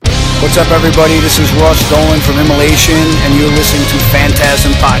What's up, everybody? This is Ross Dolan from Immolation, and you're listening to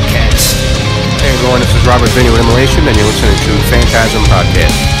Phantasm Podcast. Hey, everyone, this is Robert Vinny with Immolation, and you're listening to Phantasm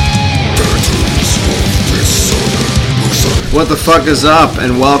Podcast. What the fuck is up,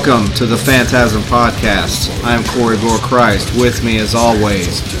 and welcome to the Phantasm Podcast. I am Corey Gore Christ. With me, as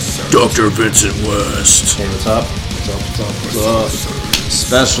always, Dr. Vincent West. Hey, what's up? What's up?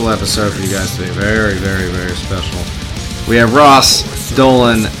 Special episode for you guys today. Very, very, very special. We have Ross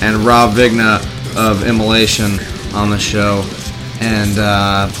Dolan and Rob Vigna of Immolation on the show. And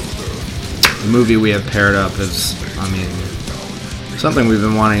the movie we have paired up is, something we've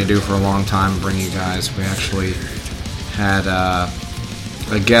been wanting to do for a long time, bring you guys. We actually had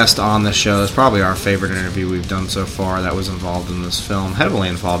a guest on the show. That's probably our favorite interview we've done so far that was involved in this film. Heavily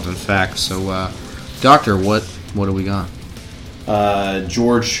involved, in fact. So, Doctor, what do we got?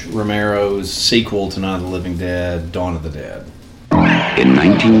 George Romero's sequel to Night of the Living Dead, Dawn of the Dead. In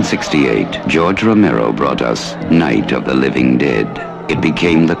 1968, George Romero brought us Night of the Living Dead. It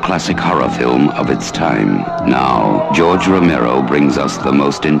became the classic horror film of its time. Now, George Romero brings us the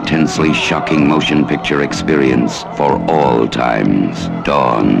most intensely shocking motion picture experience for all times.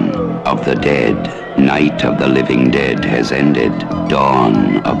 Dawn of the Dead. Night of the Living Dead has ended.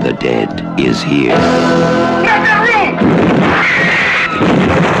 Dawn of the Dead is here.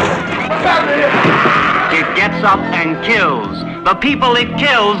 It gets up and kills. The people it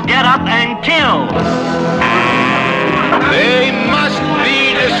kills get up and kill. They must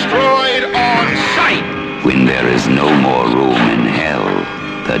be destroyed on sight. When there is no more room in hell,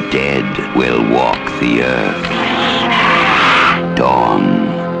 the dead will walk the earth. Dawn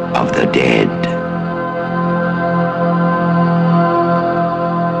of the Dead.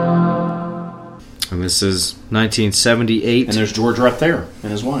 And this is 1978. And there's George right there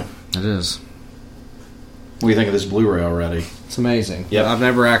and his wife. It is. What do you think of this Blu-ray already? It's amazing. Yep. I've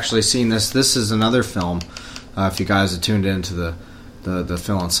never actually seen this. This is another film. If you guys have tuned into the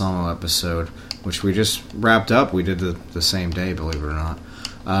Phil Anselmo episode, which we just wrapped up, we did the same day, believe it or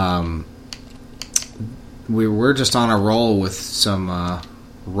not. We were just on a roll with some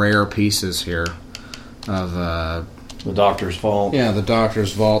rare pieces here of The Doctor's Vault. Yeah, The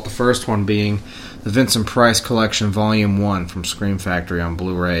Doctor's Vault. The first one being the Vincent Price Collection Volume 1 from Scream Factory on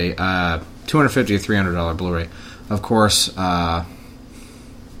Blu-ray. $250 to $300 Blu-ray. Of course, the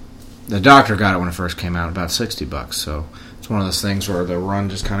Doctor got it when it first came out, about $60. So it's one of those things where the run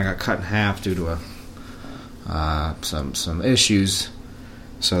just kind of got cut in half due to some issues.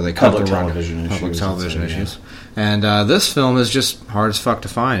 So they cut the run. Public television issues. And this film is just hard as fuck to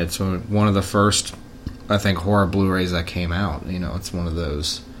find. It's one of the first, I think, horror Blu-rays that came out. You know, it's one of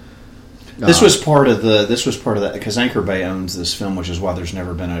those. This was part of that because Anchor Bay owns this film, which is why there's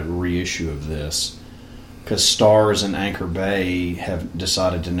never been a reissue of this. Because Starz and Anchor Bay have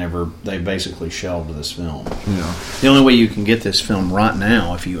decided they basically shelved this film. Yeah. The only way you can get this film right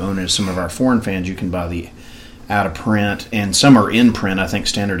now, if you own it, some of our foreign fans, you can buy the out of print, and some are in print. I think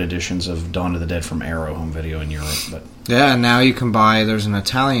standard editions of Dawn of the Dead from Arrow Home Video in Europe. But yeah, and now you can buy. There's an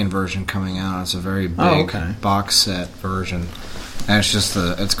Italian version coming out. It's a very big box set version. And it's just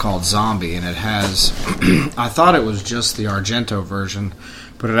it's called Zombie, and it has, I thought it was just the Argento version,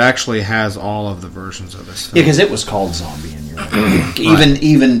 but it actually has all of the versions of this film. Yeah, because it was called Zombie in Europe.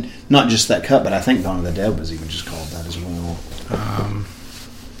 Even, not just that cut, but I think Dawn of the Dead was even just called that as well.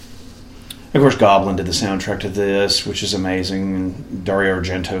 Of course, Goblin did the soundtrack to this, which is amazing. And Dario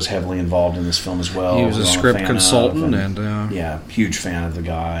Argento's heavily involved in this film as well. He was a script consultant. Yeah, huge fan of the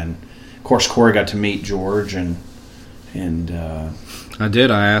guy. And, of course, Corey got to meet George, and I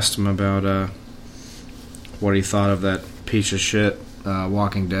did. I asked him about what he thought of that piece of shit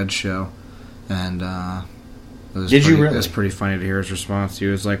Walking Dead show, and it was pretty funny to hear his response. He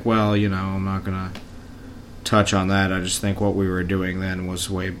was like, "Well, I'm not gonna touch on that. I just think what we were doing then was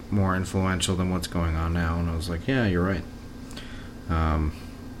way more influential than what's going on now." And I was like, "Yeah, you're right."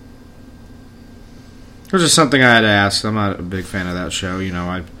 It was just something I had to ask. I'm not a big fan of that show.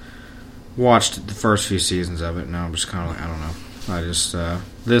 I watched the first few seasons of it, and I'm just kind of like, I don't know. I just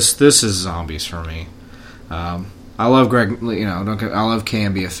this is zombies for me. I love Greg. I love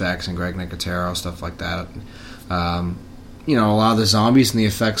Canby effects and Greg Nicotero, stuff like that. A lot of the zombies and the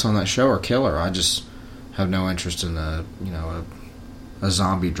effects on that show are killer. I just have no interest in a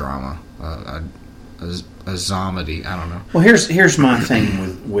zombie drama, a zomedy. I don't know. Well, here's my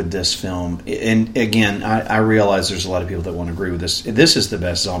thing with this film, and again, I realize there's a lot of people that won't agree with this. This is the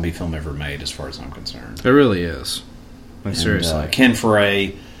best zombie film ever made, as far as I'm concerned. It really is. Seriously, Ken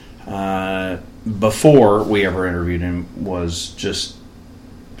Foray, before we ever interviewed him, was just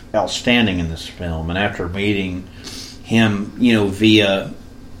outstanding in this film, and after meeting him, via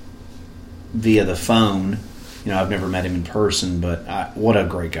via the phone. You know, I've never met him in person, but what a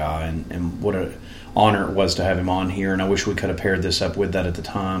great guy, and what a honor it was to have him on here. And I wish we could have paired this up with that at the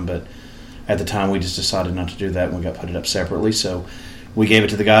time, but at the time we just decided not to do that, and we got put it up separately. So we gave it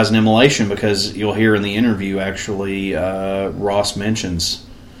to the guys in Immolation, because you'll hear in the interview, actually, Ross mentions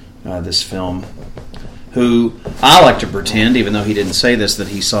this film, who I like to pretend, even though he didn't say this, that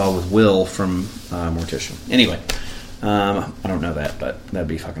he saw with Will from Mortician. Anyway, I don't know that, but that'd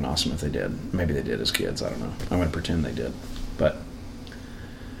be fucking awesome if they did. Maybe they did as kids, I don't know. I'm going to pretend they did. But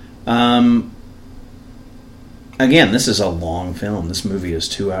again, this is a long film. This movie is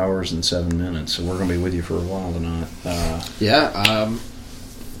 2 hours and 7 minutes, so we're going to be with you for a while tonight.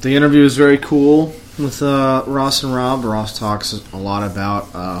 The interview is very cool with Ross and Rob. Ross talks a lot about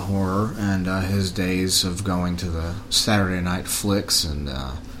horror and his days of going to the Saturday night flicks and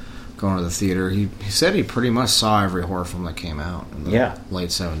going to the theater. He said he pretty much saw every horror film that came out in the late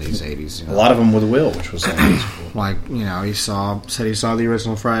 70s, 80s. You know. A lot of them with Will, which was cool. Like, you know, he said he saw the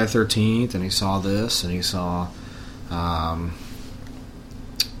original Friday the 13th, and he saw this, and he saw...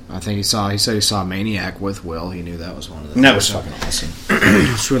 he said he saw Maniac with Will. He knew that was one of the... And that was fucking awesome.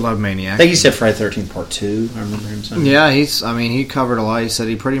 We love Maniac. I think he said Friday the 13th Part 2, I remember him saying. Yeah, he covered a lot. He said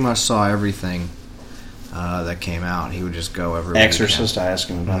he pretty much saw everything that came out. He would just go every Exorcist, I asked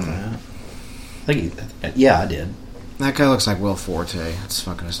him about that. I did. That guy looks like Will Forte. It's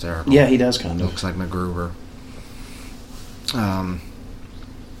fucking hysterical. Yeah, he does kind of. Looks like MacGruber.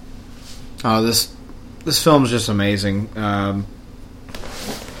 This film is just amazing.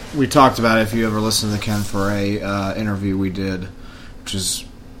 We talked about it, if you ever listened to the Ken Foray interview we did, which is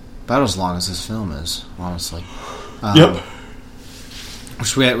about as long as this film is, honestly. Yep.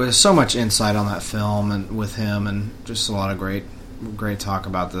 Which we had so much insight on that film and with him, and just a lot of great talk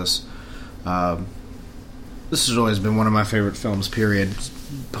about this. This has always been one of my favorite films, period.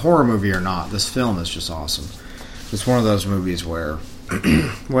 Horror movie or not, this film is just awesome. It's one of those movies where,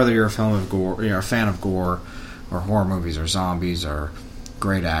 whether you're a fan of gore, or horror movies, or zombies, or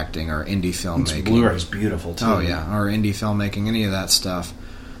great acting, or indie filmmaking. Blu-ray's beautiful too. Oh yeah, or indie filmmaking, any of that stuff.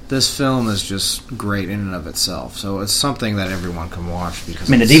 This film is just great in and of itself. So it's something that everyone can watch, because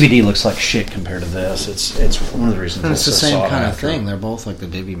the DVD looks like shit compared to this. It's one of the reasons. And it's the same kind of after. thing. They're both like the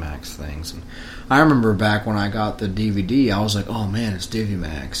DiviMax things. And I remember back when I got the DVD, I was like, "Oh man, it's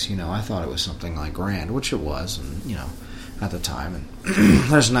DiviMax." You know, I thought it was something like grand, which it was, and you know, at the time. And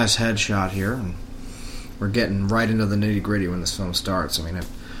there's a nice headshot here, and we're getting right into the nitty gritty when this film starts. I mean,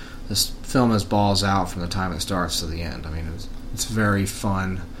 this film is balls out from the time it starts to the end. I mean, it's very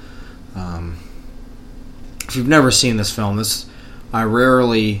fun. If you've never seen this film, I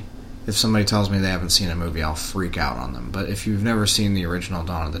rarely, if somebody tells me they haven't seen a movie, I'll freak out on them. But if you've never seen the original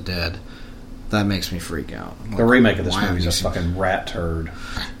Dawn of the Dead, that makes me freak out. The remake of this movie is a fucking rat turd.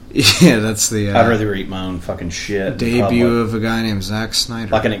 Yeah, that's the... I'd rather eat my own fucking shit. Debut of a guy named Zack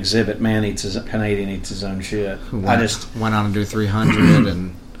Snyder. Like an exhibit. Canadian eats his own shit. Went on to do 300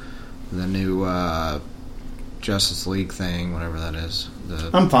 and the new Justice League thing, whatever that is.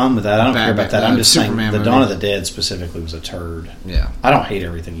 I'm fine with that. I don't care about that. I'm just saying Superman the movie. Dawn of the Dead specifically was a turd. Yeah. I don't hate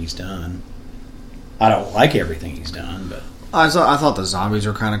everything he's done. I don't like everything he's done, but... I thought the zombies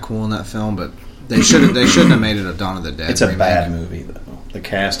were kind of cool in that film, but they shouldn't have made it a Dawn of the Dead. It's a bad movie, though. The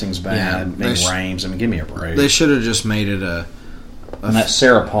casting's bad. Yeah, Ving Rhames. I mean, give me a break. They should have just made it a... And that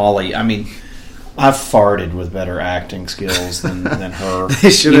Sarah Polley, I mean... I've farted with better acting skills than her.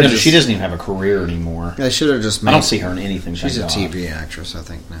 She doesn't even have a career anymore. They should have just made... I don't see her in anything. She's a TV actress, I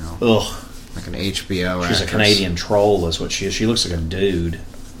think, now. Ugh. Like an HBO She's actress. a Canadian troll is what she is. She looks like a dude.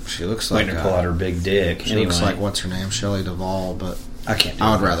 She looks like... Waiting to pull out her big dick. She looks like, what's her name? Shelley Duvall, but... I can't do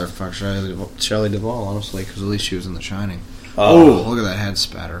I would that. rather fuck Shelley Duvall, honestly, because at least she was in The Shining. Oh. Look at that head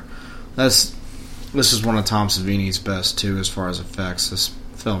spatter. This is one of Tom Savini's best, too, as far as effects. This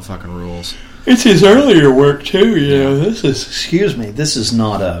film fucking rules. It's his earlier work, too, This is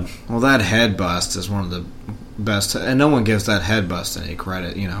not a... Well, that head bust is one of the best, and no one gives that head bust any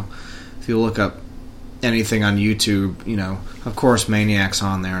credit, you know. If you look up anything on YouTube, you know, of course Maniac's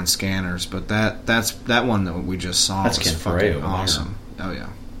on there and Scanners, but that one that we just saw was Ken fucking Foray over awesome. There. Oh, yeah.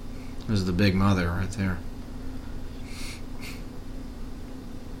 There's the big mother right there.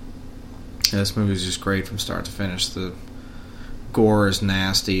 Yeah, this movie's just great from start to finish. The gore is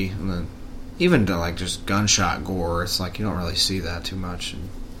nasty, and even to like just gunshot gore, it's like you don't really see that too much.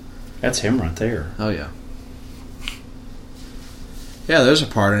 That's him right there. Oh yeah, yeah. There's a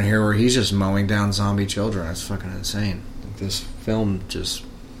part in here where he's just mowing down zombie children. It's fucking insane. Like, this film just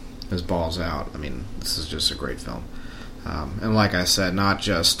is balls out. I mean, this is just a great film, and like I said, not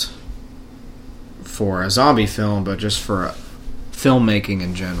just for a zombie film, but just for filmmaking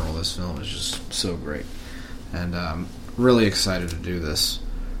in general. This film is just so great. And really excited to do this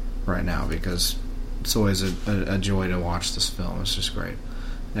right now because it's always a joy to watch this film. It's just great.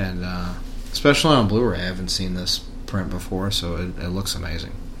 And especially on Blu-ray, I haven't seen this print before, so it looks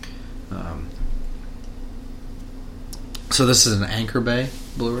amazing. So this is an Anchor Bay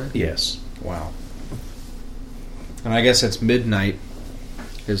Blu-ray? Yes. Wow. And I guess it's Midnight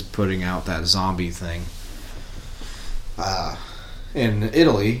is putting out that zombie thing in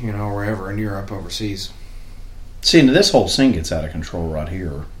Italy, wherever, in Europe, overseas. See, this whole scene gets out of control right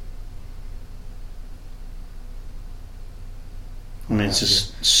here. I mean, it's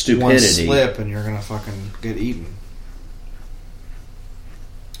just stupidity. One slip and you're going to fucking get eaten.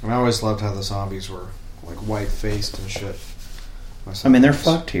 And I always loved how the zombies were like white-faced and shit. I mean, they're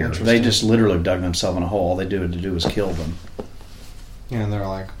fucked here. They just literally dug themselves in a hole. All they had to do was kill them. Yeah, and they're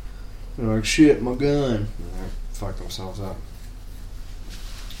like, shit, my gun. And they fuck themselves up.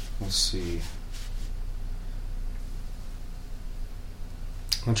 Let's see.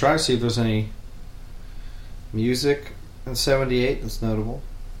 I'll try to see if there's any music in 78 that's notable.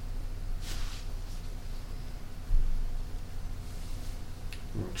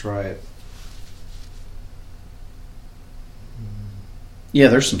 I'm going to try it. Yeah,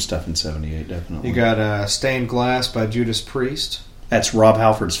 there's some stuff in 78, definitely. You got Stained Glass by Judas Priest. That's Rob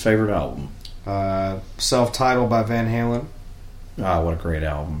Halford's favorite album. Self-Titled by Van Halen. Ah, what a great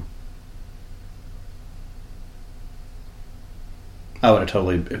album. I would have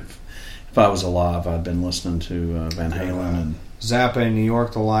totally, if I was alive, I'd been listening to Van Halen and Zappa in New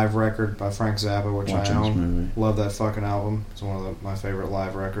York, the live record by Frank Zappa, which I own. Movie. Love that fucking album. It's one of my favorite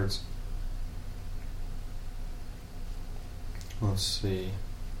live records. Let's see.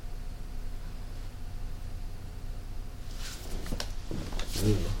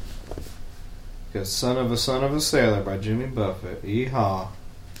 Ooh. Got Son of a Sailor by Jimmy Buffett. Yeehaw.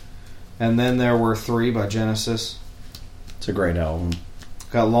 And then there were 3 by Genesis. It's a great album.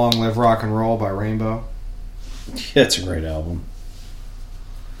 Got Long Live Rock and Roll by Rainbow. Yeah, it's a great album.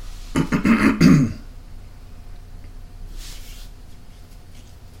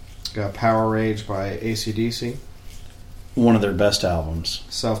 Got Power Rage by AC/DC. One of their best albums.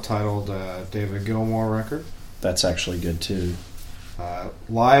 Self-titled David Gilmour record. That's actually good too.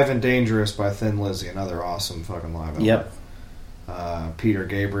 Live and Dangerous by Thin Lizzy, another awesome fucking live album. Yep. Peter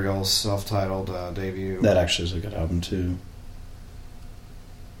Gabriel's self-titled debut. That actually is a good album too.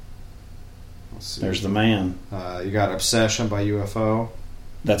 Let's see. There's The Man. You got Obsession by UFO.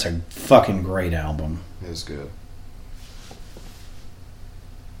 That's a fucking great album. It is good.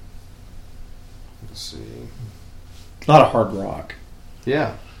 Let's see. A lot of hard rock.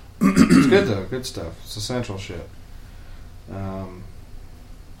 Yeah. It's good though. Good stuff. It's essential shit.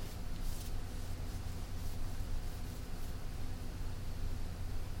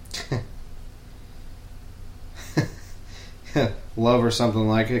 Love or Something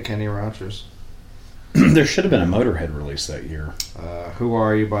Like It, Kenny Rogers. There should have been a Motorhead release that year. Who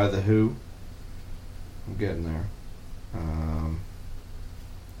Are You by The Who. I'm getting there.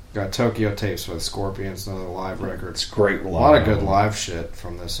 Got Tokyo Tapes by the Scorpions, another live record. It's great. A lot of good live shit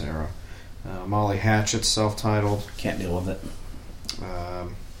from this era. Molly Hatchet's self-titled. Can't deal with it.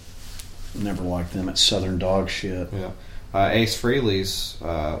 Never liked them. It's Southern dog shit. Yeah. Ace Frehley's,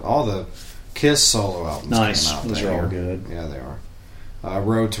 all the Kiss solo albums nice. came out. Those are all good. Yeah, they are.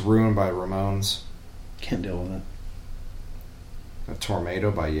 Road to Ruin by Ramones. Can't deal with it. A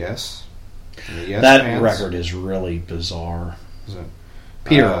Tornado by Yes. Yes that fans. record is really bizarre. Is it?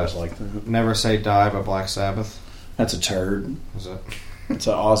 Peter always liked that. Never Say Die by Black Sabbath. That's a turd. Is it? It's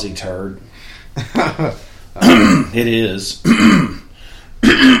an Aussie turd. It is.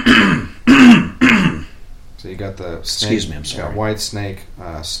 So you got the snake, excuse me, I'm sorry. You got White Snake,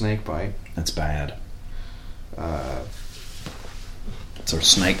 Snake Bite. That's bad. It's a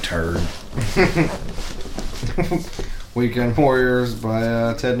snake turd. Weekend Warriors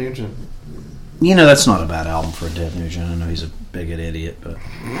by Ted Nugent. You know, that's not a bad album for Ted Nugent. I know he's a bigot idiot, but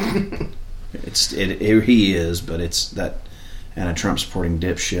he is. But it's that and a Trump supporting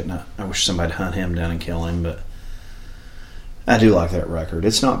dipshit. And I wish somebody'd hunt him down and kill him. But I do like that record.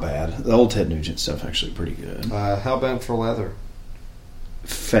 It's not bad. The old Ted Nugent stuff actually pretty good. Hellbent for Leather.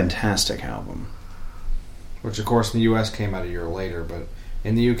 Fantastic album. Which, of course, in the U.S. came out a year later, but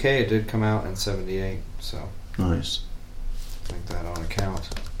in the U.K. it did come out in 78, so... Nice. Take that on account.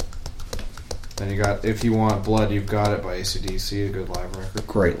 Then you got If You Want Blood, You've Got It by AC/DC, a good live record.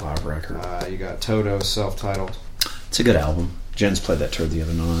 Great live record. You got Toto's self-titled. It's a good album. Jen's played that turd the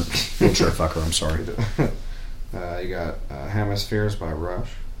other night. Wheelchair fucker, I'm sorry. You got Hemispheres by Rush.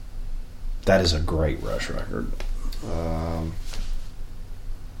 That is a great Rush record.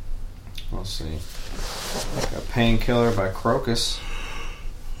 Let's see. Got Painkiller by Crocus.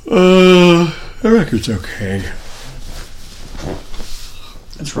 The record's okay.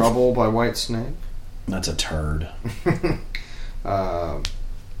 Trouble by Whitesnake. That's a turd.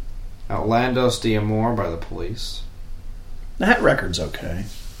 Outlandos d'Amour by The Police. That record's okay.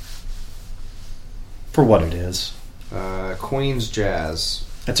 For what it is. Queen's Jazz.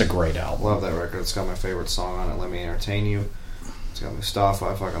 That's a great album. Love that record. It's got my favorite song on it, Let Me Entertain You. It's got Mustafa.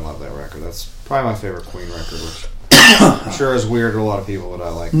 I fucking love that record. That's probably my favorite Queen record, which I'm sure is weird to a lot of people, but I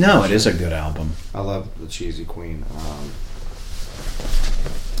like. No, it is a good album. I love the cheesy Queen.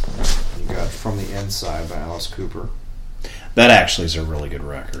 You got From the Inside by Alice Cooper. That actually is a really good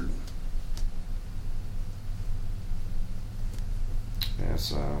record. Yeah,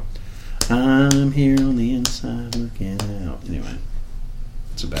 it's I'm here on the inside looking out. Anyway,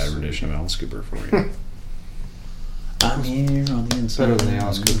 it's a bad rendition of Alice Cooper for you. I'm here on the inside. better than the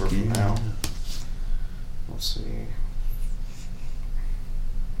Alice Cooper from looking now. out. Let's see.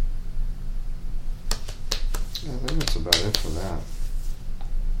 I think that's about it for that.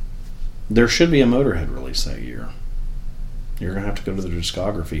 There should be a Motorhead release that year. You're going to have to go to their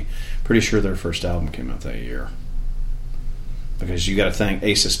discography. Pretty sure their first album came out that year. Because you got to think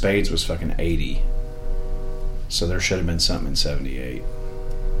Ace of Spades was fucking 80. So there should have been something in 78.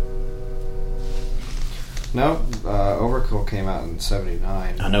 No, Overkill came out in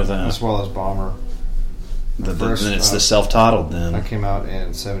 79. I know that. As well as Bomber. Then it's the self-titled then. That came out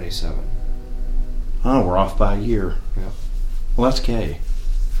in 77. Oh, we're off by a year. Yeah. Well, that's gay.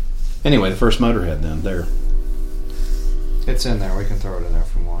 Anyway, the first Motorhead then. There. It's in there. We can throw it in there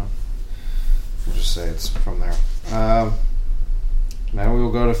if we want. We'll just say it's from there. Now we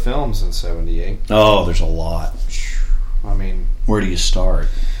will go to films in 78. Oh, there's a lot. I mean... Where do you start?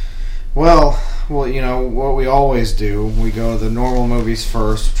 Well, you know, what we always do, we go to the normal movies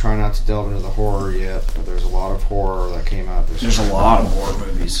first. Try not to delve into the horror yet, but there's a lot of horror that came out this year. There's a lot of horror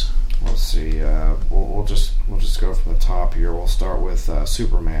movies. Let's see. We'll just go from the top here. We'll start with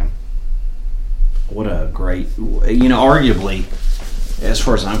Superman. What a great... arguably, as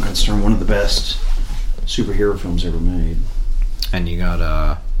far as I'm concerned, one of the best superhero films ever made. And you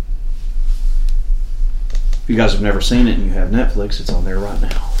got... If you guys have never seen it and you have Netflix, it's on there right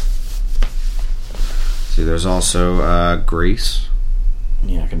now. See, there's also Grease.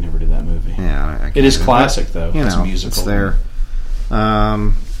 Yeah, I could never do that movie. Yeah, I it is classic, though. It's a musical. It's there.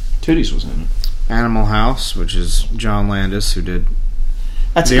 Tooties was in it. Animal House, which is John Landis, who did...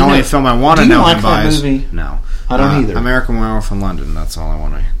 That's the only film I want to know him by is... movie? No. I don't either. American Werewolf in London. That's all I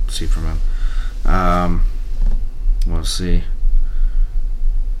want to see from him. Let's see.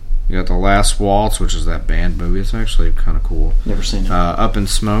 You got The Last Waltz, which is that band movie. It's actually kind of cool. Never seen it. Up in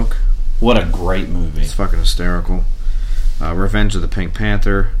Smoke. What a great movie. It's fucking hysterical. Revenge of the Pink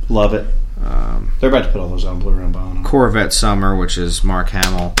Panther. Love it. They're about to put all those on Blu-ray and Bond. Corvette Summer, which is Mark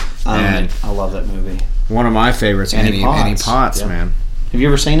Hamill. And I love that movie. one of my favorites, Annie Potts, yep. man. Have you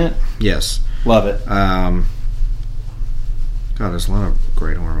ever seen it? Yes. Love it. God, there's a lot of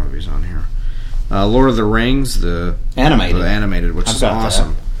great horror movies on here. Lord of the Rings, the animated, which is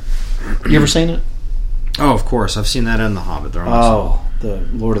awesome. You ever seen it? Oh, of course. I've seen that and The Hobbit. They're awesome. The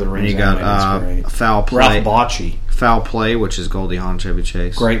Lord of the Rings. And you got Foul Play. Ralph Bakshi. Foul Play, which is Goldie Hawn, Chevy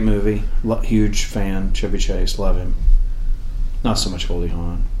Chase. Great movie. Huge fan. Chevy Chase. Love him. Not so much Goldie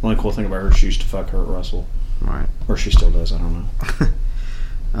Hawn. The only cool thing about her is she used to fuck Kurt Russell. Right. Or she still does. I don't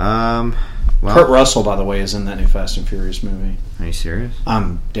know. Well, Kurt Russell, by the way, is in that new Fast and Furious movie. Are you serious?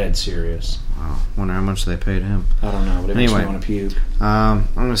 I'm dead serious. Wow. Wonder how much they paid him. I don't know, but it makes me want to puke. I'm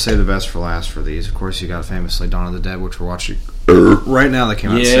going to save the best for last for these. Of course, you got famously Dawn of the Dead, which we're watching right now. That came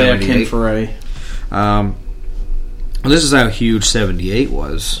out in 78. Ken Foray. Well, this is how huge 78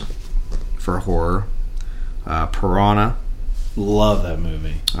 was for horror. Piranha. Love that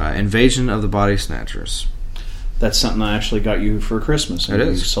movie. Invasion of the Body Snatchers. That's something I actually got you for Christmas. It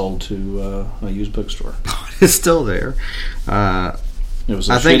is. You sold to a used bookstore. It's still there. It was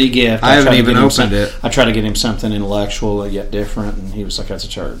a shitty gift. I haven't even opened it. I tried to get him something intellectual yet different, and he was like, "That's a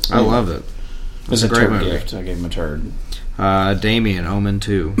turd." I loved it. It was a great turd movie. gift. I gave him a turd. Damien, Omen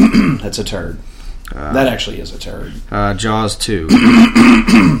 2. That's a turd. That actually is a turd. Jaws 2.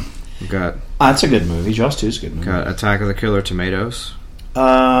 Got. That's a good movie. Jaws 2 is a good movie. Got Attack of the Killer Tomatoes.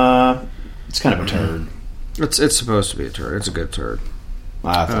 It's kind of a turd. It's supposed to be a turd. It's a good turd.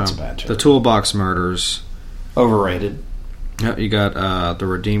 I thought it's a bad turd. The Toolbox Murders. Overrated. Yep, you got The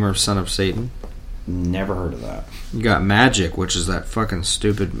Redeemer, Son of Satan. Never heard of that. You got Magic, which is that fucking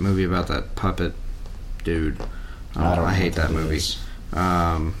stupid movie about that puppet dude. I hate that movie.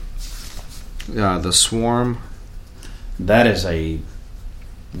 The Swarm. That is a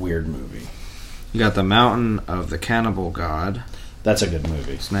weird movie. You got The Mountain of the Cannibal God. That's a good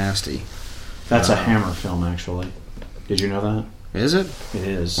movie. It's nasty. That's a Hammer film, actually. Did you know that? Is it? It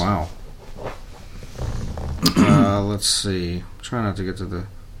is. Wow. Let's see. Try not to get to the...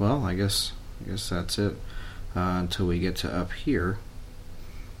 Well, I guess that's it. Until we get to up here.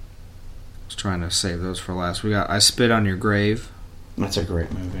 I was trying to save those for last. We got I Spit on Your Grave. That's a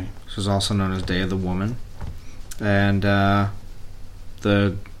great movie. This is also known as Day of the Woman. And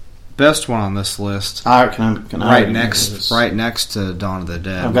the best one on this list, right next to Dawn of the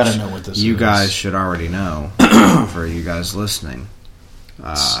Dead. I've got to know what this is. You guys should already know, for you guys listening.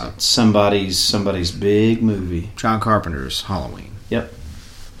 It's somebody's big movie. John Carpenter's Halloween. Yep.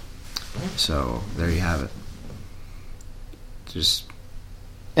 So there you have it.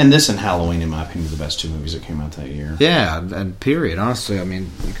 And this and Halloween, in my opinion, are the best two movies that came out that year. Yeah, and period. Honestly, I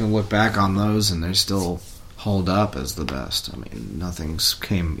mean, you can look back on those and they still hold up as the best. I mean, nothing's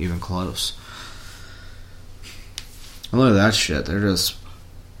came even close. And look at that shit. They're just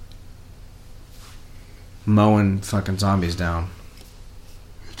mowing fucking zombies down.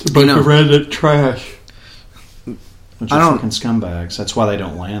 It's a bunch of Reddit trash. Bunch of fucking scumbags. That's why they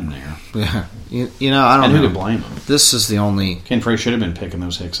don't land there. Yeah. You know, I don't know. And who could blame them? This is the only... Ken Frey should have been picking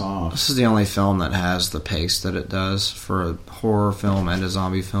those hicks off. This is the only film that has the pace that it does for a horror film and a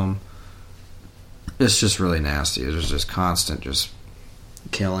zombie film. It's just really nasty. There's just constant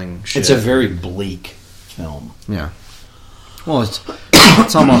killing shit. It's a very bleak film. Yeah. Well,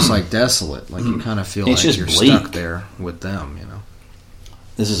 it's almost like desolate. Like you kind of feel it's like you're bleak. Stuck there with them, you know.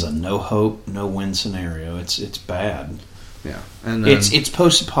 This is a no hope, no win scenario. It's bad. Yeah. And then, it's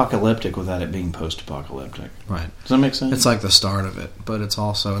post-apocalyptic without it being post-apocalyptic. Right. Does that make sense? It's like the start of it, but it's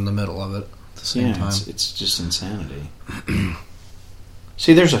also in the middle of it at the same time. It's just insanity.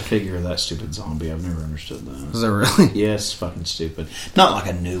 See, there's a figure of that stupid zombie. I've never understood that. Is that really? Yeah, it's fucking stupid. Not like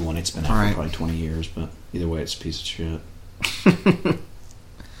a new one. It's been out Right. for probably 20 years, but either way, it's a piece of shit. I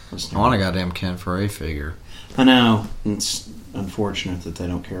want a goddamn Ken Frey figure. I know. It's unfortunate that they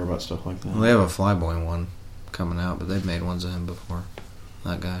don't care about stuff like that. Well, they have a Flyboy one coming out, but they've made ones of him before.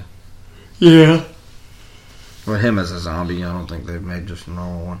 That guy. Yeah. Or him as a zombie. I don't think they've made just a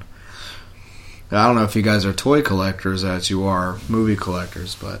normal one. I don't know if you guys are toy collectors as you are movie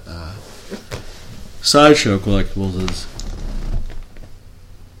collectors, but Sideshow Collectibles is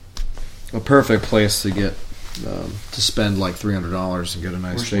a perfect place to get to spend like $300 and get a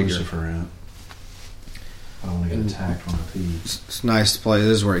nice Where's figure. Lucifer at? I don't want to get attacked on a piece. It's nice to play.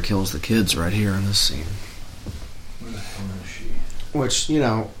 This is where he kills the kids right here in this scene. Where the hell is she? Which, you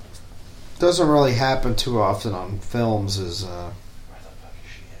know, doesn't really happen too often on films is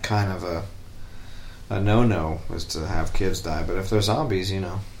kind of a no-no is to have kids die. But if they're zombies, you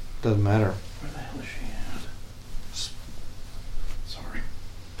know, doesn't matter. Where the hell is she at? Sorry.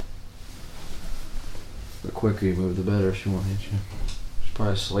 The quicker you move, the better. She won't hit you. She's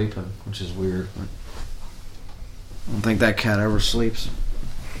probably sleeping, which is weird. But I don't think that cat ever sleeps.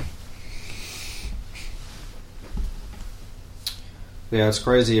 Yeah, it's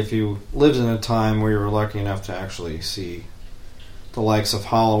crazy. If you lived in a time where you were lucky enough to actually see the likes of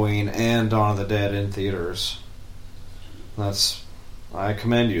Halloween and Dawn of the Dead in theaters, I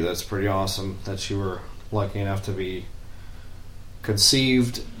commend you. That's pretty awesome that you were lucky enough to be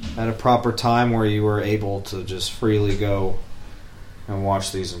conceived at a proper time where you were able to just freely go and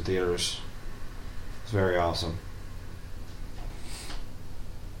watch these in theaters. It's very awesome.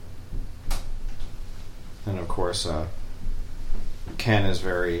 And of course, Ken is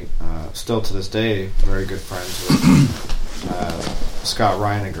very, still to this day, very good friends with Scott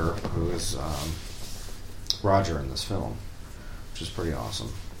Reiniger, who is Roger in this film, which is pretty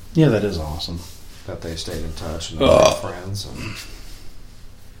awesome. Yeah, that is awesome. That they stayed in touch and they're friends. And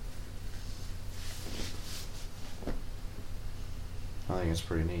I think it's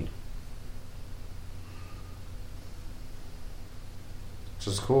pretty neat. Which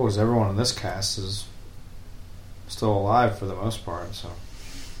is cool because everyone in this cast is still alive for the most part. So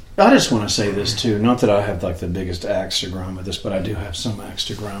I just want to say this too. Not that I have like the biggest axe to grind with this, but I do have some axe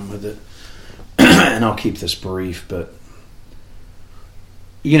to grind with it. And I'll keep this brief, but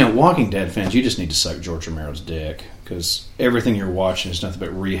you know, Walking Dead fans, you just need to suck George Romero's dick because everything you're watching is nothing but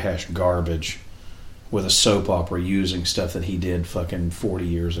rehashed garbage with a soap opera using stuff that he did fucking 40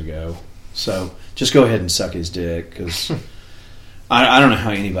 years ago. So just go ahead and suck his dick because I don't know how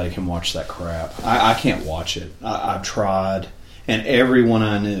anybody can watch that crap. I can't watch it. I've tried, and everyone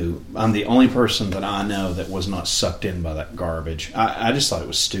I knew, I'm the only person that I know that was not sucked in by that garbage. I just thought it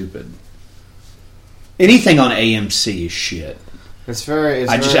was stupid. Anything on AMC is shit. It's very.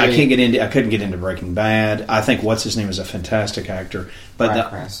 I couldn't get into Breaking Bad. I think what's his name is a fantastic actor, but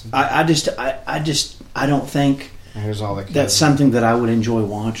I don't think here's all the kids. That's something that I would enjoy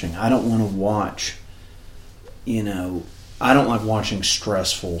watching. I don't want to watch. I don't like watching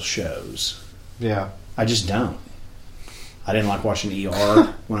stressful shows. Yeah, I just don't. I didn't like watching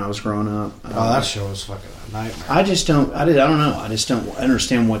ER when I was growing up. That show was fucking a nightmare. I just don't. I don't know. I just don't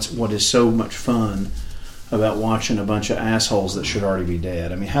understand what is so much fun about watching a bunch of assholes that should already be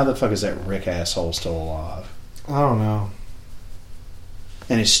dead. I mean, how the fuck is that Rick asshole still alive? I don't know.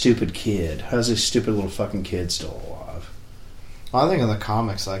 And his stupid kid. How's his stupid little fucking kid still alive? Well, I think in the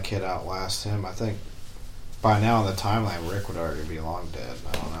comics that kid outlasts him. I think by now in the timeline, Rick would already be long dead.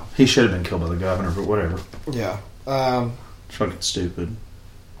 I don't know. He should have been killed by the governor, but whatever. Yeah. It's fucking stupid. And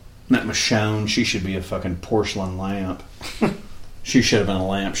that Michonne, she should be a fucking porcelain lamp. She should have been a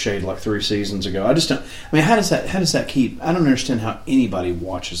lampshade like 3 seasons ago. I just don't. I mean, how does that keep? I don't understand how anybody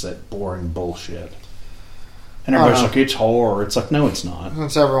watches that boring bullshit. And everybody's like, it's horror. It's like, no, it's not.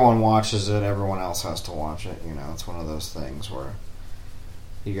 Once everyone watches it, everyone else has to watch it. It's one of those things where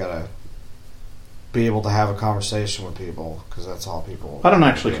you gotta be able to have a conversation with people because that's all people. I don't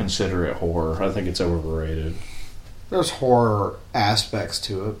actually consider it horror. I think it's overrated. There's horror aspects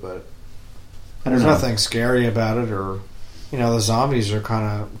to it, but there's nothing scary about it, or the zombies are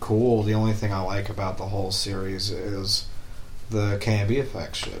kind of cool. The only thing I like about the whole series is the KMB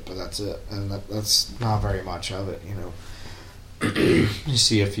effect shit, but that's it, and that's not very much of it. You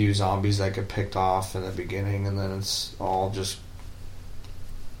see a few zombies that get picked off in the beginning, and then it's all just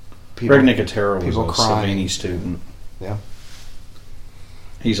Greg Nicotero was a crying. Savini student. Yeah.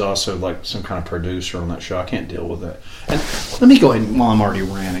 He's also like some kind of producer on that show. I can't deal with that. And let me go ahead, while I'm already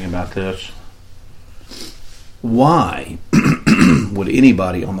ranting about this. Why would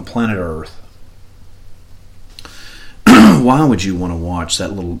anybody on the planet Earth, why would you want to watch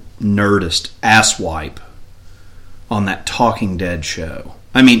that little nerdist asswipe on that Talking Dead show?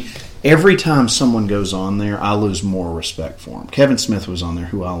 I mean, every time someone goes on there, I lose more respect for him. Kevin Smith was on there,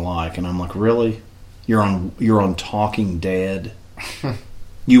 who I like, and I'm like, really? You're on Talking Dead?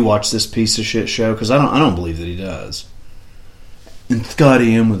 You watch this piece of shit show? Because I don't believe that he does. And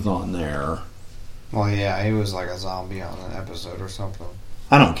Scotty M was on there. Well, yeah, he was like a zombie on an episode or something.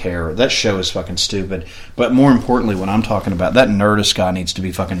 I don't care. That show is fucking stupid. But more importantly, what I'm talking about, that Nerdist guy needs to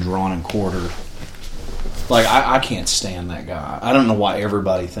be fucking drawn and quartered. Like, I can't stand that guy. I don't know why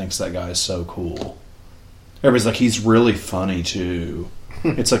everybody thinks that guy is so cool. Everybody's like, he's really funny, too.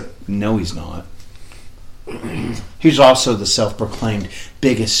 It's like, no, he's not. He's also the self-proclaimed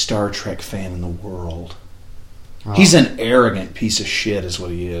biggest Star Trek fan in the world. Oh. He's an arrogant piece of shit is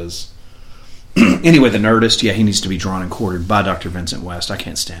what he is. Anyway, the Nerdist, yeah, he needs to be drawn and quartered by Dr. Vincent West. I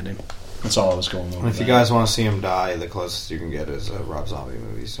can't stand him. That's all I was going on with. If you guys want to see him die, the closest you can get is a Rob Zombie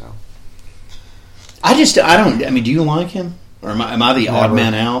movie, so... I mean, do you like him? Or am I the odd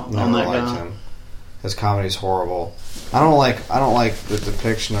man out on that guy? Him. His comedy's horrible. I don't like the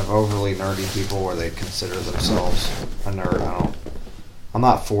depiction of overly nerdy people where they consider themselves a nerd. I'm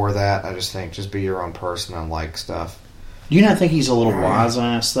not for that. I just think just be your own person and like stuff. Do you not think he's a little wise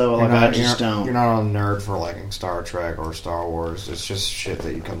ass though? Like I just don't. You're not a nerd for liking Star Trek or Star Wars. It's just shit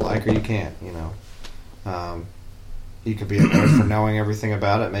that you can like or you can't. You could be a nerd for knowing everything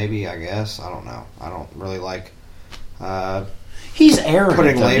about it. Maybe, I guess. I don't know. I don't really like. He's arrogant.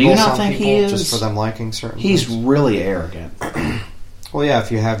 Putting though. labels Do you not on think people he is? just for them liking certain He's things. really arrogant. Well, yeah,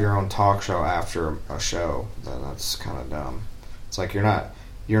 if you have your own talk show after a show, then that's kind of dumb. It's like you're not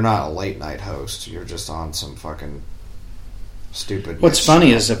a late night host. You're just on some fucking stupid. What's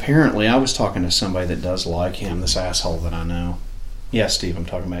funny is apparently I was talking to somebody that does like him, this asshole that I know. Yeah, Steve, I'm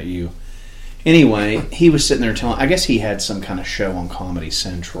talking about you. Anyway, he was sitting there telling. I guess he had some kind of show on Comedy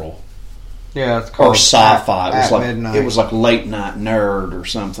Central. Yeah, it's called or sci-fi. At Midnight. It was like Late Night Nerd or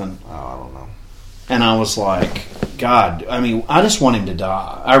something. Oh, I don't know. And I was like, God, I mean, I just want him to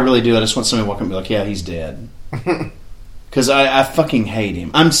die. I really do. I just want somebody to walk up and be like, yeah, he's dead. Because I fucking hate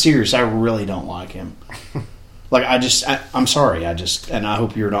him. I'm serious. I really don't like him. Like, I'm sorry. And I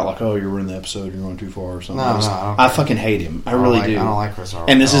hope you're not like, oh, you're ruining the episode, you're going too far or something. No, I fucking hate him. I really do. I don't like Chris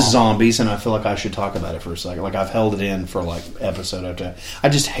Hardwick. And this is zombies, and I feel like I should talk about it for a second. Like, I've held it in for, like, episode after. I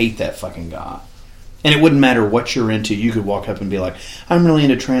just hate that fucking guy. And it wouldn't matter what you're into. You could walk up and be like, I'm really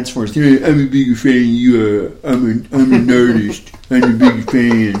into Transformers. Yeah, I'm a big fan of you. I'm a nerdist. I'm the biggest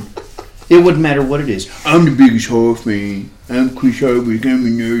fan. It wouldn't matter what it is. I'm the biggest horror fan. I'm Chris Hardwick. I'm a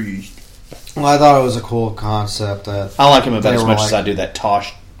nerdist. Well, I thought it was a cool concept. That I like him about as much as I do that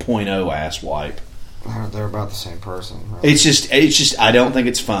Tosh.0 ass wipe. They're about the same person. Right? It's just. I don't think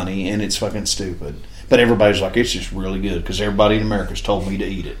it's funny, and it's fucking stupid. But everybody's like, it's just really good because everybody in America's told me to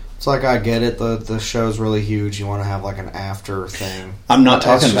eat it. It's like, I get it. The show's really huge. You want to have like an after thing. I'm not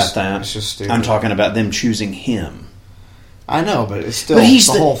talking about that. It's just stupid. I'm talking about them choosing him. I know, but it's still But he's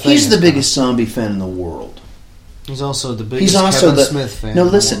the whole thing. He's the biggest zombie fan in the world. He's also the biggest He's also Kevin the Smith fan. No,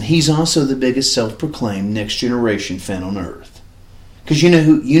 listen. He's also the biggest self-proclaimed next generation fan on earth. Because you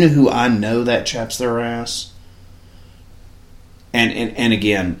know who I know that chaps their ass. And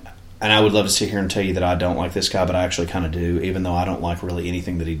again, and I would love to sit here and tell you that I don't like this guy, but I actually kind of do, even though I don't like really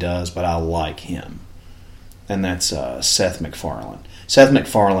anything that he does, but I like him. And that's Seth MacFarlane. Seth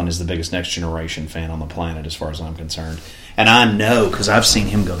MacFarlane is the biggest Next Generation fan on the planet as far as I'm concerned. And I know, because I've seen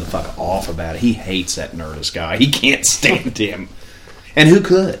him go the fuck off about it. He hates that Nerdist guy. He can't stand him. And who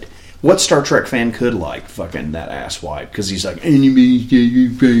could? What Star Trek fan could like fucking that asswipe? Because he's like, anybody say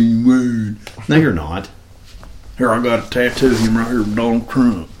your fucking word. No, you're not. Here, I got a tattoo of him right here with Donald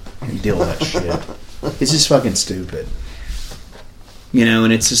Trump. And deal with that shit. It's just fucking stupid. You know,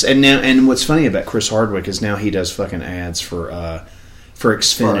 and it's just... And what's funny about Chris Hardwick is now he does fucking ads for Xfinity. For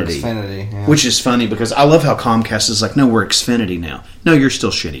Xfinity, yeah. Which is funny because I love how Comcast is like, no, we're Xfinity now. No, you're still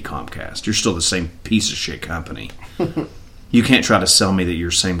shitty Comcast. You're still the same piece of shit company. You can't try to sell me that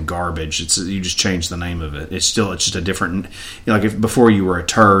you're same garbage. You just changed the name of it. It's just a different... Like, if before you were a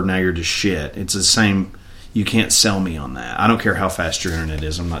turd, now you're just shit. It's the same... You can't sell me on that. I don't care how fast your internet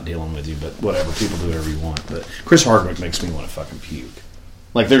is. I'm not dealing with you, but whatever. People do whatever you want. But Chris Hardwick makes me want to fucking puke.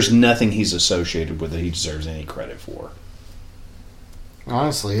 Like, there's nothing he's associated with that he deserves any credit for.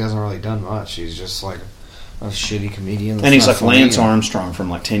 Honestly, he hasn't really done much. He's just like a shitty comedian. And he's like Lance Armstrong from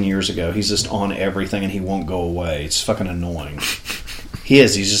like 10 years ago. He's just on everything and he won't go away. It's fucking annoying.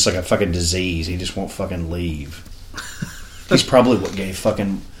 He's just like a fucking disease. He just won't fucking leave. He's probably what gave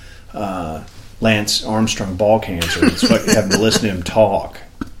fucking Lance Armstrong ball cancer. It's fucking having to listen to him talk.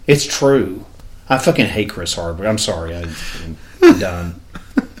 It's true. I fucking hate Chris Hardwick. I'm sorry. I'm done.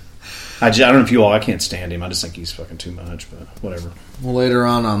 I don't know if you all... I can't stand him. I just think he's fucking too much, but whatever. Well, later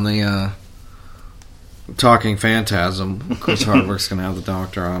on the Talking Phantasm, Chris Hardwick's going to have the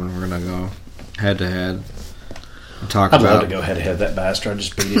doctor on, and we're going to go head-to-head and talk I'd about... love to go head-to-head that bastard. I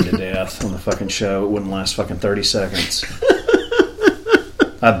just beat him to death on the fucking show. It wouldn't last fucking 30 seconds.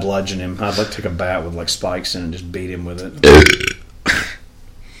 I'd bludgeon him. I'd like take a bat with like spikes in it and just beat him with it.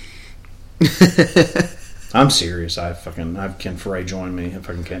 I'm serious. I have Ken Foray join me. I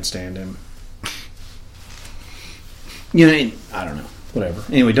fucking can't stand him. You know, I don't know. Whatever.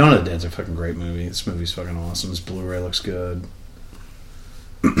 Anyway, Dawn of the Dead's a fucking great movie. This movie's fucking awesome. This Blu-ray looks good.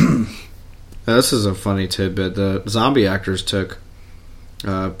 This is a funny tidbit. The zombie actors took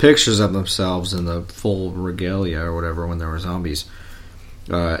pictures of themselves in the full regalia or whatever when there were zombies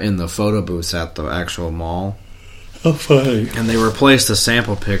in the photo booths at the actual mall. Oh, funny. And they replaced the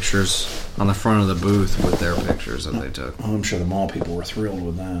sample pictures on the front of the booth with their pictures that they took. Oh, I'm sure the mall people were thrilled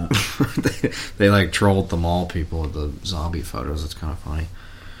with that. they like trolled the mall people with the zombie photos. It's kind of funny.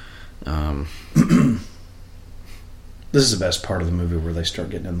 This is the best part of the movie where they start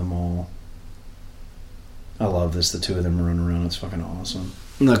getting in the mall. I love this. The two of them running around. It's fucking awesome.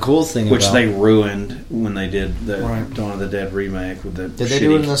 And the cool thing Which about... they ruined when they did the Right. Dawn of the Dead remake with the Did they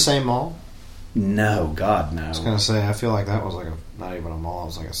do it in the same mall? No, God, no. I was going to say, I feel like that was like not even a mall. It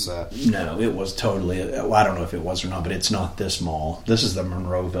was like a set. No, it was totally... Well, I don't know if it was or not, but it's not this mall. This is the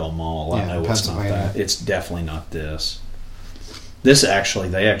Monroeville Mall. Yeah, I know it's not Pennsylvania. that. It's definitely not this. This actually...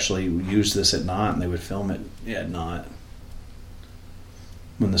 They actually used this at night, and they would film it at night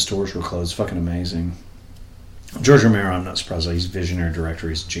when the stores were closed. Fucking amazing. George Romero, I'm not surprised. He's a visionary director.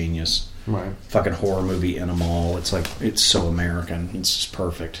 He's a genius. Right. Fucking horror movie in a mall. It's like... It's so American. It's just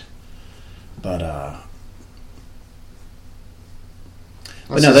perfect. But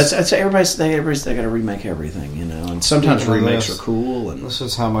no, that's everybody's. They got to remake everything, you know. And sometimes remakes are cool. And this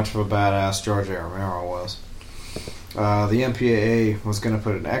is how much of a badass George A. Romero was. The MPAA was going to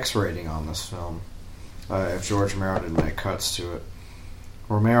put an X rating on this film if George Romero didn't make cuts to it.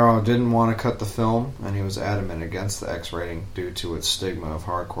 Romero didn't want to cut the film, and he was adamant against the X rating due to its stigma of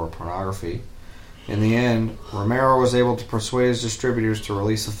hardcore pornography. In the end, Romero was able to persuade his distributors to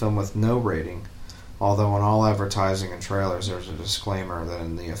release the film with no rating, although in all advertising and trailers there was a disclaimer that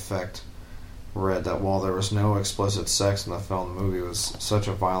in the effect read that while there was no explicit sex in the film, the movie was such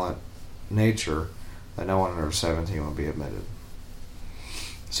a violent nature that no one under 17 would be admitted.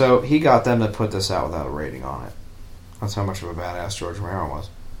 So he got them to put this out without a rating on it. That's how much of a badass George Romero was.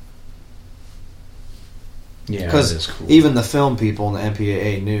 yeah, Because cool. even the film people in the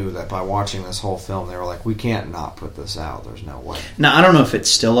MPAA knew that by watching this whole film, they were like, we can't not put this out. There's no way. Now I don't know if it's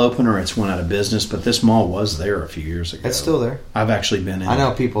still open or it's went out of business, but this mall was there a few years ago. It's still there. I've actually been in. I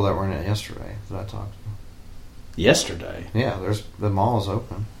know people that were in it yesterday that I talked to. Yesterday. Yeah, the mall is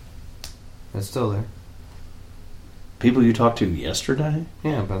open. It's still there. People you talked to yesterday?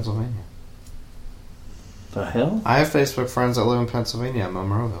 Yeah, in Pennsylvania. The hell? I have Facebook friends that live in Pennsylvania,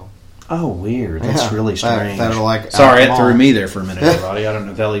 Monroeville. Oh, weird. That's really strange. That are like sorry, at the it threw mall. me there for a minute, Roddy. I don't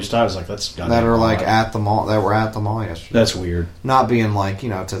know if that leaves I was like, that's goddamn That are like odd. at the mall. That were at the mall yesterday. That's weird. Not being like,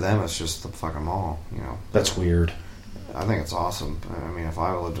 to them it's just the fucking mall. That's weird. I think it's awesome. I mean, if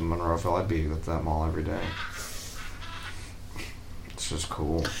I lived in Monroeville, I'd be at that mall every day. It's just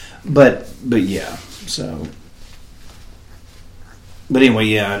cool. But yeah. So. But anyway,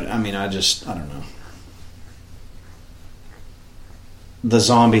 yeah. I mean, I don't know. The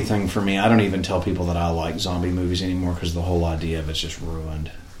zombie thing for me, I don't even tell people that I like zombie movies anymore because the whole idea of it's just ruined.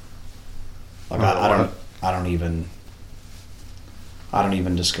 Like I don't even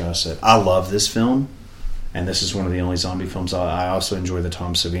discuss it. I love this film, and this is one of the only zombie films I also enjoy. The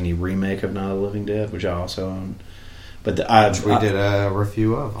Tom Savini remake of Night of the Living Dead, which I also own. But we did a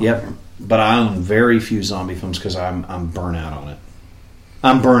review of. Yep. But I own very few zombie films because I'm burnt out on it.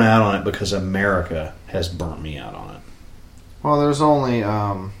 I'm burnt out on it because America has burnt me out on it. Well, there's only...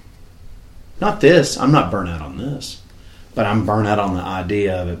 Not this. I'm not burnt out on this. But I'm burnt out on the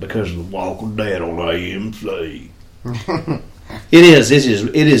idea of it because of The Walking Dead on AMC. It is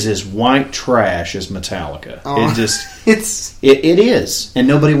as white trash as Metallica. Oh, It is. And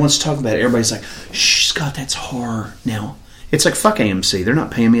nobody wants to talk about it. Everybody's like, shh, Scott, that's horror. Now, it's like, fuck AMC. They're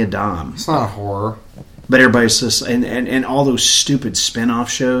not paying me a dime. It's not a horror. But everybody's just... And all those stupid spin-off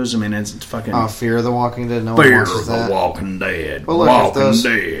shows, I mean, it's fucking... Oh, Fear of the Walking Dead? No one Fear watches of the that. Walking Dead. Well, look, Walking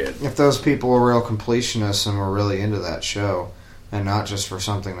Dead. If those people were real completionists and were really into that show, and not just for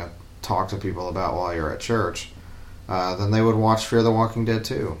something to talk to people about while you're at church, then they would watch Fear the Walking Dead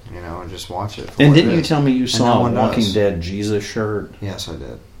too, and just watch it. And didn't you tell me you saw no a Walking does. Dead Jesus shirt? Yes, I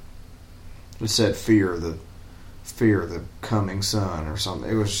did. It said Fear the Coming Son or something.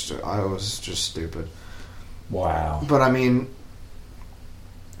 I was just stupid. Wow. But I mean,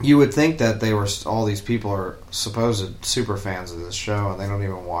 you would think that all these people are supposed super fans of this show, and they don't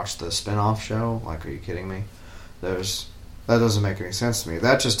even watch the spin-off show. Like, are you kidding me? That doesn't make any sense to me.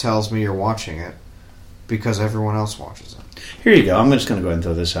 That just tells me you're watching it because everyone else watches it. Here you go. I'm just going to go ahead and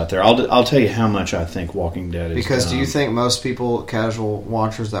throw this out there. I'll tell you how much I think Walking Dead is. Because dumb. do you think most people, casual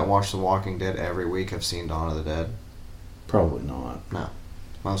watchers that watch The Walking Dead every week, have seen Dawn of the Dead? Probably not. No,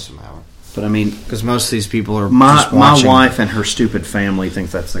 most of them haven't. But I mean, because most of these people are my wife and her stupid family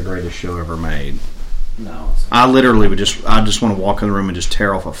think that's the greatest show ever made. No, I literally I just want to walk in the room and just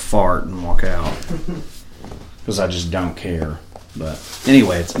tear off a fart and walk out because I just don't care. But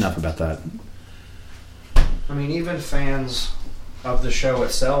anyway, it's enough about that. I mean, even fans of the show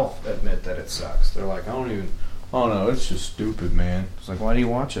itself admit that it sucks. They're like, oh no, it's just stupid, man. It's like, why do you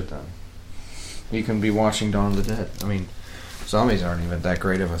watch it then? You can be watching Dawn of the Dead. I mean, zombies aren't even that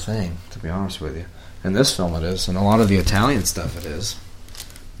great of a thing, to be honest with you. In this film it is, and a lot of the Italian stuff it is.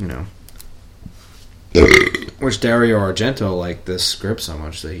 Which Dario Argento liked this script so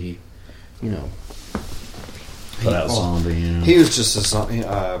much that he, Put out zombie, He was just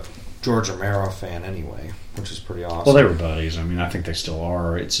a George Romero fan anyway, which is pretty awesome. Well, they were buddies. I mean, I think they still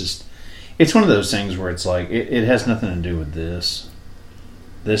are. It's just, it's one of those things where it's like, it has nothing to do with this.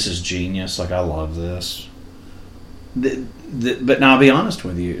 This is genius. Like, I love this. But now, I'll be honest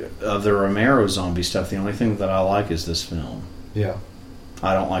with you. Of the Romero zombie stuff, the only thing that I like is this film. Yeah.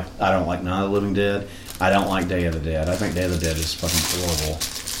 I don't like Night of the Living Dead. I don't like Day of the Dead. I think Day of the Dead is fucking horrible.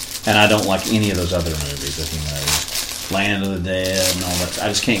 And I don't like any of those other movies that he made. Land of the Dead and all that. I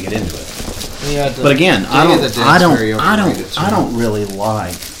just can't get into it. Yeah, but again, I don't really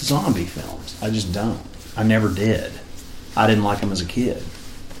like zombie films. I just don't. I never did. I didn't like them as a kid.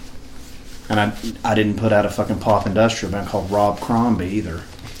 And I didn't put out a fucking pop industrial band called Rob Crombie either.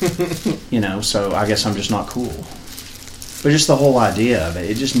 So I guess I'm just not cool. But just the whole idea of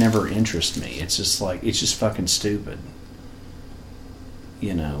it just never interested me. It's just like, it's just fucking stupid.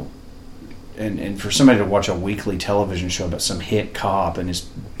 And for somebody to watch a weekly television show about some hit cop and his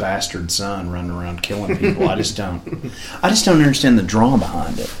bastard son running around killing people, I just don't understand the draw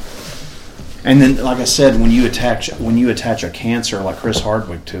behind it. And then, like I said, when you attach a cancer like Chris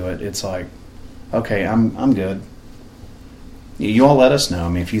Hardwick to it, it's like, okay, I'm good. You all let us know. I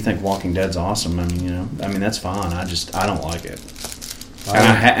mean, if you think Walking Dead's awesome, I mean that's fine. I don't like it.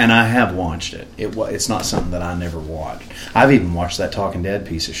 And I have watched it. It's not something that I never watched. I've even watched that Talking Dead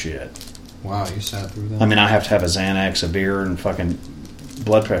piece of shit. Wow, you sat through that? I mean, I have to have a Xanax, a beer, and fucking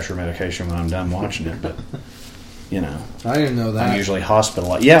blood pressure medication when I'm done watching it. But I didn't know that. I'm usually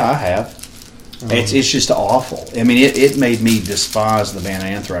hospitalized. Yeah, I have. It's just awful. I mean, it made me despise the band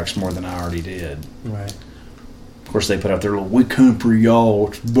Anthrax more than I already did. Right. course, they put out their little, we come for y'all,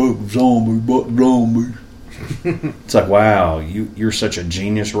 it's but zombies. It's like, wow, you're such a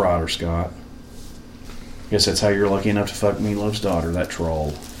genius writer, Scott. Guess that's how you're lucky enough to fuck Meatloaf's daughter, that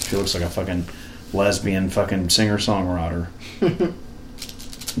troll. She looks like a fucking lesbian fucking singer-songwriter.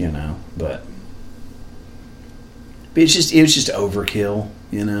 You know, but it was just overkill,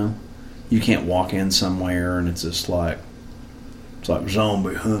 you know. You can't walk in somewhere and it's just like, it's like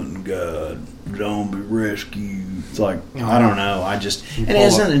zombie hunting guide, zombie rescue. It's like, I don't know. And it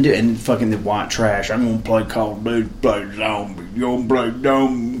has nothing to do. And fucking the white trash. I'm gonna play Call of Duty, play zombie. You gonna play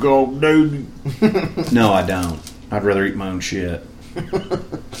zombie Call of Duty? No, I don't. I'd rather eat my own shit.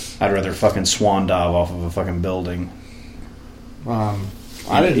 I'd rather fucking swan dive off of a fucking building.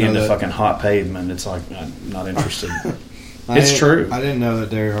 I didn't know in the that. fucking hot pavement. It's like, I'm not interested. It's true. I didn't know that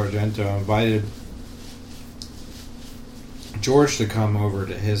Dario Argento invited George to come over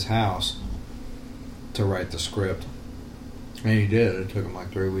to his house to write the script. And he did. It took him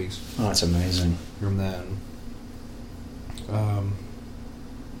like 3 weeks Oh, that's amazing. from then.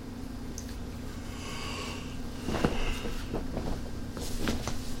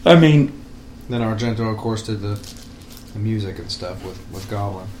 I mean, Then Argento, of course, did the music and stuff with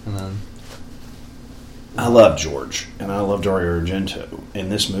Goblin. And then I love George, and I love Dario Argento,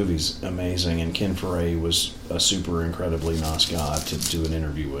 and this movie's amazing, and Ken Foray was a super incredibly nice guy to do an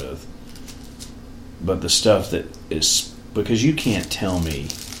interview with. But the stuff that is, because you can't tell me,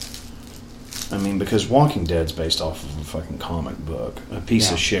 I mean, because Walking Dead's based off of a fucking comic book, a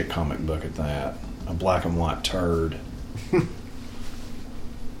piece of shit comic book at that, a black and white turd.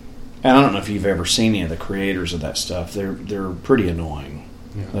 And I don't know if you've ever seen any of the creators of that stuff. They're pretty annoying.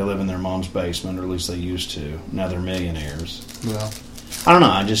 Yeah. They live in their mom's basement, or at least they used to. Now they're millionaires. Well, I don't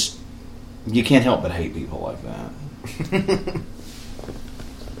know. You can't help but hate people like that.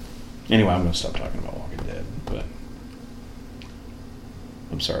 Anyway, I'm going to stop talking about Walking Dead, but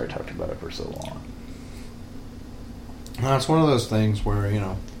I'm sorry I talked about it for so long. it's one of those things where, you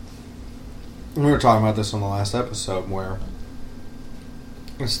know, we were talking about this on the last episode, where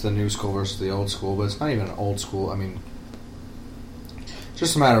it's the new school versus the old school, but it's not even an old school. I mean, it's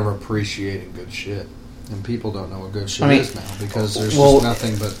just a matter of appreciating good shit. And people don't know what good shit is now, because there's just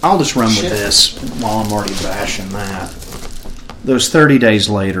nothing but I'll just run shit. with this while I'm already bashing that. Those 30 Days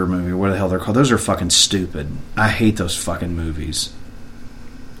Later movie, what the hell they're called, those are fucking stupid. I hate those fucking movies.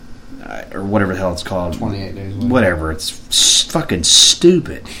 Or whatever the hell it's called. 28 Days Later. Whatever, it's fucking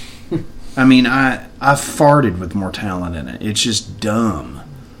stupid. I mean, I farted with more talent in it. It's just dumb.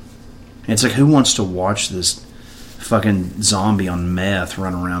 It's like, who wants to watch this fucking zombie on meth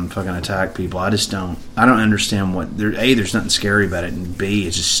run around and fucking attack people? I don't understand what... A, there's nothing scary about it, and B,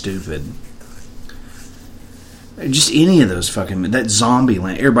 it's just stupid. Just any of those fucking... That Zombie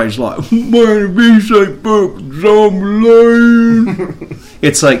Land, everybody's like, man, if you say fucking Zombie Land...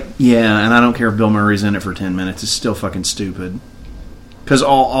 It's like, yeah, and I don't care if Bill Murray's in it for 10 minutes. It's still fucking stupid. Because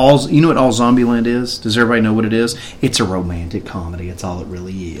you know what all Zombieland is? Does everybody know what it is? It's a romantic comedy. It's all it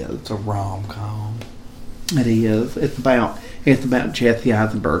really is. It's a rom-com. It is. It's about Jesse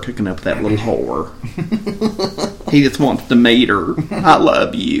Eisenberg hooking up that little whore. He just wants to meet her. I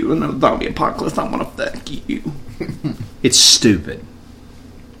love you. And the zombie apocalypse, I want to fuck you. It's stupid.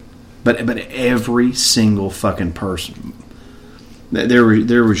 But every single fucking person... There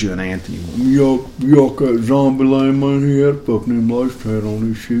was you and Anthony. Yuck, that zombie lame man, he had a fucking life pad on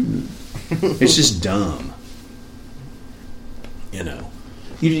his shooting it. It's just dumb. You know.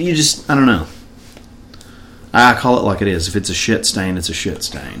 You just, I don't know. I call it like it is. If it's a shit stain, it's a shit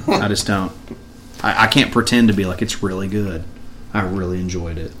stain. I just don't. I can't pretend to be like it's really good. I really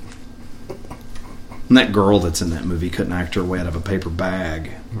enjoyed it. And that girl that's in that movie couldn't act her way out of a paper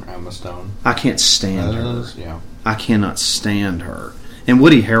bag. Emma Stone. I can't stand her. Yeah. I cannot stand her. And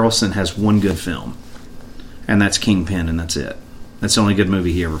Woody Harrelson has one good film, and that's Kingpin, and that's it. That's the only good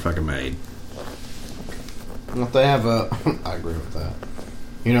movie he ever fucking made. Well, if they have I agree with that.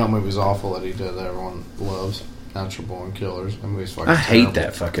 You know what movie's awful that he did that everyone loves? Natural Born Killers. That movie's fucking I hate terrible.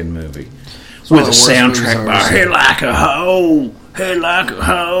 that fucking movie. one With of a the worst movies soundtrack I've by ever Hey seen. Like a Hoe, Hey Like a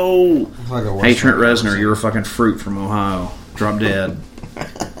Hoe. It's like a worst Hey Trent movie I've ever Reznor, seen. you're a fucking fruit from Ohio. Drop dead.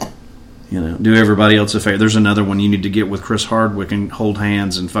 You know, do everybody else a favor. There's another one you need to get with Chris Hardwick and hold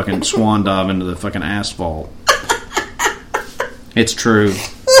hands and fucking swan dive into the fucking asphalt. It's true.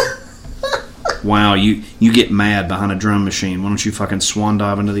 Wow, you get mad behind a drum machine. Why don't you fucking swan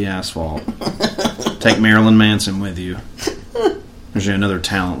dive into the asphalt? Take Marilyn Manson with you. There's another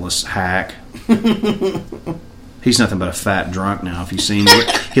talentless hack. He's nothing but a fat drunk now. If you seen him,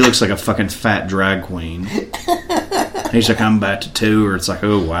 he looks like a fucking fat drag queen. He's like, I'm back to tour. It's like,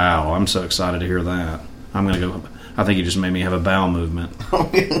 oh wow, I'm so excited to hear that. I'm gonna go I think you just made me have a bowel movement.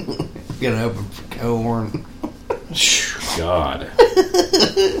 Gonna open for Cohorn. God.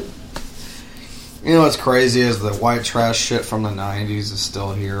 You know what's crazy is the white trash shit from the 90s is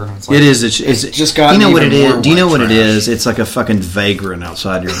still here. It's It is. It's just gotten You know what it even more is? Do you know white what it trash. is? It's like a fucking vagrant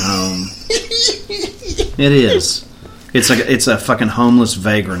outside your home. It is. It's a fucking homeless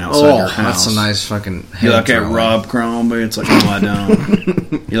vagrant outside your house. That's a nice fucking. You like that thrower. Rob Crombie? It's like, no, I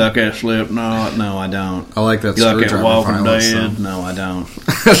don't. You like that Slipknot? No, I don't. I like that You like that screwdriver Walking violence, Dead? though. No, I don't.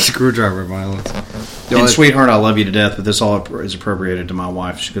 Screwdriver violence. And sweetheart, I love you to death, but this all is appropriated to my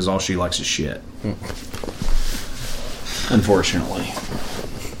wife because all she likes is shit. Unfortunately.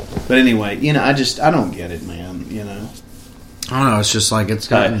 But anyway, you know, I don't get it, man. You know. I don't know. It's just like it's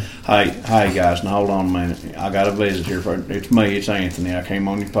gotten. Hi guys. Now hold on a minute. I got a visit here. It's me. It's Anthony. I came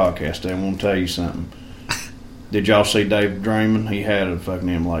on your podcast. I want to tell you something. Did y'all see David Draymond? He had a fucking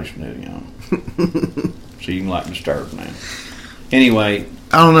immolation video on. So you can like disturb now. Anyway,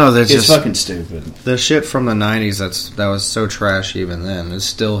 I don't know. That's it's just fucking stupid. the shit from the 90s. That was so trash even then. It's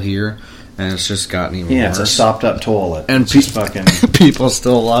still here, and it's just gotten even Yeah, worse. it's a stopped up toilet. And it's just fucking. people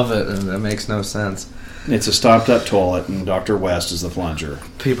still love it, and it makes no sense. It's a stopped up toilet, and Dr. West is the plunger.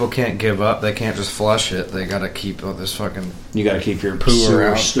 People can't give up. They can't just flush it. They got to keep all this fucking. You got to keep your Pooer sewer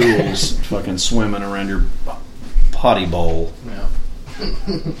out. stools fucking swimming around your potty bowl. Yeah.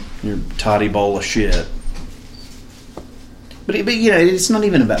 Your toddy bowl of shit. But you know, it's not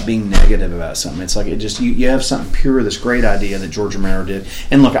even about being negative about something. It's like it just you have something pure, this great idea that George Romero did.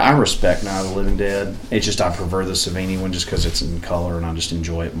 And look, I respect Night of the Living Dead. It's just I prefer the Savini one just because it's in color and I just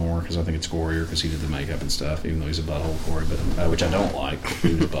enjoy it more because I think it's gorier because he did the makeup and stuff. Even though he's a butthole Corey, but which I don't like.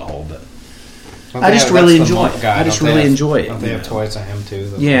 He was a butthole, but I just really enjoy it. I just really enjoy it. Don't they have toys of him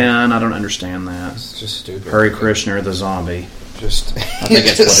too? Yeah, and I don't understand that. It's just stupid. Hare Krishna, the zombie. Just. I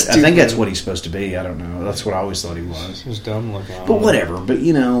think that's what he's supposed to be. I don't know. That's what I always thought he was. He's dumb looking. But whatever. But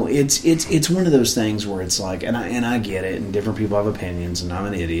you know, it's one of those things where it's like, and I get it, and different people have opinions, and I'm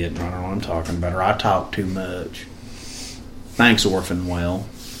an idiot, and I don't know what I'm talking about, or I talk too much. Thanks, Orphan Well.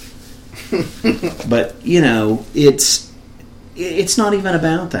 But you know, it's not even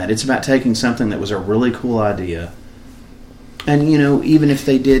about that. It's about taking something that was a really cool idea, and you know, even if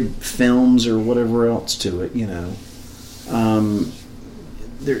they did films or whatever else to it, you know.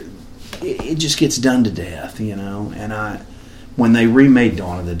 It just gets done to death, you know. And when they remade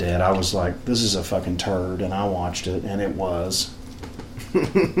Dawn of the Dead, I was like, "This is a fucking turd," and I watched it, and it was.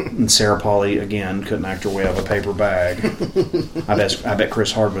 And Sarah Pauli again couldn't act her way out of a paper bag. I bet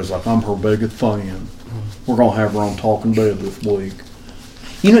Chris Hardwick was like, "I'm her biggest fan. We're gonna have her on Talking Dead this week."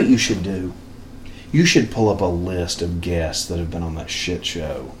 You know what you should do? You should pull up a list of guests that have been on that shit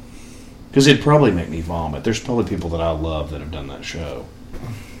show. Because it'd probably make me vomit. There's probably people that I love that have done that show.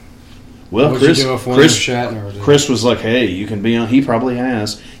 Well, What'd you do if William Shatner did? Chris was like, "Hey, you can be on." He probably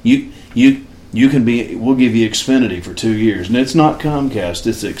has. You can be. We'll give you Xfinity for 2 years, and it's not Comcast.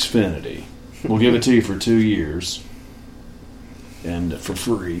 It's Xfinity. We'll give it to you for 2 years, and for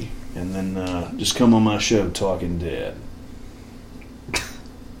free. And then just come on my show, Talking Dead.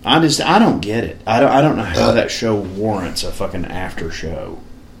 I don't get it. I don't know how that show warrants a fucking after show.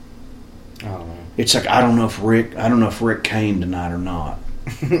 I don't know. It's like I don't know if Rick came tonight or not.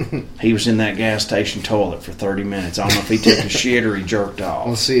 He was in that gas station toilet for 30 minutes. I don't know if he took a shit or he jerked off.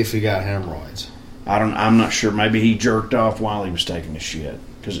 Let's see if he got hemorrhoids. I'm not sure. Maybe he jerked off while he was taking a shit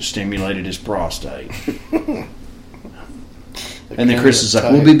because it stimulated his prostate. And then Chris is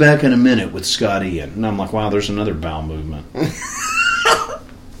like, "We'll be back in a minute with Scott Ian." And I'm like, "Wow, there's another bowel movement."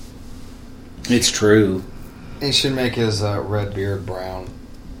 It's true. He should make his red beard brown.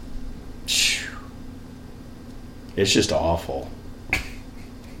 It's just awful.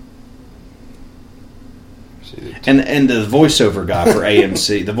 And the voiceover guy for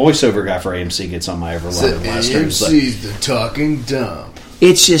AMC, gets on my ever-loving last name. AMC's the talking dump.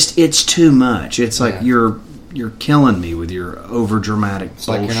 It's too much. It's like you're killing me with your over-dramatic It's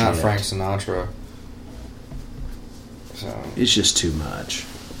bullshit. like you're not Frank Sinatra. So It's just too much.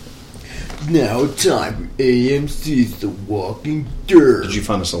 now time for AMC's The Walking Dead. Did you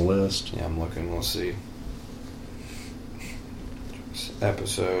find us a list? Yeah, I'm looking. We'll see.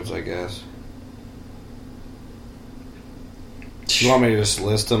 Episodes, I guess. You want me to just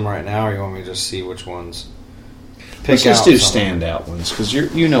list them right now, or you want me to just see which ones? Let's just do standout ones, because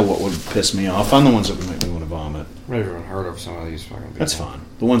you know what would piss me off. I'm the ones that would make me want to vomit. I've never even heard of some of these fucking people. That's fine.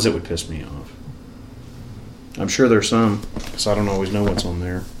 The ones that would piss me off. I'm sure there's some, because I don't always know what's on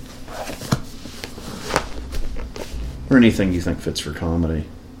there. Or anything you think fits for comedy.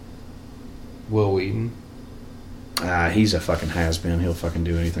 Will Wheaton. He's a fucking has-been. He'll fucking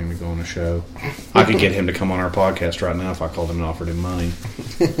do anything to go on a show. I could get him to come on our podcast right now if I called him and offered him money.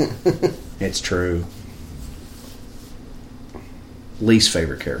 It's true. Least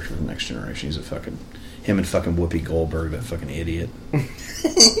favorite character of the Next Generation. He's a fucking... Him and fucking Whoopi Goldberg, that fucking idiot.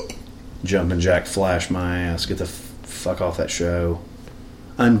 Jumping Jack Flash my ass. Get the fuck off that show.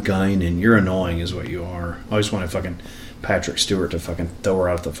 I'm Guinan. You're annoying is what you are. I always wanted fucking Patrick Stewart to fucking throw her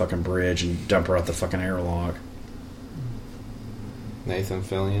out the fucking bridge and dump her out the fucking airlock. Nathan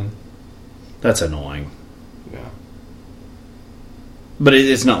Fillion. That's annoying. Yeah. But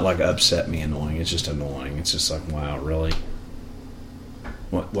it's not like upset me annoying. It's just annoying. It's just like, wow, really?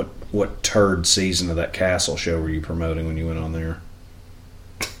 What turd season of that Castle show were you promoting when you went on there?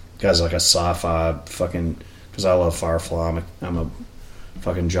 Guy's like a sci-fi fucking... Because I love Firefly. I'm a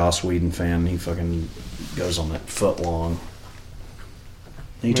fucking Joss Whedon fan. He fucking goes on that foot long.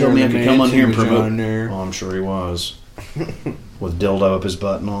 He told me I could come on here and promote. Oh, I'm sure he was. With dildo up his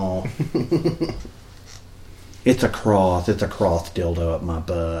butt and all. It's a croth dildo up my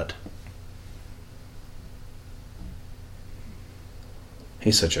butt.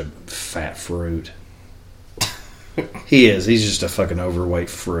 He's such a fat fruit. He is. He's just a fucking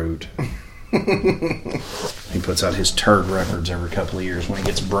overweight fruit. He puts out his turd records every couple of years when he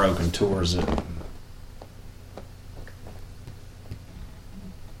gets broke and tours it.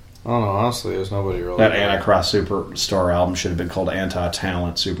 I don't know, honestly, there's nobody really... That Antichrist Superstar album should have been called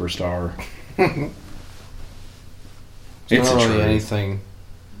Anti-Talent Superstar. It's not really anything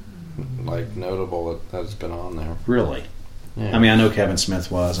like notable that's been on there. Really? Yeah. I mean, I know Kevin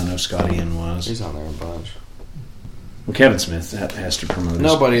Smith was. I know Scott Ian was. He's on there a bunch. Well, Kevin Smith has to promote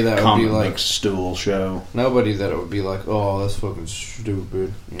nobody his that would comic be like book stool show. Nobody that it would be like, oh, that's fucking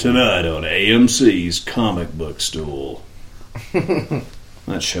stupid. You know? Tonight on AMC's Comic Book Stool.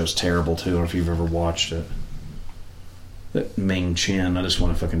 That show's terrible too. I don't know if you've ever watched it. That Ming Chen, I just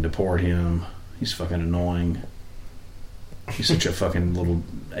want to fucking deport him. He's fucking annoying. He's such a fucking little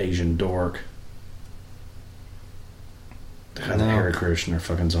Asian dork. God, the Hare Krishna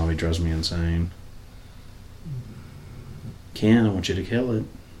fucking zombie drives me insane. Ken, I want you to kill it.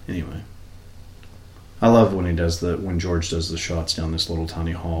 Anyway. I love when when George does the shots down this little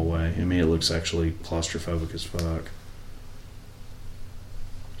tiny hallway. I mean, it looks actually claustrophobic as fuck.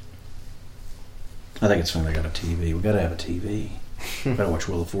 I think it's fun they got a TV. We gotta have a TV. We gotta watch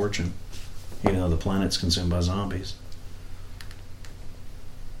Wheel of Fortune. Even though the planet's consumed by zombies.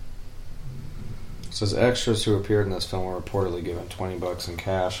 It says extras who appeared in this film were reportedly given $20 in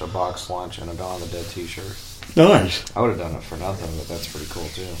cash, a box lunch, and a Dawn of the Dead t-shirt. Nice. I would have done it for nothing, but that's pretty cool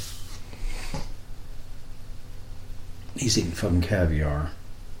too. He's eating fucking caviar.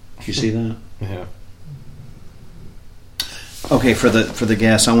 Did you see that? Yeah. Okay, for the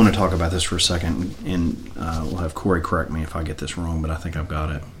guests, I want to talk about this for a second, and we'll have Corey correct me if I get this wrong, but I think I've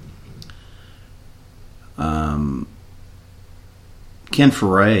got it. Ken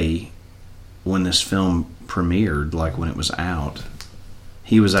Foree, when this film premiered, like when it was out,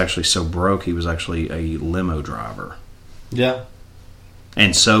 he was actually so broke he was actually a limo driver. Yeah.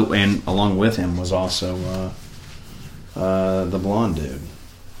 And along with him was also the blonde dude,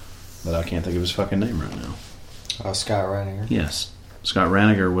 but I can't think of his fucking name right now. Scott Reiniger. Yes. Scott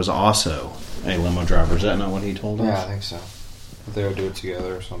Reiniger was also a limo driver. Is that not what he told us? Yeah, I think so. They would do it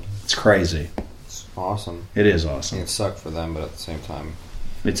together or something. It's crazy. It's awesome. It is awesome. It sucked for them, but at the same time,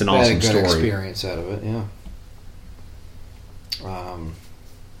 it's an awesome story. They had a good experience out of it, yeah. Find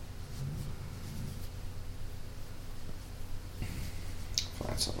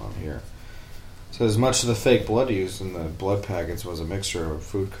something on here. It says much of the fake blood used in the blood packets was a mixture of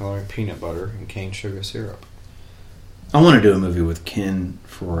food coloring, peanut butter, and cane sugar syrup. I want to do a movie with Ken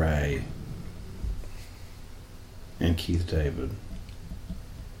Foree and Keith David.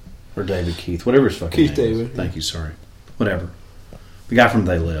 Or David Keith, whatever his fucking Keith name is. David. Thank you, sorry. Whatever. The guy from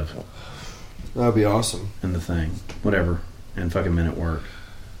They Live. That would be awesome. And The Thing. Whatever. And fucking Men at Work.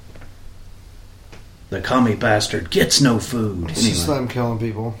 The commie bastard gets no food. It's just them killing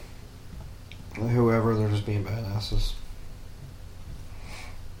people. Whoever, they're just being badasses.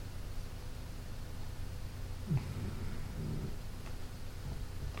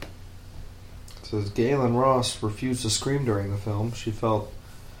 It says Galen Ross refused to scream during the film. She felt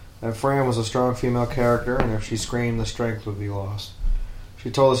that Fran was a strong female character, and if she screamed, the strength would be lost. She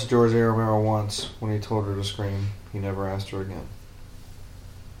told this to George A. Romero once. When he told her to scream, he never asked her again.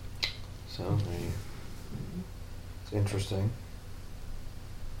 So, it's interesting.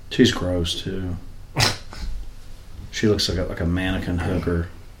 She's gross, too. She looks like a mannequin hooker.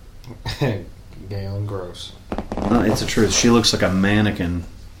 Galen Gross. It's the truth. She looks like a mannequin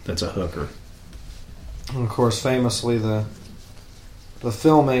that's a hooker. And of course, famously, the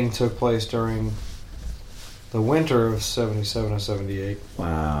filming took place during the winter of 77 and 78.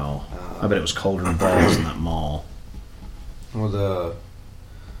 Wow. I bet it was colder than balls in that mall. With a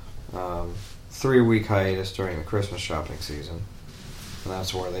 3-week hiatus during the Christmas shopping season. And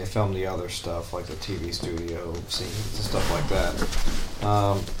that's where they filmed the other stuff, like the TV studio scenes and stuff like that.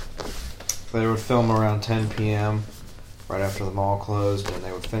 They would film around 10 p.m. right after the mall closed, and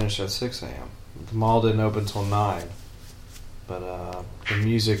they would finish at 6 a.m. The mall didn't open until 9. But the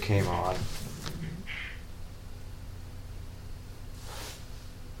music came on.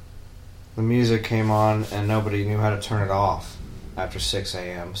 The music came on, and nobody knew how to turn it off after 6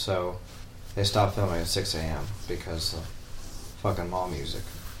 a.m., so they stopped filming at 6 a.m. because of fucking mall music.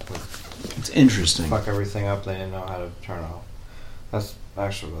 It's interesting. Fuck everything up, they didn't know how to turn it off. That's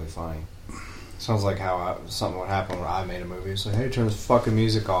actually really funny. Sounds like how something would happen when I made a movie. It's like, hey, turn this fucking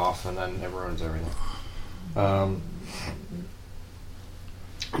music off, and then it ruins everything.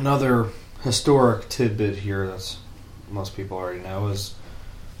 Another historic tidbit here that most people already know is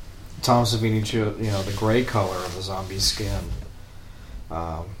Tom Savini, the gray color of the zombie skin.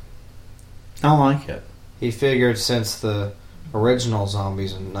 I like it. He figured since the original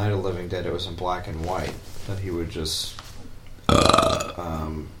zombies in Night of the Living Dead, it was in black and white, that he would just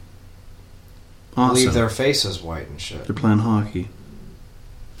leave their faces white and shit. They're playing hockey.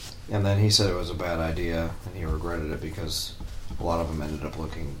 And then he said it was a bad idea, and he regretted it because a lot of them ended up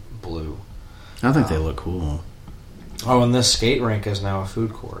looking blue. I think they look cool. Oh, and this skate rink is now a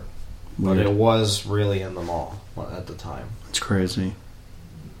food court. But Weird. it was really in the mall at the time. It's crazy.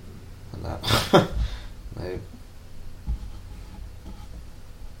 And that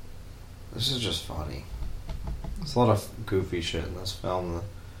this is just funny. There's a lot of goofy shit in this film.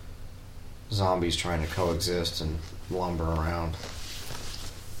 The zombies trying to coexist and lumber around.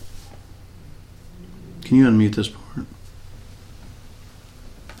 Can you unmute this part?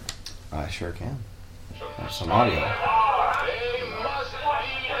 I sure can. There's some audio. They must be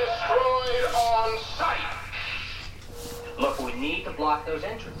destroyed on sight. Look, we need to block those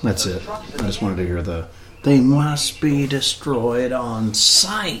entrances. That's Those it. trucks I just wanted to hear the "they must be destroyed on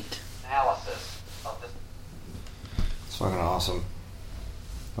sight." analysis of this. It's fucking awesome.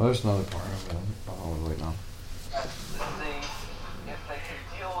 Oh, there's another part of it. I'm waiting on. Let's see if they can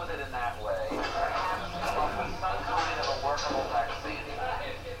deal with it in that way. Perhaps come with some kind of a workable vaccine.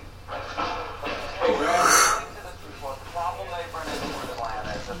 According to this report, the problem they run into in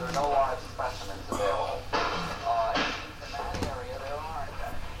Atlanta is that there are no live specimens available. In that area, there aren't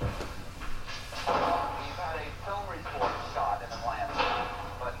any. We've had a film report shot in Atlanta,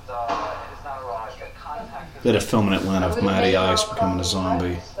 but it has not arrived. They contacted. They had a film in Atlanta with Matty Ice becoming a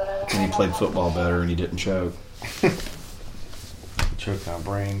zombie, and he played football better, and he didn't choke. Choked on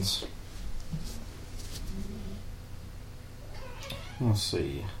brains. Let's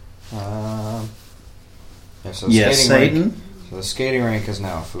see. So Yes, skating rink- Satan. So the skating rink is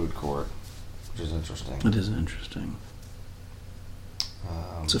now a food court, which is interesting. It is interesting.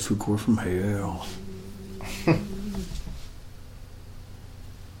 It's a food court from hell.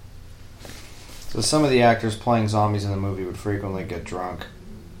 So some of the actors playing zombies in the movie would frequently get drunk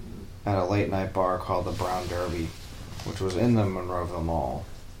at a late night bar called the Brown Derby, which was in the Monroeville Mall.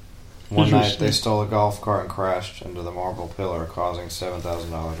 One night Interesting. they stole a golf cart and crashed into the marble pillar, causing $7,000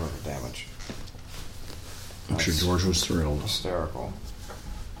 worth of damage. I'm sure George was thrilled. Hysterical.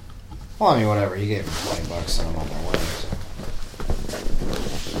 Well, I mean, whatever. He gave them $20, sent them on their way. So.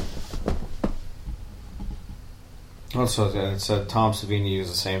 Also, it said Tom Savini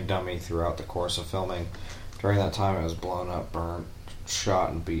used the same dummy throughout the course of filming. During that time, it was blown up, burnt,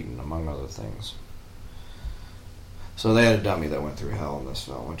 shot, and beaten, among other things. So they had a dummy that went through hell in this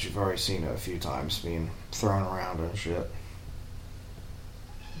film, which you've already seen a few times being thrown around and shit.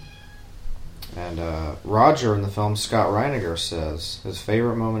 And Roger in the film, Scott Reiniger, says his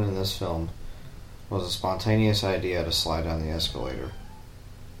favorite moment in this film was a spontaneous idea to slide down the escalator.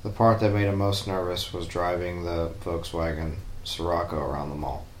 The part that made him most nervous was driving the Volkswagen Scirocco around the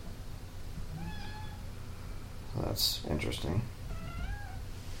mall. That's interesting.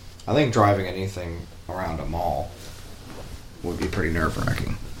 I think driving anything around a mall would be pretty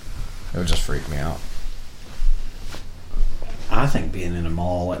nerve-wracking. It would just freak me out. I think being in a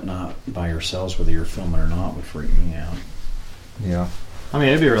mall at night by yourselves, whether you're filming or not, would freak me out. Yeah. I mean,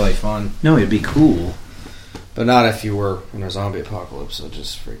 it'd be really fun. No, it'd be cool. But not if you were in a zombie apocalypse. It would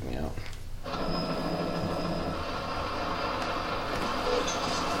just freak me out. I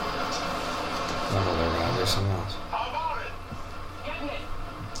know they're going to do something else.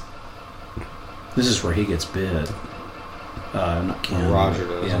 This is where he gets bid. Not Ken. Roger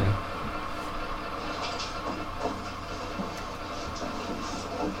does. Yeah.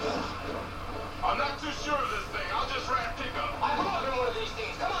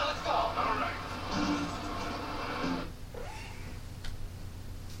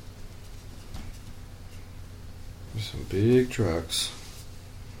 Some big trucks.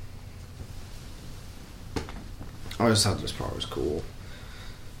 I always thought this part was cool.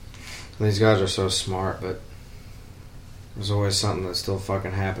 These guys are so smart, but there's always something that still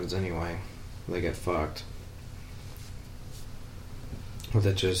fucking happens anyway. They get fucked. Or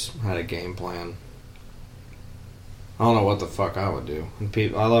they just had a game plan. I don't know what the fuck I would do. And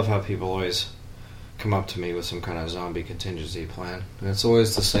I love how people always come up to me with some kind of zombie contingency plan. And it's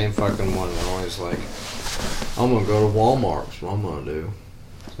always the same fucking one. They're always like, I'm gonna go to Walmart. That's what I'm gonna do.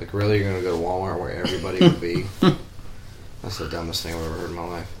 It's like, really? You're gonna go to Walmart where everybody would be? That's the dumbest thing I've ever heard in my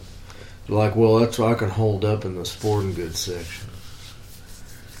life. They're like, well, that's why I can hold up in the sporting goods section.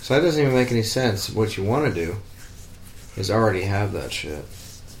 So that doesn't even make any sense. What you want to do is already have that shit.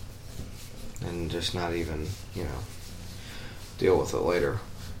 And just not even, deal with it later.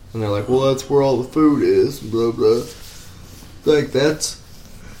 And they're like, well, that's where all the food is, blah, blah. Like, that's...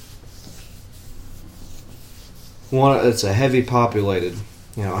 It's a heavily populated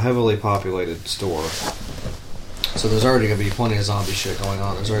store. So there's already going to be plenty of zombie shit going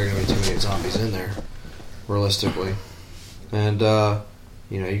on. There's already going to be too many zombies in there, realistically. And,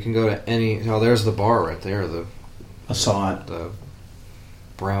 you can go to any... Oh, there's the bar right there. I saw it. The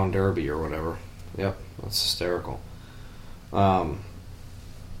Brown Derby or whatever. Yep, that's hysterical. You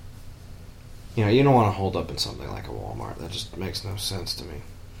don't want to hold up in something like a Walmart. That just makes no sense to me.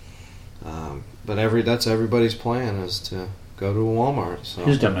 But that's everybody's plan is to go to a Walmart. So.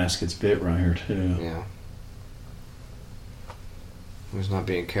 His dumbass gets bit right here too. Yeah. He's not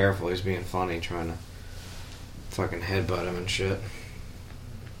being careful. He's being funny, trying to fucking headbutt him and shit.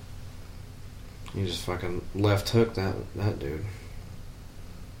 He just fucking left hooked that dude.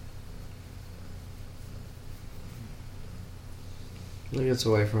 He gets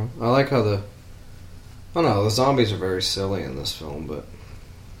away from him. I like how the zombies are very silly in this film, but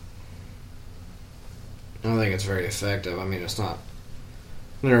I don't think it's very effective. I mean, it's not...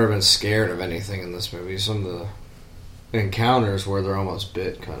 I've never been scared of anything in this movie. Some of the encounters where they're almost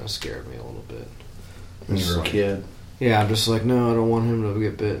bit kind of scared me a little bit. When you were a kid? Yeah, I'm just like, no, I don't want him to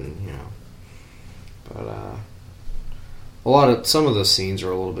get bitten, But, some of the scenes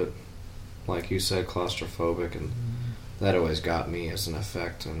are a little bit, like you said, claustrophobic, and that always got me as an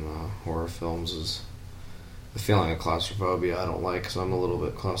effect in horror films, is the feeling of claustrophobia I don't like, because I'm a little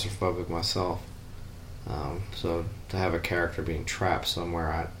bit claustrophobic myself. So to have a character being trapped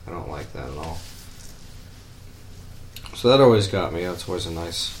somewhere, I don't like that at all. So that always got me. That's always a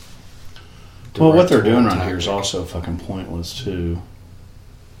nice... Well, what they're doing right here is also fucking pointless, too.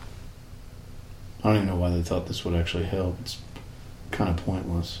 I don't even know why they thought this would actually help. It's kind of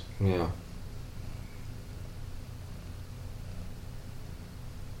pointless. Yeah.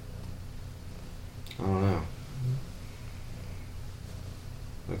 I don't know.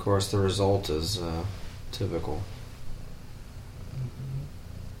 Of course, the result is typical.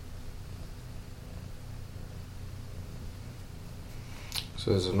 It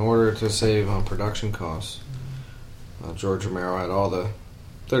says, in order to save on production costs, George Romero had all the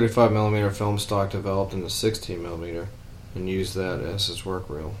 35mm film stock developed into 16mm and used that as his work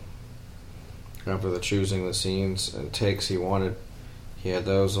reel. After choosing the scenes and takes he wanted, he had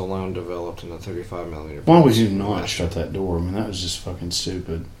those alone developed in the 35mm. Why would you not shut that door? I mean, that was just fucking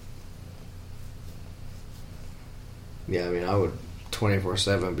stupid. Yeah, I mean, I would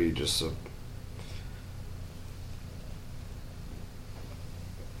 24/7 be just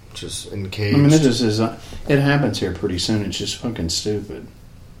encaged. I mean, it just is. It happens here pretty soon. It's just fucking stupid.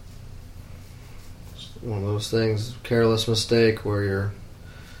 It's one of those things, careless mistake, where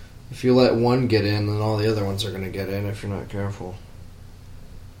if you let one get in, then all the other ones are going to get in if you're not careful.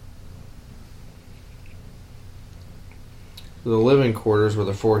 The living quarters where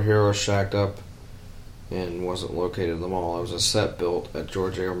the four heroes shacked up and wasn't located in the mall. It was a set built at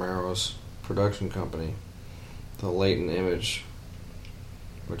George A. Romero's production company, the Leighton Image,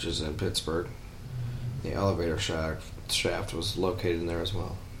 which is in Pittsburgh. The elevator shaft was located in there as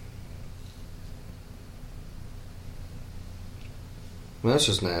well. Well, that's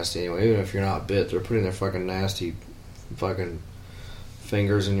just nasty anyway. Even if you're not bit, they're putting their fucking nasty fucking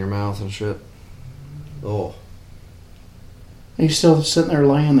fingers in your mouth and shit. Oh. He's still sitting there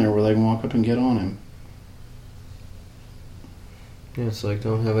laying there where they can walk up and get on him. Yeah, it's like,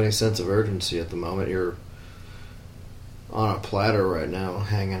 don't have any sense of urgency at the moment. You're on a platter right now,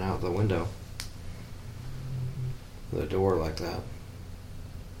 hanging out the window. The door like that.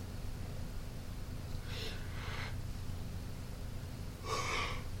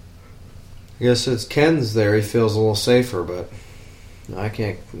 I guess it's Ken's there. He feels a little safer, but I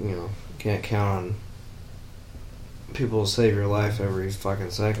can't count on people to save your life every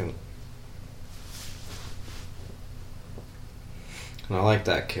fucking second. And I like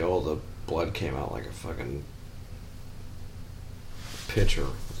that kill. The blood came out like a fucking pitcher.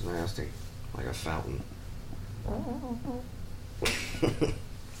 It was nasty. Like a fountain.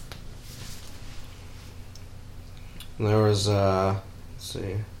 There was, let's see.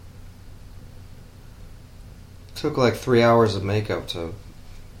 It took like 3 hours of makeup to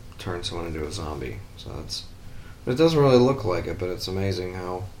turn someone into a zombie. So that's. It doesn't really look like it, but it's amazing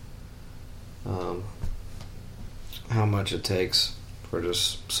how much it takes for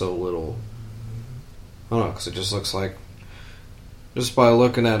just so little. I don't know, because it just looks like, just by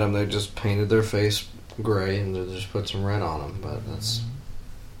looking at them, they just painted their face gray and they just put some red on them. But that's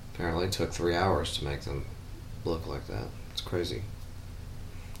apparently took 3 hours to make them look like that. It's crazy.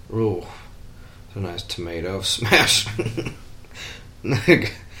 Ooh, it's a nice tomato smash.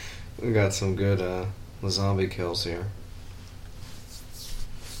 We got some good zombie kills here.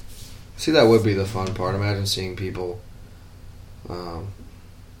 See, that would be the fun part. Imagine seeing people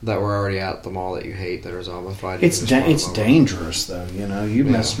that were already at the mall that you hate that are zombified. It's dangerous, though. You know, you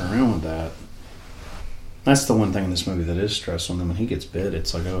messing around with that. That's the one thing in this movie that is stressful. And then when he gets bit,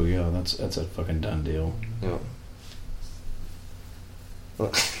 it's like, oh yeah, that's a fucking done deal. Yeah.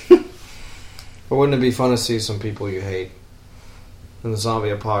 But wouldn't it be fun to see some people you hate in the zombie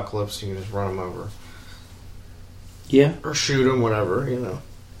apocalypse? You can just run them over. Yeah. Or shoot them, whatever, you know.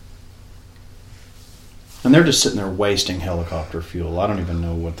 And they're just sitting there wasting helicopter fuel. I don't even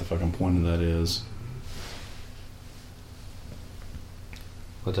know what the fucking point of that is.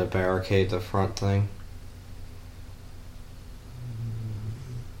 Would they barricade the front thing?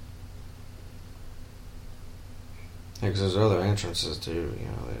 Yeah, because there's other entrances too, you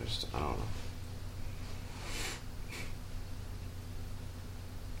know, they just, I don't know.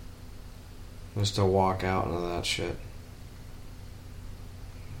 Just to walk out into that shit.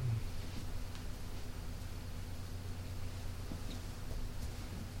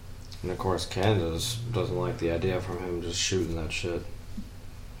 And of course, Candace doesn't like the idea from him just shooting that shit.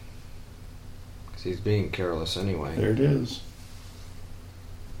 Because he's being careless anyway. There it is.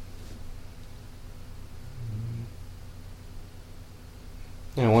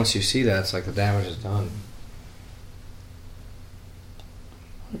 You know, once you see that, it's like the damage is done.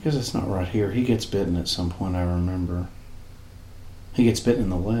 Because it's not right here. He gets bitten at some point, I remember. He gets bitten in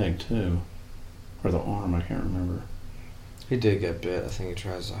the leg, too. Or the arm, I can't remember. He did get bit. I think he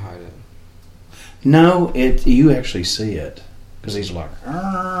tries to hide it. No, you actually see it. Because he's like,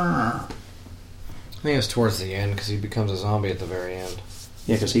 Arr! I think it's towards the end, because he becomes a zombie at the very end.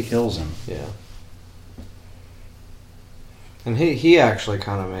 Yeah, because he kills him. Yeah. And he actually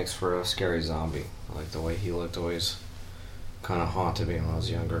kind of makes for a scary zombie. I like the way he looked, always kind of haunted me when I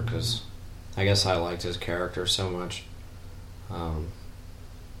was younger, because I guess I liked his character so much. Of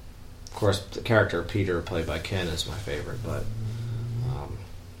course, the character Peter, played by Ken, is my favorite, but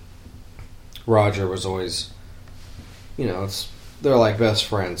Roger was always, you know, they're like best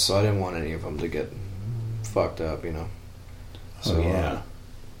friends, so I didn't want any of them to get fucked up, you know. So, yeah.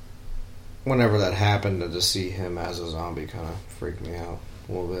 Whenever that happened, to see him as a zombie kind of freaked me out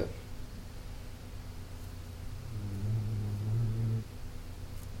a little bit.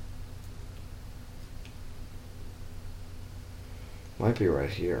 Might be right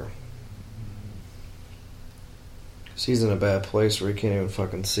here. 'Cause he's in a bad place where he can't even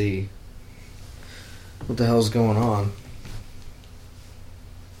fucking see what the hell's going on.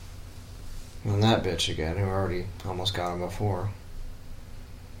 And that bitch again, who already almost got him before.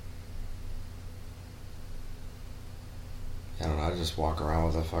 I don't know, I just walk around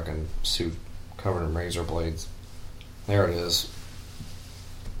with a fucking suit covered in razor blades. There it is.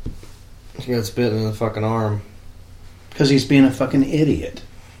 He gets bitten in the fucking arm. Because he's being a fucking idiot.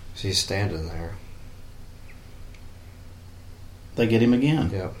 He's standing there. They get him again.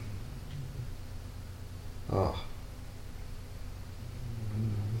 Yep. Oh.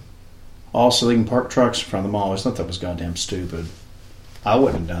 Also, they can park trucks in front of the mall. I just thought that was goddamn stupid. I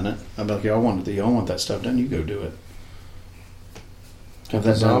wouldn't have done it. I'd be like, y'all want that stuff done, you go do it. Have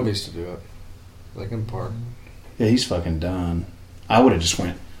the zombies to do it. They can park. Yeah, he's fucking done. I would have just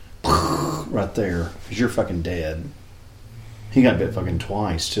went right there, because you're fucking dead. He got bit fucking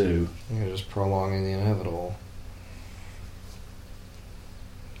twice, too. You're just prolonging the inevitable.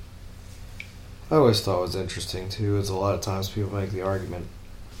 I always thought it was interesting, too, is a lot of times people make the argument,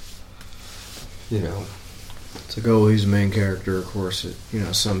 you know, it's like, oh, he's the main character, of course. You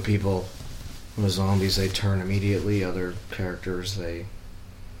know, some people, with zombies, they turn immediately. Other characters, they,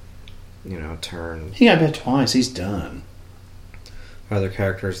 you know, turn. He got bit twice. He's done. Other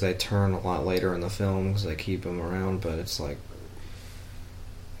characters, they turn a lot later in the film because they keep them around. But it's like,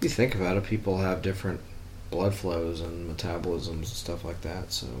 if you think about it, people have different blood flows and metabolisms and stuff like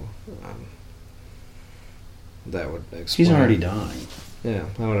that. So that would explain. He's already dying. Yeah,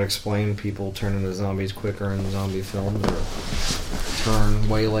 that would explain people turn into zombies quicker in zombie films or turn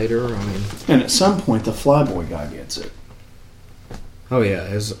way later. I mean, and at some point, the Flyboy guy gets it. Oh yeah,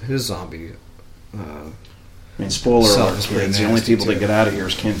 his zombie. I mean, spoiler Self alert, is pretty kids. The only nasty, people that too. get out of here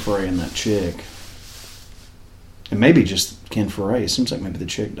is Ken Foree and that chick. And maybe just Ken Foree. It seems like maybe the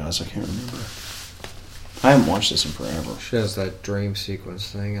chick does. I can't remember. I haven't watched this in forever. She has that dream sequence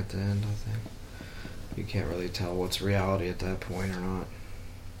thing at the end, I think. You can't really tell what's reality at that point or not.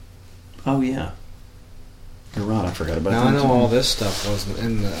 Oh, yeah. You're right. I forgot about Now, that. I know all this stuff wasn't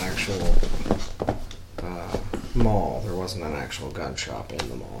in the actual mall. There wasn't an actual gun shop in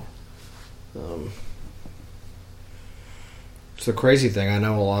the mall. It's the crazy thing. I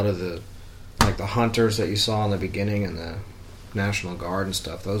know a lot of the hunters that you saw in the beginning and the National Guard and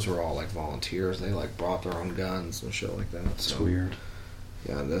stuff, those were all like volunteers. They like brought their own guns and shit like that. It's So, weird.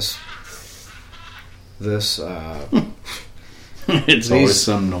 yeah, this It's These- always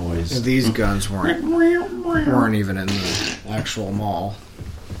some noise. these guns weren't even in the actual mall.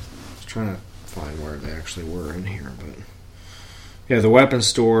 I was trying to find where they actually were in here, but yeah, the weapons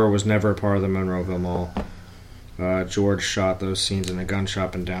store was never a part of the Monroeville Mall. George shot those scenes in a gun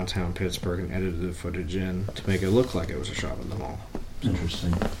shop in downtown Pittsburgh and edited the footage in to make it look like it was a shop in the mall.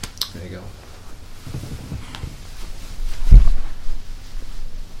 Interesting. There you go.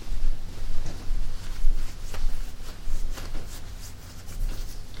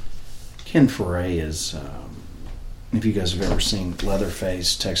 Ken Foree is, if you guys have ever seen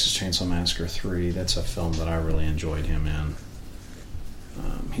Leatherface, Texas Chainsaw Massacre 3, that's a film that I really enjoyed him in.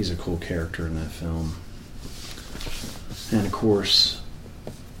 He's a cool character in that film. And of course,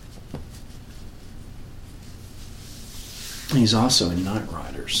 he's also in Night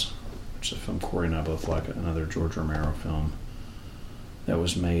Riders, which is a film Corey and I both like, another George Romero film that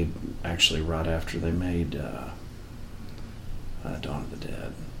was made actually right after they made Dawn of the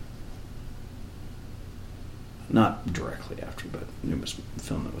Dead. Not directly after, but it was a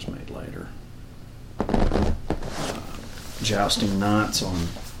film that was made later. Jousting knights on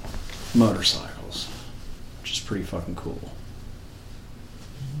motorcycles, which is pretty fucking cool.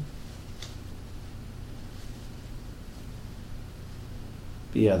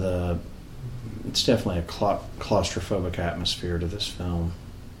 But yeah, it's definitely a claustrophobic atmosphere to this film.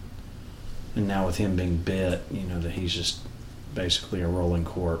 And now with him being bit, you know, that he's just basically a rolling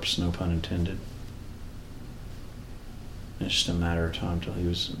corpse, no pun intended. It's just a matter of time till he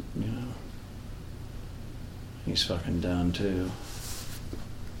was, you know, he's fucking done too.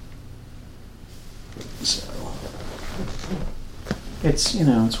 So, it's, you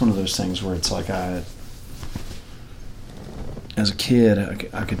know, it's one of those things where it's like as a kid,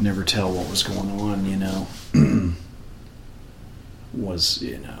 I could never tell what was going on, you know. Was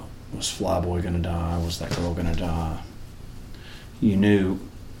Flyboy gonna die? Was that girl gonna die? You knew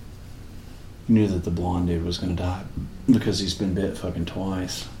that the blonde dude was gonna die because he's been bit fucking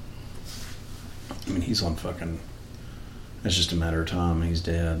twice. I mean, he's on fucking... It's just a matter of time. He's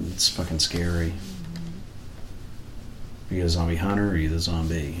dead. It's fucking scary. Are you a zombie hunter or are you the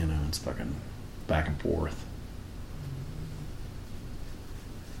zombie? You know, it's fucking back and forth.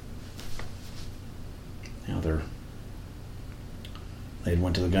 Now they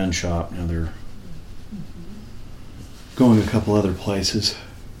went to the gun shop. Now they're going to a couple other places.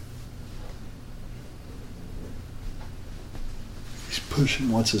 He's pushing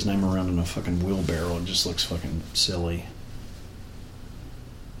what's his name around in a fucking wheelbarrow. It just looks fucking silly.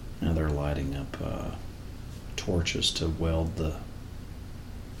 Now they're lighting up torches to weld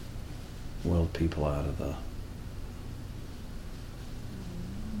people out of the...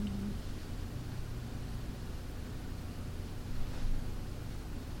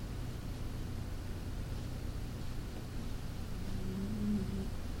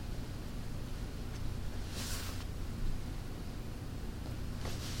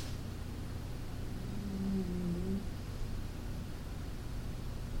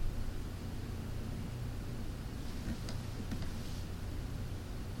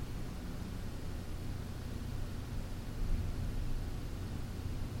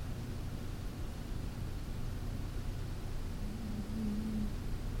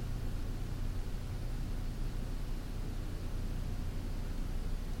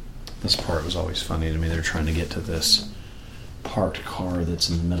 This part was always funny to me. They're trying to get to this parked car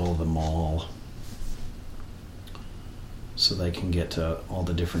that's in the middle of the mall so they can get to all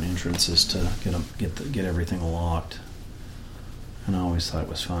the different entrances to get everything locked. And I always thought it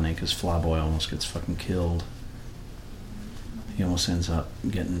was funny because Flyboy almost gets fucking killed. He almost ends up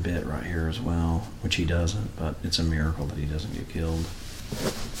getting bit right here as well, which he doesn't, but it's a miracle that he doesn't get killed.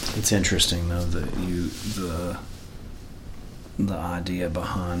 It's interesting, though, that the idea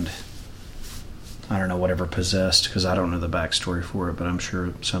behind, I don't know, whatever possessed, because I don't know the backstory for it, but I'm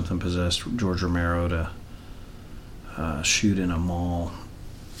sure something possessed George Romero to shoot in a mall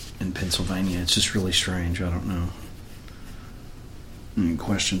in Pennsylvania. It's just really strange. I don't know. You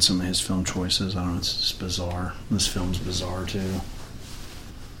question some of his film choices. I don't know. It's just bizarre. This film's bizarre too.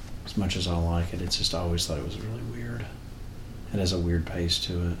 As much as I like it, it's just I always thought it was really weird. It has a weird pace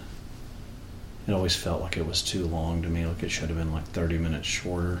to it. It always felt like it was too long to me. Like it should have been like 30 minutes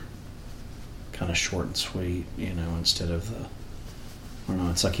shorter. Kind of short and sweet, you know, instead of the, I don't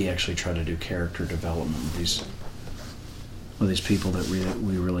know, it's like he actually tried to do character development with these people that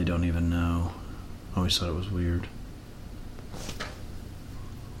we really don't even know. I always thought it was weird.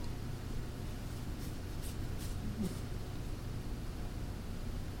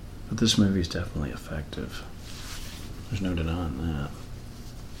 But this movie's definitely effective. There's no denying that.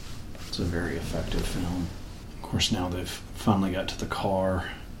 It's a very effective film. Of course, now they've finally got to the car,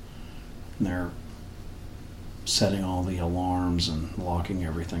 and they're setting all the alarms and locking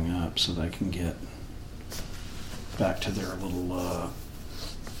everything up so they can get back to their little,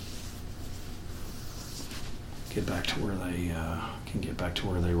 get back to where they can get back to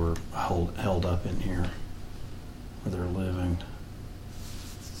where they were held up in here, where they're living.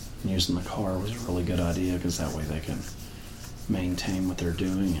 And using the car was a really good idea because that way they can maintain what they're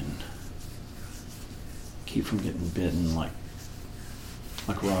doing and keep from getting bitten like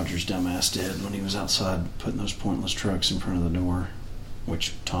Roger's dumbass did when he was outside putting those pointless trucks in front of the door,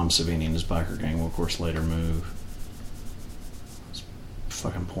 which Tom Savini and his biker gang will of course later move. It's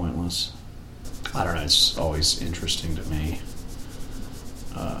fucking pointless. I don't know, it's always interesting to me.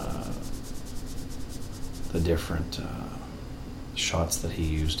 The different shots that he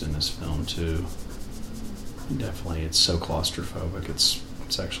used in this film too. Definitely, it's so claustrophobic. It's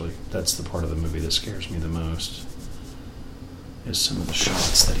actually, that's the part of the movie that scares me the most, is some of the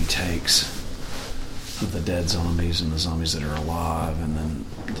shots that he takes of the dead zombies and the zombies that are alive, and then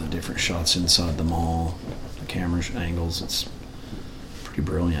the different shots inside the mall, the camera angles. It's pretty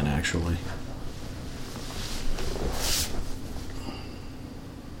brilliant, actually.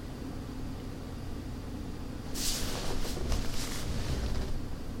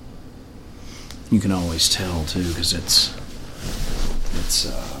 You can always tell too, because it's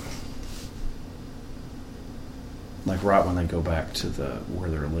like right when they go back to where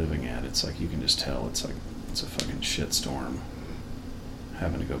they're living at, it's like you can just tell it's like it's a fucking shitstorm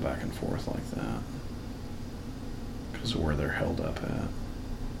having to go back and forth like that because of where they're held up at.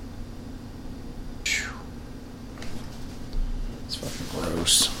 It's fucking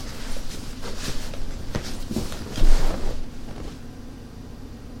gross.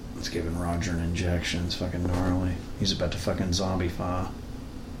 It's giving Roger an injection. It's fucking gnarly. He's about to fucking zombify.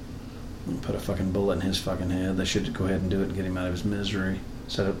 Put a fucking bullet in his fucking head. They should go ahead and do it and get him out of his misery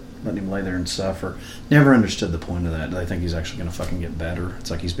instead of letting him lay there and suffer. Never understood the point of that. Do they think he's actually going to fucking get better? It's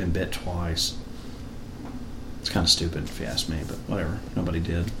like he's been bit twice. It's kind of stupid if you ask me, but whatever. Nobody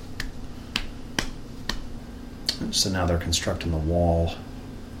did. So now they're constructing the wall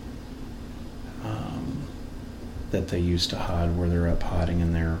that they used to hide, where they're up hiding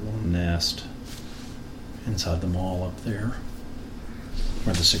in their little nest inside the mall up there,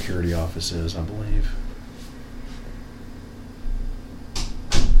 where the security office is, I believe.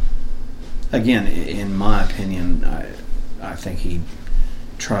 Again, in my opinion, I think he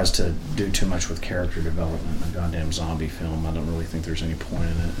tries to do too much with character development in a goddamn zombie film. I don't really think there's any point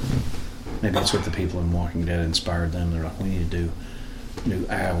in it. Maybe it's what the people in Walking Dead inspired them. They're like, we need to do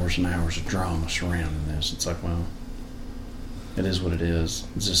hours and hours of drama surrounding this. It's like, well, it is what it is.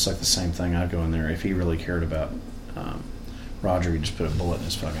 It's just like the same thing. I'd go in there. If he really cared about Roger, he'd just put a bullet in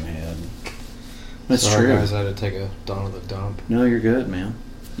his fucking head. That's Sorry, true. guys, I had to take a Dawn of the Dump. No, you're good, man.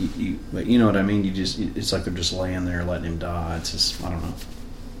 But you know what I mean? It's like they're just laying there letting him die. It's just, I don't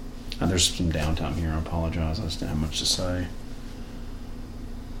know. There's some downtime here. I apologize. I just didn't have much to say.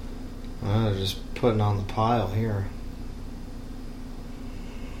 They're just putting on the pile here.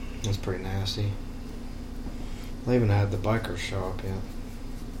 That's pretty nasty. They even had the bikers show up yet.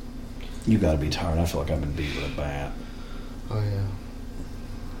 You gotta be tired. I feel like I've been beat with a bat. Oh, yeah.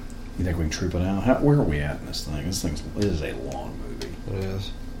 You think we can troop it out? Where are we at in this thing? It is a long movie. It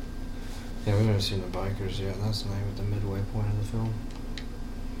is. Yeah, we've never seen the bikers yet. That's not even the midway point of the film.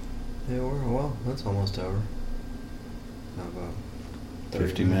 Yeah, well, that's almost over. How about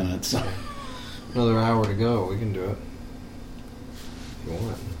 50 minutes. Another hour to go. We can do it. If you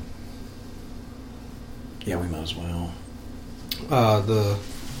want. Yeah, we might as well.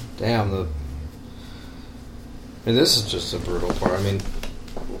 This is just a brutal part. I mean,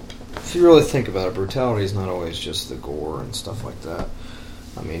 if you really think about it, brutality is not always just the gore and stuff like that.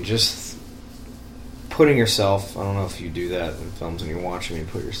 I mean, just putting yourself, I don't know if you do that in films when you're watching, you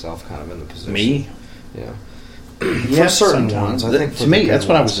put yourself kind of in the position. Me? Yeah. Yeah, for certain sometimes. ones. I think To me, that's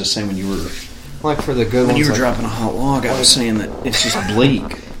what I was just saying when you were for the good when ones. you were like, dropping a hot log. I was saying that it's just bleak.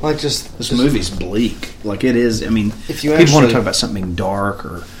 This movie's bleak. Like it is. I mean, If you people want to actually- talk about something dark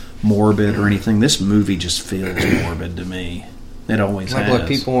or morbid or anything. This movie just feels morbid to me. It always has. Look,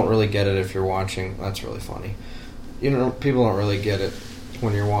 people won't really get it if you're watching. That's really funny. People don't really get it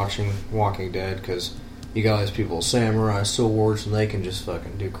when you're watching Walking Dead because you got these people, samurai, swords, and they can just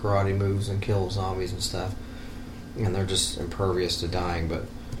fucking do karate moves and kill zombies and stuff. And they're just impervious to dying. But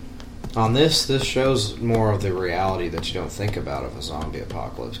on this shows more of the reality that you don't think about of a zombie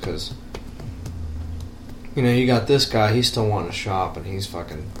apocalypse because, you got this guy, he's still wanting to shop and he's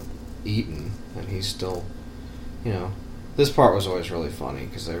fucking eating and he's still, this part was always really funny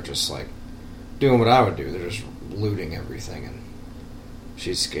because they're just like doing what I would do. They're just looting everything and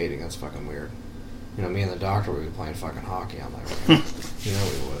she's skating. That's fucking weird. Me and the doctor would be playing fucking hockey on that. Right?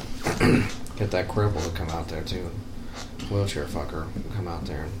 We would. Get that cripple to come out there too. Wheelchair fucker come out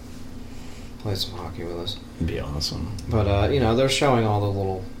there and play some hockey with us. It'd be awesome. But, they're showing all the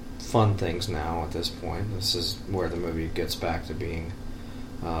little fun things now at this point. This is where the movie gets back to being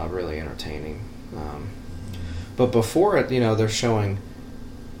really entertaining. But before it, they're showing...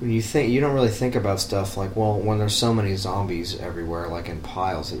 When you don't really think about stuff like, well, when there's so many zombies everywhere, like in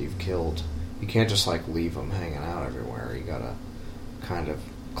piles that you've killed, you can't just, leave them hanging out everywhere. You gotta kind of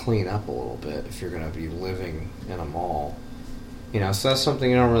clean up a little bit if you're gonna be living in a mall. So that's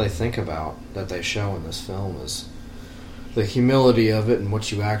something you don't really think about that they show in this film is the humility of it and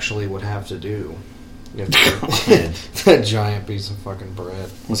what you actually would have to do. You have to that giant piece of fucking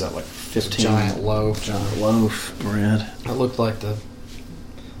bread. Was that like 15? Giant loaf. Giant loaf bread. It looked like the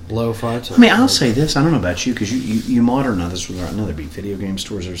loaf I took. I mean, I'll say this. I don't know about you because you modernize this. I know there'd be video game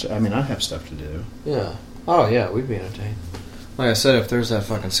stores. I mean, I'd have stuff to do. Yeah. Oh, yeah, we'd be entertained. Like I said, if there's that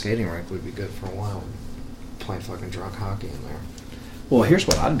fucking skating rink, we'd be good for a while. Playing fucking drunk hockey in there. Well, here's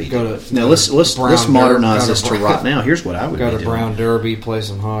what I'd be doing. Now let's modernize this to right now. Here's what I would be doing. Go to Brown Derby, play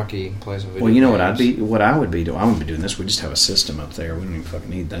some hockey, play some video Well, you know games. what I would be doing? I wouldn't be doing this. We just have a system up there. We don't even fucking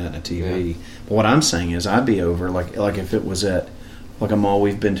need that and a TV. Yeah. But what I'm saying is I'd be over, like if it was at like a mall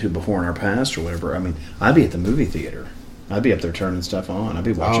we've been to before in our past or whatever. I mean, I'd be at the movie theater. I'd be up there turning stuff on. I'd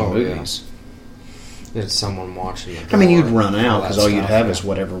be watching movies. Yeah. It's someone watching it. I mean, you'd run out because all you'd have is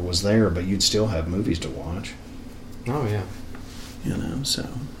whatever was there, but you'd still have movies to watch. Oh, yeah. So...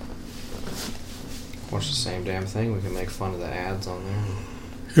 Watch the same damn thing. We can make fun of the ads on there.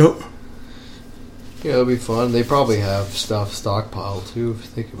 Yep. Yeah, it'll be fun. They probably have stuff stockpiled, too, if you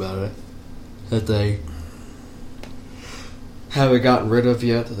think about it, that they haven't gotten rid of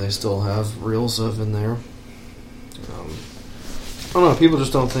yet, that they still have reels of in there. I don't know, people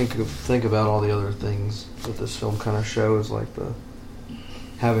just don't think about all the other things that this film kind of shows, like the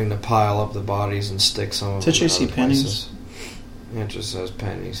having to pile up the bodies and stick some of them in other places. Yeah, it just says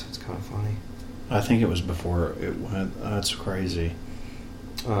pennies. It's kind of funny. I think it was before it went. That's crazy.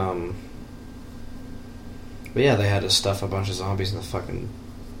 But yeah, they had to stuff a bunch of zombies in the fucking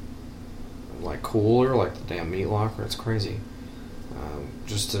cooler, like the damn meat locker. It's crazy.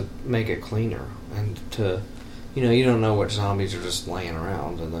 Just to make it cleaner and to, you don't know which zombies are just laying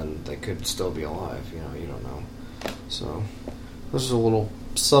around and then they could still be alive. You don't know. So this is a little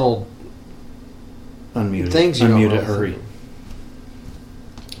subtle Unmute things it. you Unmute don't it. Hurry.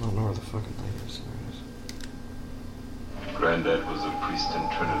 I don't know where the fucking thing is. Granddad was a priest in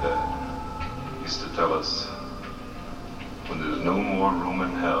Trinidad. He used to tell us, when there's no more room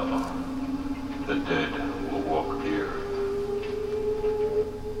in hell, the dead will walk the earth.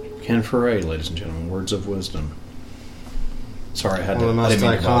 Ken Foray, ladies and gentlemen, words of wisdom. Sorry, I had to. One of the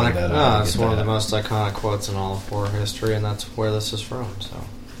most iconic. That It's one of the most iconic quotes in all of horror history, and that's where this is from. So.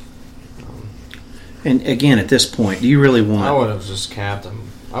 And again, at this point, do you really want? I would have just capped him.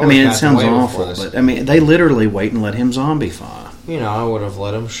 I mean, it sounds awful, but I mean, they literally wait and let him zombify. I would have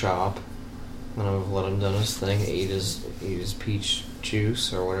let him shop, and I would have let him done his thing, eat his peach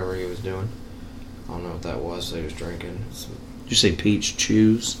juice or whatever he was doing. I don't know what that was. He was drinking. Did you say peach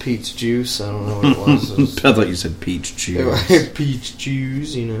juice? Peach juice. I don't know what it was. I thought you said peach juice. Peach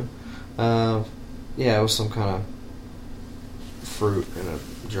juice. Yeah, it was some kind of fruit in a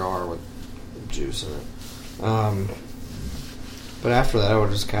jar with juice in it. But after that, I would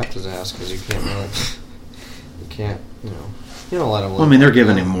have just capped his ass because you can't really, you don't let him live. Well, I mean, they're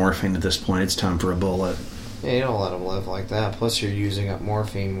giving him morphine at this point. It's time for a bullet. Yeah, you don't let them live like that. Plus, you're using up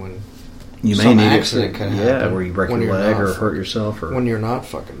morphine when You may some need accident it. can Yeah, happen where you break when your you're leg not or hurt yourself, or when you're not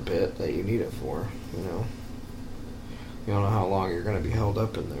fucking bit that you need it for. You know, you don't know how long you're going to be held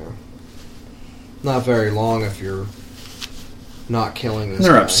up in there. Not very long if you're not killing this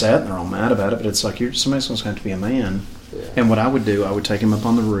they're guy. upset and they're all mad about it. But it's like somebody's going to have to be a man. Yeah. And what I would do, I would take him up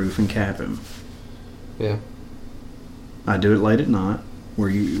on the roof and cap him. Yeah. I do it late at night,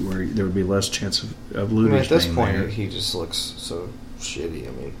 where there would be less chance of I looters mean, at this being point, there. he just looks so shitty.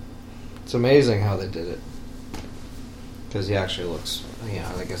 I mean, it's amazing how they did it. Because he actually looks,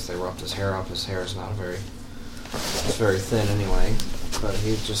 I guess they roughed his hair up. His hair is not it's very thin anyway. But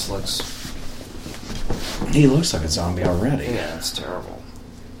he just looks... He looks like a zombie already. Yeah, it's terrible.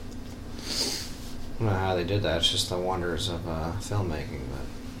 I don't know how they did that. It's just the wonders of filmmaking,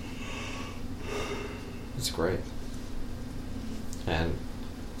 but it's great. And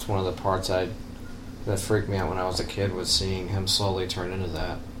it's one of the parts that freaked me out when I was a kid, was seeing him slowly turn into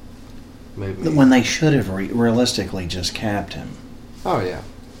that. When they should have realistically just capped him. Oh yeah,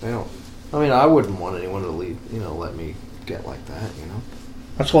 they don't. I mean, I wouldn't want anyone to leave. Let me get like that.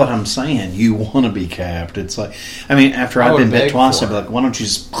 That's what I'm saying. You want to be capped. It's like, I mean, after I've been bit twice, I'd be like, why don't you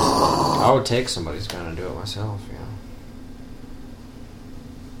just... I would take somebody's gun and do it myself,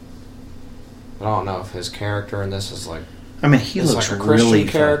 But I don't know if his character in this is like... I mean, he looks like a really Christian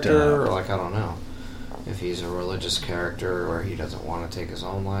character, fucked up. or like, I don't know. If he's a religious character, or he doesn't want to take his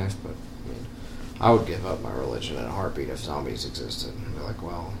own life, but, I mean, I would give up my religion in a heartbeat if zombies existed. I'd be like,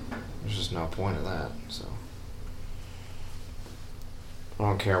 well, there's just no point of that, so... I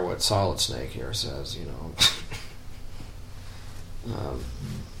don't care what Solid Snake here says,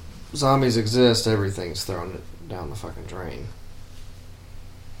 zombies exist, everything's thrown down the fucking drain.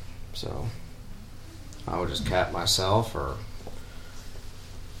 So, I would just cap myself or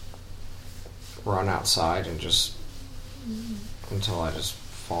run outside and just until I just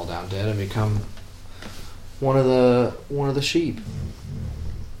fall down dead and become one of the sheep.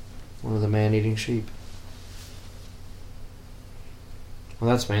 One of the man-eating sheep. Well,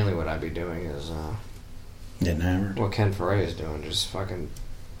 that's mainly what I'd be doing is getting hammered. What Ken Foray is doing, just fucking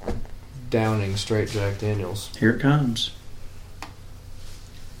downing straight Jack Daniels. Here it comes.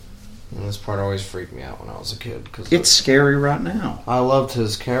 And this part always freaked me out when I was a kid. Cause it's scary right now. I loved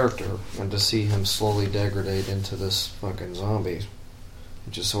his character, and to see him slowly degrade into this fucking zombie, it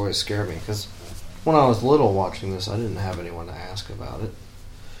just always scared me. Because when I was little watching this, I didn't have anyone to ask about it.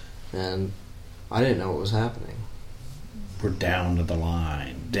 And I didn't know what was happening. We're down to the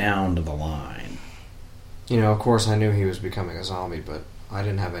line. Down to the line. Of course I knew he was becoming a zombie, but I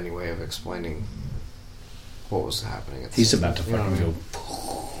didn't have any way of explaining what was happening. He's about to fucking go...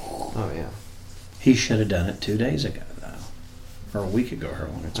 Oh, yeah. He should have done it 2 days ago, though. Or a week ago, how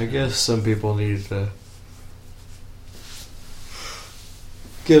long it's been. I guess some people need to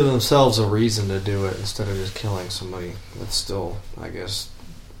give themselves a reason to do it instead of just killing somebody that's still, I guess,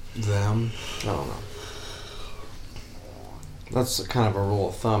 them. I don't know. That's kind of a rule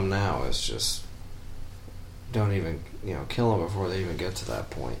of thumb now, is just don't even, kill them before they even get to that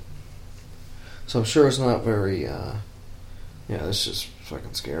point. So I'm sure it's not very, it's just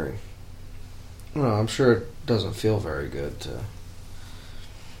fucking scary. No, I'm sure it doesn't feel very good to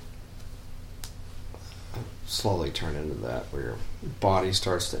slowly turn into that, where your body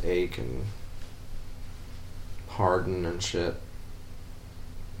starts to ache and harden and shit,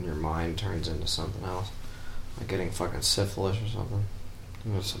 and your mind turns into something else. Like getting fucking syphilis or something.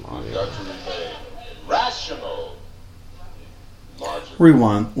 There's some audio. Got to remain rational. Logical.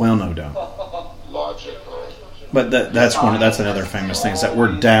 Rewind. Well, no, don't. Logical. But that's another famous thing, is that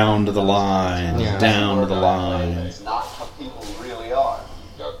we're down to the line. Yeah. Down to the line. It's not how people really are.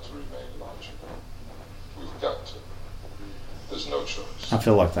 We've got to remain logical. We've got to. There's no choice. I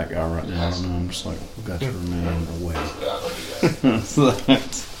feel like that guy right now. I don't know. I'm just like, we've got to remain awake. Yeah.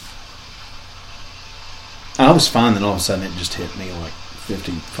 I was fine, then all of a sudden it just hit me like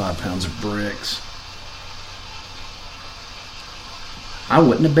 55 pounds of bricks. I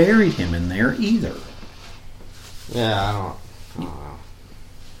wouldn't have buried him in there either. Yeah, I don't know.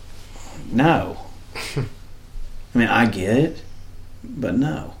 No. I mean, I get it, but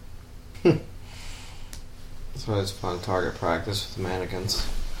no. That's why it's fun target practice with the mannequins.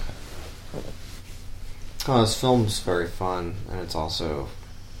 Oh, this film's very fun, and it's also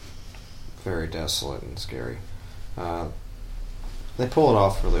very desolate and scary. They pull it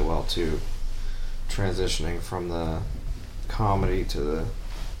off really well too, transitioning from the comedy to the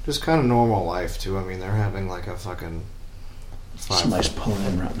just kind of normal life too. I mean, they're having like a fucking Somebody's pulling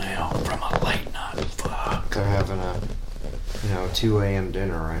in right now from a late night. Fuck. They're having a 2 a.m.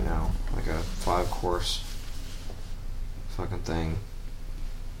 dinner right now, like a 5-course fucking thing.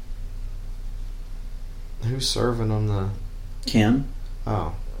 Who's serving them the... Ken?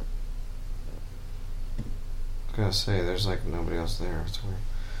 Oh. I was gonna say, there's like nobody else there. It's weird.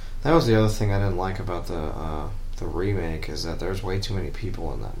 That was the other thing I didn't like about the remake, is that there's way too many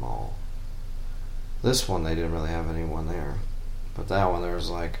people in that mall. This one, they didn't really have anyone there. But that one, there was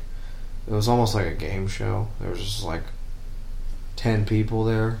like... It was almost like a game show. There was just like 10 people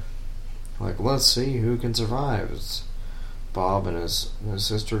there. Like, let's see who can survive. It's Bob and his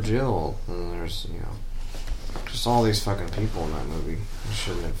sister Jill. And there's, you know, just all these fucking people in that movie. I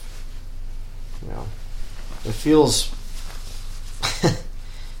shouldn't have, you know. It feels...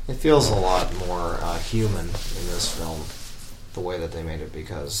 it feels a lot more human in this film, the way that they made it,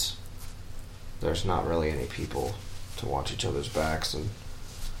 because there's not really any people to watch each other's backs, and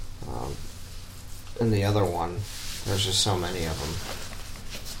in the other one, there's just so many of them.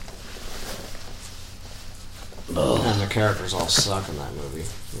 Ugh. And the characters all suck in that movie,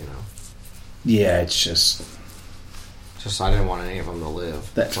 you know. Yeah, it's just I didn't want any of them to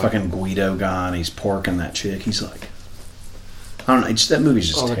live. That fucking Guido guy, and he's porking that chick. He's like, I don't know. That movie's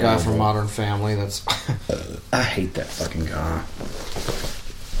just the terrible. guy from Modern Family. That's I hate that fucking guy.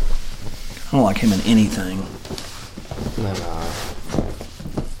 I don't like him in anything. And then,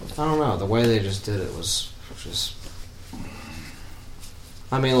 I don't know. The way they just did it was just...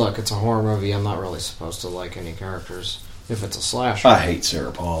 I mean, look, it's a horror movie. I'm not really supposed to like any characters. If it's a slasher... I hate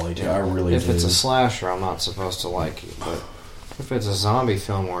Sarah Pauli, dude. I really do. If it's a slasher, I'm not supposed to like you. But if it's a zombie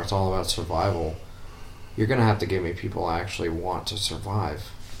film where it's all about survival, you're going to have to give me people I actually want to survive.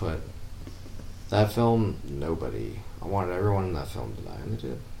 But that film, nobody... I wanted everyone in that film to die, and they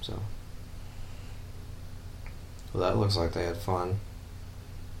did, so... Well, that looks like they had fun.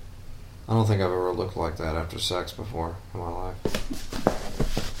 I don't think I've ever looked like that after sex before in my life.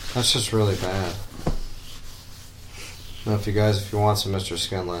 That's just really bad. Now, if you want some Mr.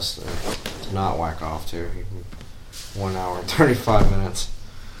 Skinless to not whack off to, you can 1 hour and 35 minutes,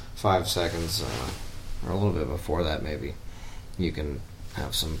 5 seconds, or a little bit before that maybe, you can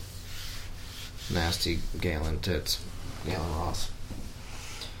have some nasty Galen tits, Galen Ross.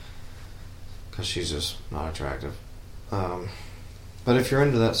 Because she's just not attractive. But if you're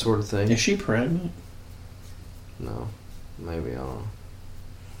into that sort of thing... Is she pregnant? No. Maybe, I don't know.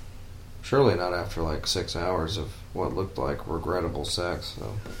 Surely not after like 6 hours of what looked like regrettable sex,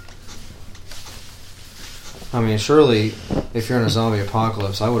 so... I mean, surely, if you're in a zombie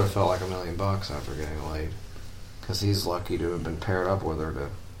apocalypse, I would have felt like $1 million after getting laid. Because he's lucky to have been paired up with her to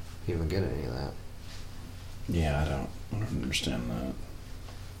even get any of that. Yeah, I don't understand that.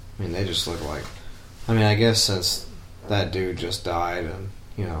 I mean, they just look like... I mean, I guess since that dude just died and,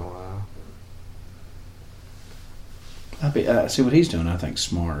 you know... see what he's doing, I think,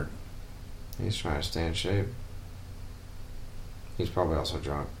 smart. He's trying to stay in shape. He's probably also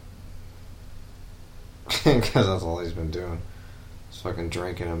drunk. Because that's all he's been doing. Just fucking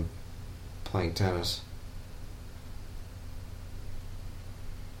drinking and playing tennis.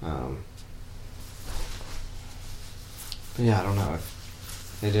 But yeah, I don't know.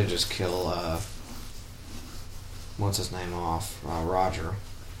 They did just kill, what's his name off? Roger.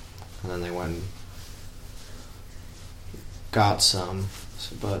 And then they went and got some.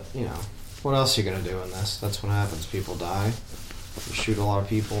 But, you know, what else are you going to do in this? That's what happens. People die. You shoot a lot of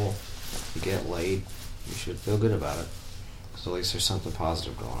people. You get laid. You should feel good about it. Because at least there's something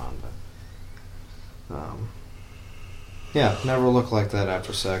positive going on. But, yeah, never looked like that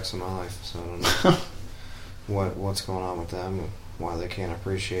after sex in my life. So I don't know what's going on with them and why they can't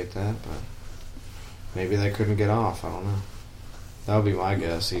appreciate that. But maybe they couldn't get off. I don't know. That would be my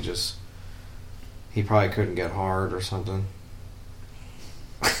guess. He probably couldn't get hard or something.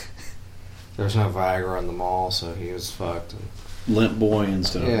 There's no Viagra in the mall, so he was fucked. And Limp boy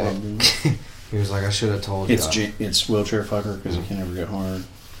instead of yeah. He was like, I should have told you. It's wheelchair fucker because he can never get hard.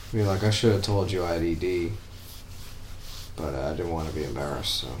 He was like, I should have told you I had ED, but I didn't want to be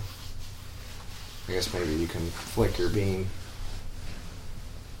embarrassed, so I guess maybe you can flick your bean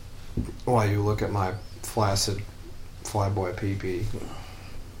while you look at my flaccid flyboy pee-pee.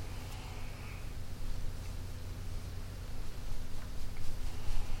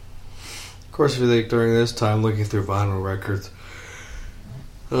 Of course, if you think during this time looking through vinyl records,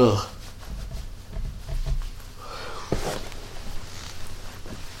 ugh.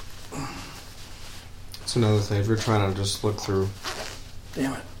 It's another thing. If you're trying to just look through,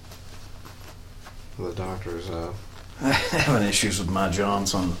 Damn it. The doctor's, I'm having issues with my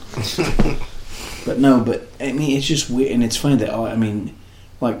Johnson. But I mean, it's just weird, and it's funny that, I mean,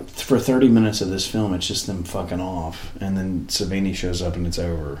 like, for 30 minutes of this film, it's just them fucking off, and then Savini shows up and it's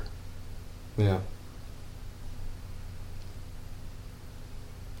over. yeah.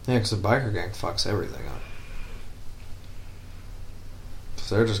 Yeah, because the biker gang fucks everything up.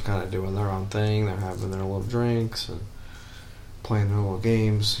 So they're just kind of doing their own thing. They're having their little drinks and playing their little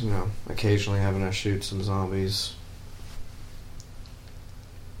games. You know, occasionally having to shoot some zombies.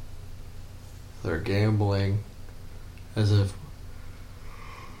 They're gambling as if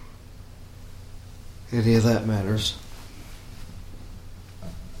any of that matters.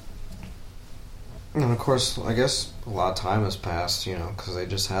 And of course, I guess a lot of time has passed, you know, because they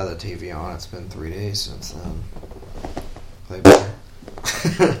just had the TV on. It's been 3 days since then.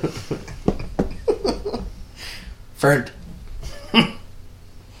 Fred.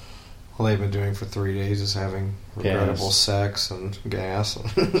 All they've been doing for 3 days is having regrettable sex and gas.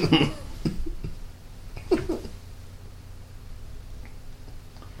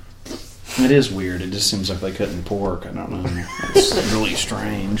 It is weird. It just seems like they couldn't pork. I don't know. It's really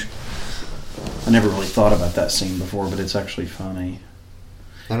strange. I never really thought about that scene before, but it's actually funny.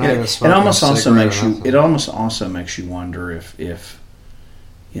 It almost also makes you. It almost also makes you wonder if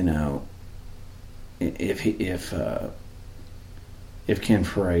you know, if Ken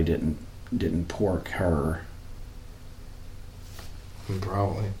Frey didn't pork her.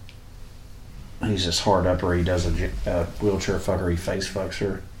 Probably. He's just hard up, or he does a wheelchair fucker. He face fucks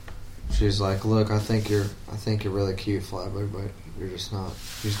her. She's like, "Look, I think you're really cute, Flabber, but you're just not.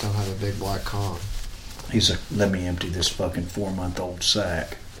 You just don't have a big black con." He's like, "Let me empty this fucking 4-month-old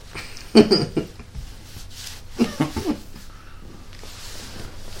sack." He's like,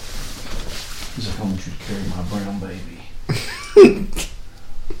 "I want you to carry my brown baby."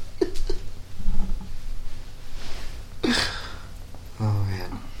 Oh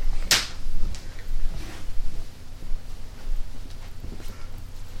man.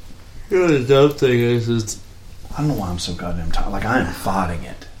 You know, the dumb thing is, I don't know why I'm so goddamn tired. Like, I am fighting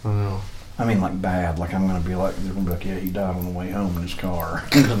it. I know. I mean, like, bad. Like, I'm going to be like, they're going to be like, yeah, he died on the way home in his car.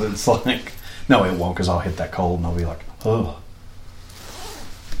 Because it's like, no, it won't, because I'll hit that cold and I'll be like, oh.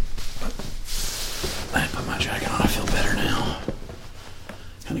 But I put my jacket on. I feel better now.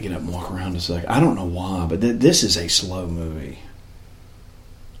 Kind of get up and walk around a sec. I don't know why, but this is a slow movie.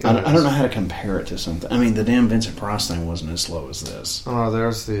 I don't know how to compare it to something. I mean, the damn Vincent Price thing wasn't as slow as this. Oh,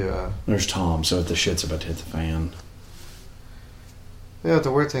 there's the... There's Tom, so if the shit's about to hit the fan. Yeah,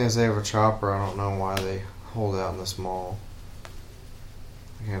 the weird thing is they have a chopper. I don't know why they hold out in this mall.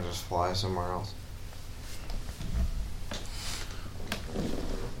 They can't just fly somewhere else.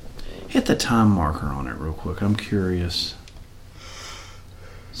 Hit the time marker on it real quick. I'm curious.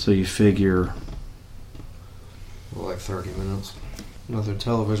 So you figure... Well, like 30 minutes. Another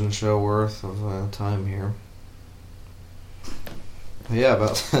television show worth of time here. But yeah,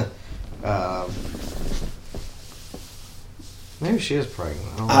 about... maybe she is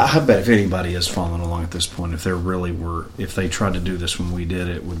pregnant. I bet if anybody is following along at this point, if they tried to do this when we did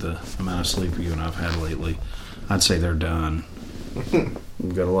it with the amount of sleep you and I've had lately, I'd say they're done. We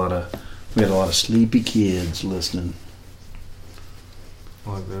had a lot of sleepy kids listening.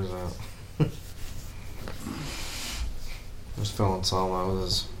 Like there's a... There's Phil Anselmo with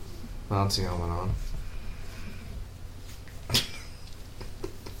his Nazi helmet on.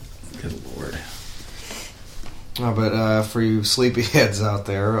 Good Lord. Oh, but for you sleepyheads out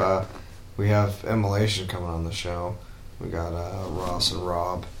there, we have Immolation coming on the show. We got Ross and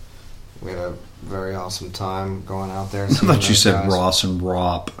Rob. We had a very awesome time going out there. I thought you said guys. Ross and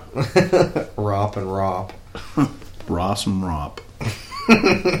Rop. Rop and Rop. Ross and Rop.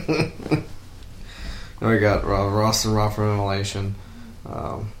 We got Ross and Rop from Immolation.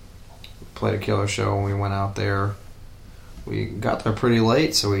 Played a killer show when we went out there. We got there pretty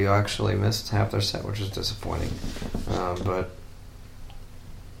late, so we actually missed half their set, which is disappointing. But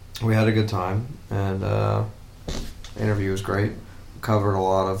we had a good time, and the interview was great. We covered a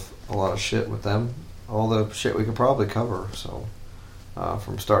lot of shit with them, all the shit we could probably cover. So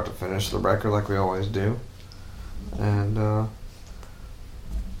from start to finish, the record like we always do, and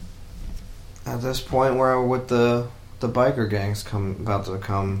at this point, we're with the biker gangs about to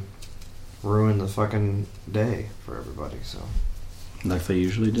come ruin the fucking day for everybody. So, like they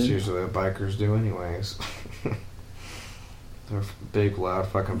usually do. It's usually what bikers do, anyways. They're big, loud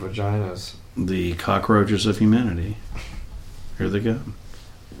fucking vaginas. The cockroaches of humanity. Here they go.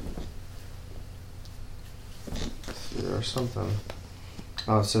 Or something.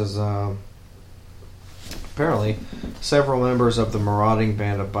 Oh, it says. Apparently, several members of the marauding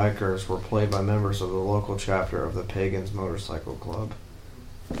band of bikers were played by members of the local chapter of the Pagans Motorcycle Club.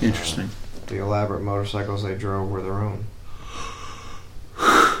 Interesting. The elaborate motorcycles they drove were their own.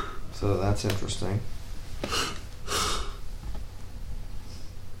 So that's interesting.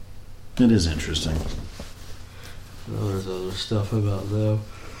 It is interesting. Well, there's other stuff about them.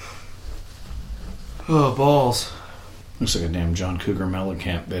 Oh, balls. Looks like a damn John Cougar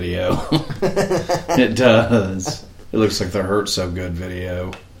Mellencamp video. It does. It looks like the Hurt So Good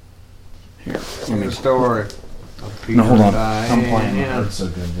video. Here, let me... story. No, hold on. I'm playing the Hurt So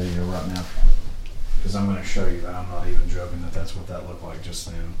Good video right now. Because I'm going to show you that. I'm not even joking that that's what that looked like just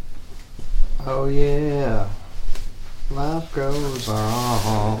then. Oh, yeah. Life goes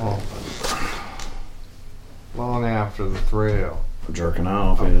on. Long after the thrill. For jerking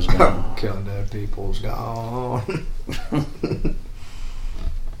off is gone. Killing dead people's gone.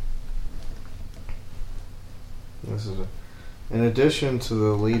 In addition to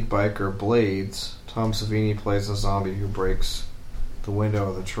the lead biker Blades, Tom Savini plays a zombie who breaks the window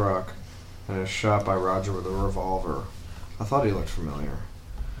of the truck and is shot by Roger with a revolver. I thought he looked familiar.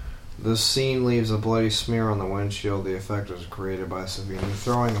 This scene leaves a bloody smear on the windshield. The effect was created by Savini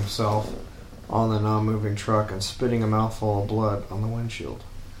throwing himself on the non-moving truck and spitting a mouthful of blood on the windshield.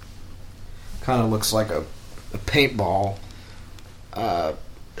 Kind of looks like a paintball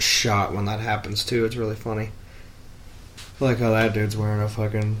shot when that happens too. It's really funny. I like how that dude's wearing a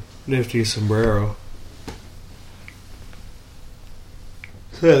fucking nifty sombrero.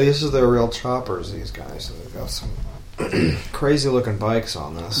 So yeah, these are the real choppers, these guys. So they've got some crazy looking bikes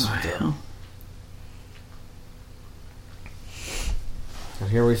on this. Wow. And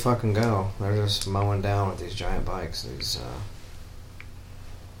here we fucking go. They're just mowing down with these giant bikes.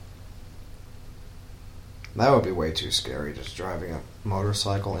 That would be way too scary, just driving a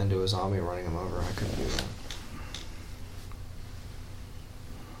motorcycle into a zombie, running him over. I couldn't do that.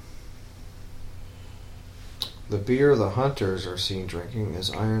 The beer the hunters are seen drinking is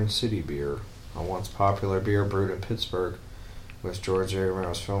Iron City beer, a once popular beer brewed in Pittsburgh with George A.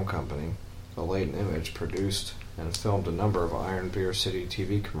 Romero's film company. The Latent Image produced and filmed a number of Iron Beer City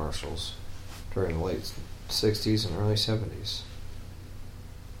TV commercials during the late 60s and early 70s.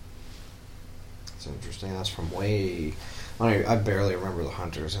 It's interesting. That's from way... I barely remember the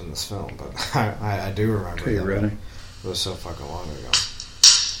hunters in this film, but I do remember Okay, you ready? It was so fucking long ago.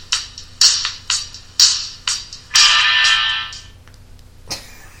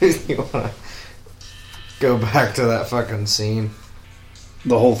 You want to go back to that fucking scene?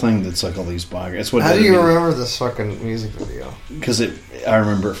 The whole thing that's like all these bikers. It's what. How do you remember this fucking music video? Because I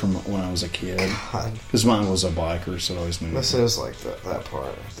remember it from when I was a kid. God. Because mine was a biker, so it always made. This is like that part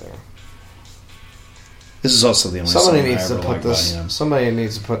right there. This is also the only Somebody song needs I to ever put liked this. by him. Somebody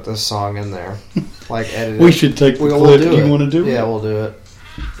needs to put this song in there, like edit it. We should take the We'll clip. do Do you it. want to do it? Yeah, we'll do it.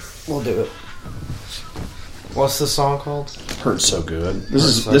 We'll do it. What's the song called? Hurt So Good.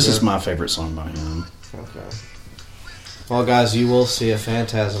 This is my favorite song by him. Okay. Well, guys, you will see a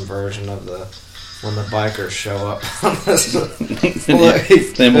Phantasm version of when the bikers show up. The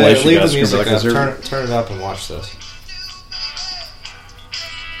Immolation leave the guys music are gonna be up. Turn it up and watch this.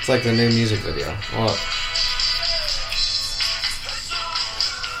 It's like the new music video. Look.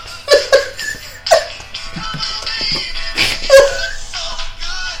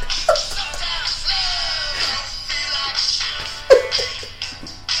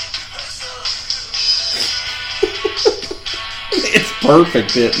 It's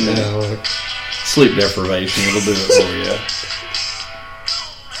perfect, isn't it? Yeah, look. Sleep deprivation, it'll do it for you.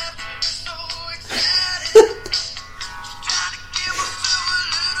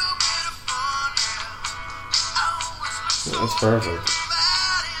 That's perfect.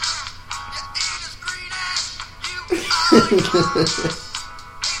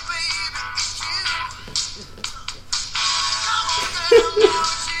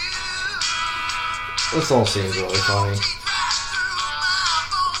 This all seems really funny.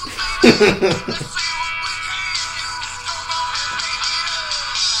 I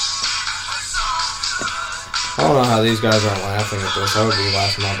don't know how these guys aren't laughing at this. I would be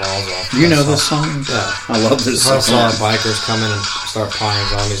laughing my balls off. You know this song? Yeah. I love this If I song. saw bikers come in and start plying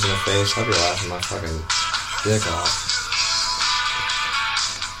zombies in the face, I'd be laughing my fucking dick off.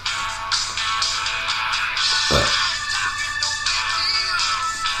 But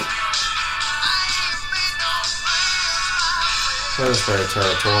that was very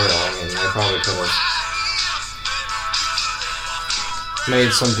territorial. I mean, they probably could have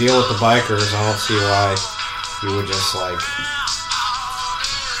made some deal with the bikers. I don't see why you would just, like,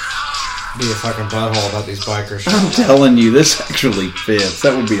 be a fucking butthole about these bikers. I'm telling you, this actually fits.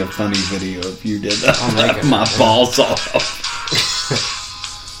 That would be a funny video if you did that. I'll make it. My balls off.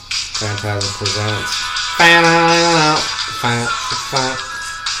 Phantasm presents. And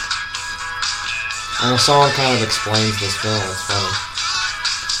the song kind of explains this film. It's funny.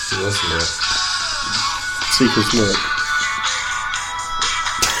 If you listen to it. Seeker's Look.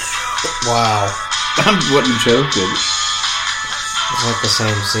 Wow. I wasn't joking. It's like the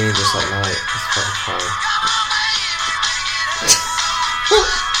same scene, just like night. It's fucking funny.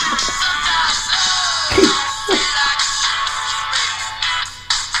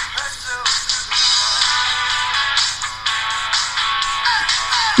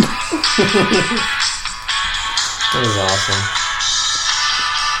 That is awesome.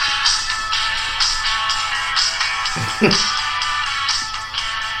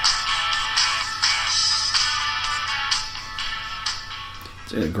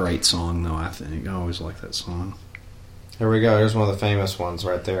 It's a great song, though, I think. I always like that song. Here we go. Here's one of the famous ones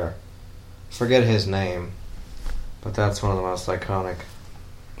right there. Forget his name, but that's one of the most iconic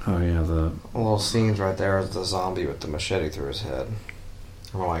Oh, yeah, the... little scenes right there is the zombie with the machete through his head.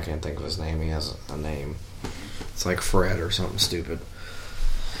 I don't know why I can't think of his name. He has a name. It's like Fred or something stupid.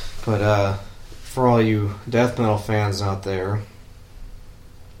 But for all you death metal fans out there,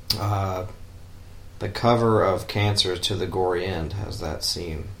 the cover of Cancer to the Gory End has that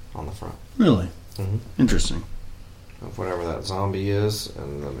scene on the front. Really? Mm-hmm. Interesting. Of whatever that zombie is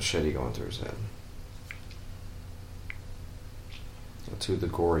and the machete going through his head. To the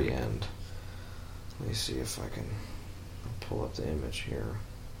Gory End. Let me see if I can pull up the image here.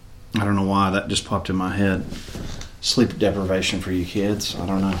 I don't know why that just popped in my head. Sleep deprivation for you kids. I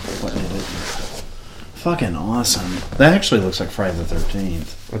don't know what did it. Fucking awesome. That actually looks like Friday the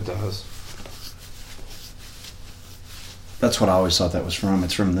 13th. It does. That's what I always thought that was from.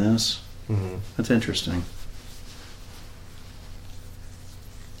 It's from this. Mm-hmm. That's interesting.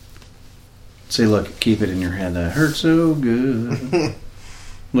 See, look, keep it in your head. That hurts so good.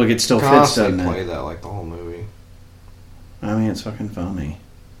 Look, it still fits, doesn't it? Play that like the whole movie. I mean, it's fucking funny.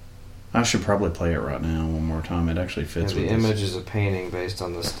 I should probably play it right now one more time. It actually fits with the this. image is a painting based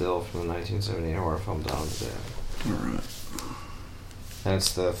on the still from the 1978 horror film Dawn of the Dead. Alright. And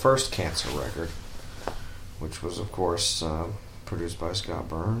it's the first Cancer record, which was, of course, produced by Scott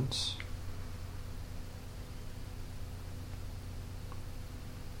Burns.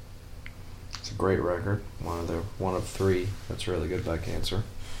 It's a great record. One of three that's really good by Cancer.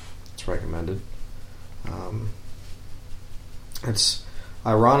 It's recommended. It's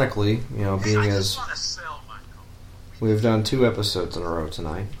ironically, being as we've done 2 episodes in a row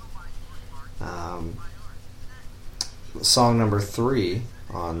tonight. Song number 3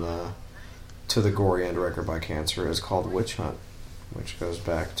 on the To the Gory End record by Cancer is called Witch Hunt, which goes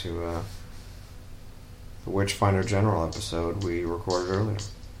back to the Witchfinder General episode we recorded earlier.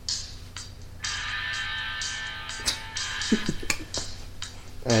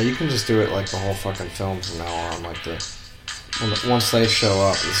 You can just do it like the whole fucking film from now on. Like once they show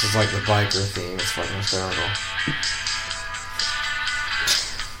up, this is like the biker theme. It's fucking hysterical.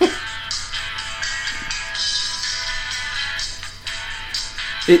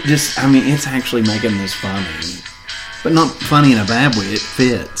 It's actually making this funny. But not funny in a bad way, it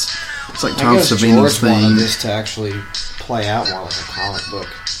fits. It's like Tom Savini's George wanted thing. this to actually play out more like a comic book.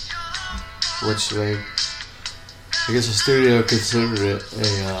 Which I guess the studio considered it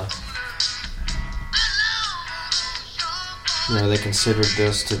they considered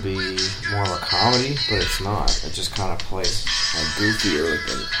this to be more of a comedy, but it's not. It just kind of plays goofier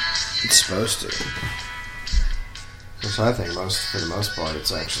than it's supposed to. Which I think for the most part,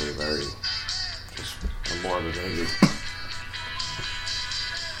 it's actually very just a morbid movie.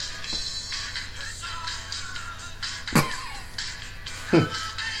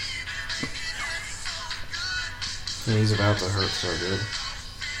 He's about to hurt so good.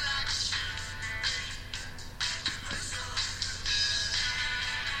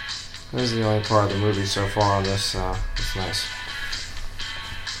 This is the only part of the movie so far on this nice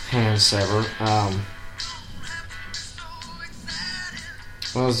hand sever.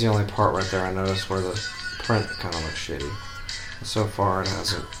 That was the only part right there I noticed where the print kind of looks shitty. So far it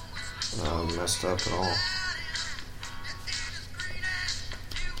hasn't messed up at all.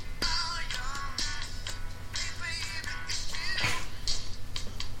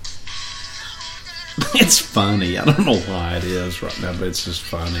 It's funny. I don't know why it is right now, but it's just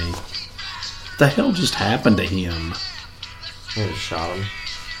funny. What the hell just happened to him? They just shot him.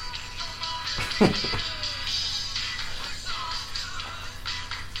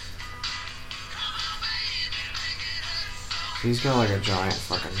 He's got like a giant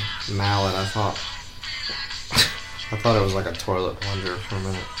fucking mallet. I thought it was like a toilet plunger for a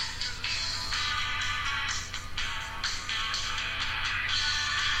minute.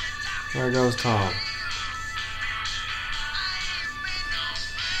 There goes Tom.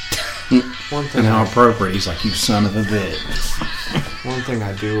 One thing And how appropriate. He's like, you son of a bitch. One thing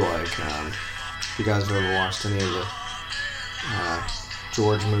I do like, if you guys have ever watched any of the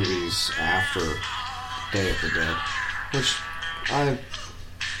George movies after Day of the Dead, which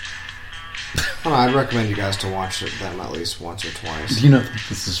I'd recommend you guys to watch them at least once or twice. You know,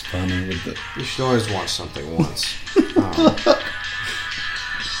 this is funny with the. You should always watch something once.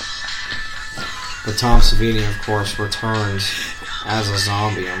 But Tom Savini, of course, returns as a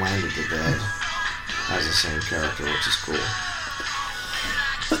zombie in Land of the Dead as the same character, which is cool.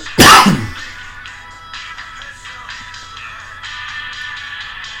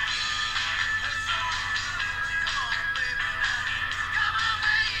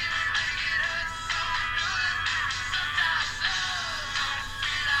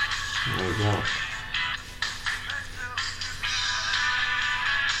 There you go.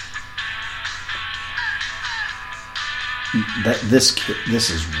 This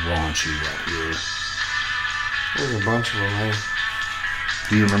is raunchy right here. There's a bunch of them, eh?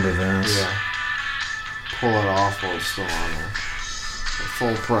 Do you remember this? Yeah. Pull it off while it's still on there. At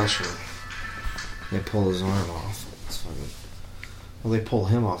full pressure. They pull his arm off. It's fucking... Well, they pull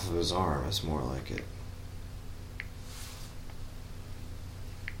him off of his arm. It's more like it.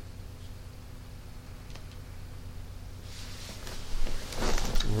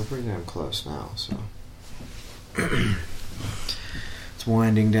 We're pretty damn close now, so... It's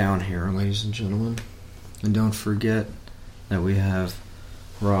winding down here, ladies and gentlemen. And don't forget that we have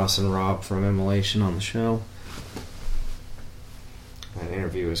Ross and Rob from Immolation on the show. An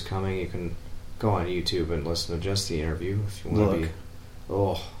interview is coming. You can go on YouTube and listen to just the interview if you want to be... if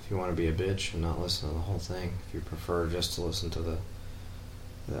you want to be a bitch and not listen to the whole thing. If you prefer just to listen to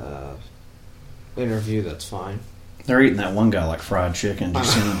the interview, that's fine. They're eating that one guy like fried chicken. Did you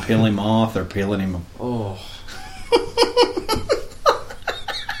see them peel him off? They're peeling him. Oh.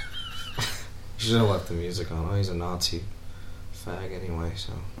 Should have left the music on. Oh, he's a Nazi fag anyway,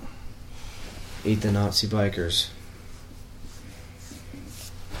 so. Eat the Nazi bikers.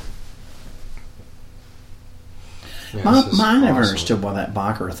 Yeah, I never understood why that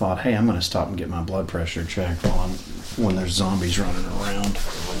biker thought, hey, I'm going to stop and get my blood pressure checked when there's zombies running around. Like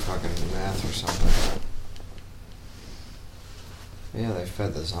fucking meth or something. Yeah, they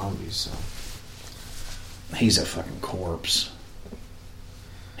fed the zombies, so. He's a fucking corpse.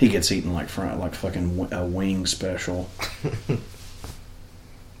 He gets eaten like fucking a wing special.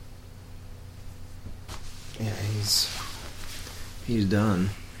 Yeah, he's done.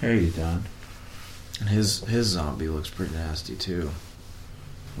 There he's done. And his zombie looks pretty nasty too.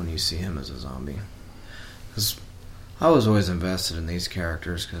 When you see him as a zombie, because I was always invested in these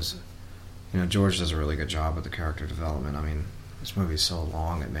characters because George does a really good job with the character development. I mean, this movie's so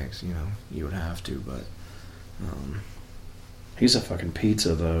long, it makes you would have to, but. He's a fucking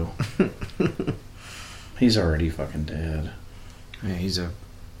pizza, though. He's already fucking dead. Yeah, he's a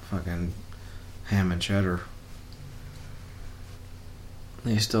fucking ham and cheddar.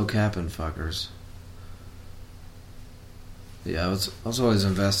 He's still capping fuckers. Yeah, I was always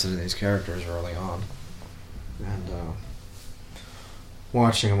invested in these characters early on. And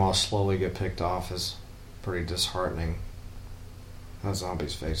watching them all slowly get picked off is pretty disheartening. That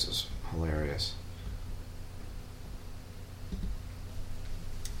zombie's face is hilarious.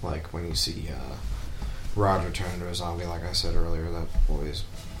 Like when you see Roger turn into a zombie, like I said earlier, that always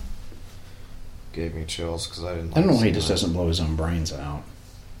gave me chills because I didn't. I don't know why he just doesn't blow his own brains out.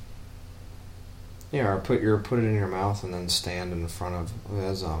 Yeah, or put it in your mouth and then stand in front of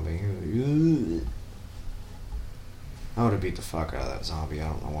that zombie. I would have beat the fuck out of that zombie. I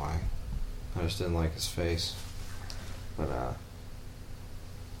don't know why. I just didn't like his face. But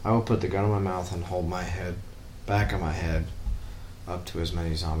I would put the gun in my mouth and hold my head, back of my head, up to as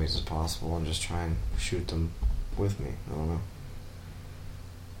many zombies as possible and just try and shoot them with me. I don't know.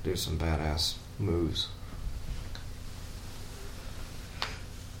 Do some badass moves.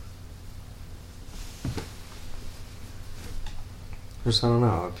 Just, I don't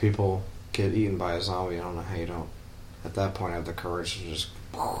know. If people get eaten by a zombie, I don't know how you don't, at that point, have the courage to just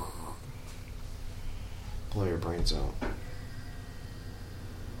blow your brains out.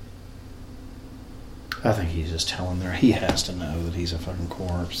 I think he's just telling there. He has to know that he's a fucking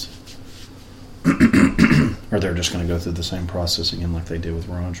corpse. Or they're just going to go through the same process again like they did with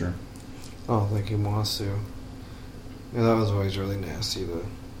Roger. I don't think he wants to. Yeah, that was always really nasty.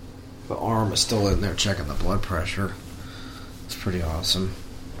 The arm is still in there checking the blood pressure. It's pretty awesome.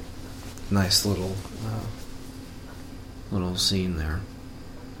 Nice little scene there.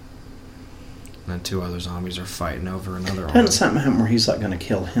 And then two other zombies are fighting over another arm. Doesn't something happen where he's like going to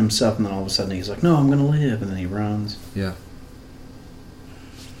kill himself and then all of a sudden he's like, no, I'm going to live, and then he runs? Yeah.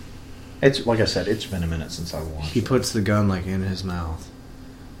 It's like I said, it's been a minute since I watched it. He puts the gun like in his mouth.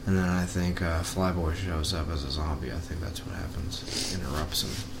 And then I think Flyboy shows up as a zombie. I think that's what happens. Interrupts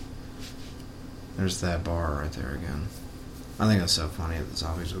him. There's that bar right there again. I think it's so funny that the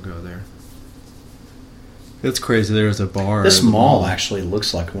zombies will go there. It's crazy. There's a bar. This mall actually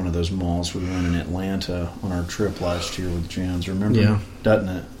looks like one of those malls we went in Atlanta on our trip last year with Jens. Remember? Yeah. Doesn't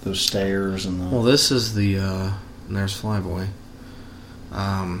it? Those stairs and the... Well, this is the... and there's Flyboy.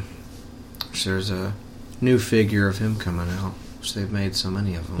 There's a new figure of him coming out, which they've made so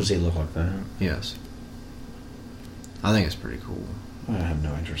many of them. Does he look like that? Yes. I think it's pretty cool. I have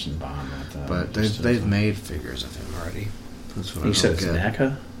no interest in buying that, though. But they've made figures of him already. That's what You I said don't it's get.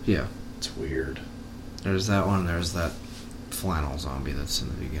 NECA? Yeah. It's weird. There's that one. There's that flannel zombie that's in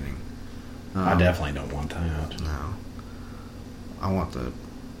the beginning. I definitely don't want that. No. I want the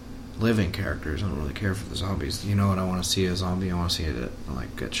living characters. I don't really care for the zombies. You know what I want to see a zombie? I want to see it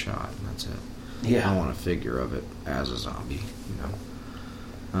like get shot, and that's it. Yeah. I want a figure of it as a zombie. You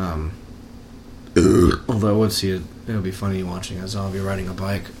know. Although I would see it. It would be funny watching a zombie riding a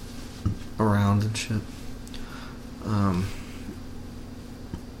bike around and shit.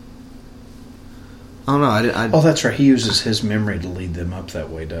 I don't know. Oh, that's right. He uses his memory to lead them up that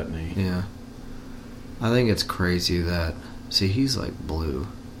way, doesn't he? Yeah. I think it's crazy that... See, he's like blue.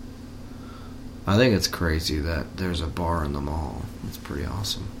 I think it's crazy that there's a bar in the mall. It's pretty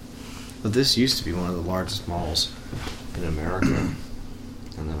awesome. But this used to be one of the largest malls in America.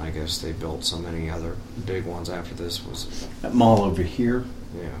 And then I guess they built so many other big ones after this was... That mall over here,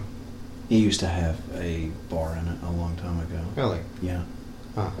 Yeah. he used to have a bar in it a long time ago. Really? Yeah.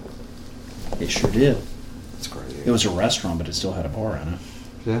 Huh. It sure did. That's crazy. It was a restaurant, but it still had a bar in it.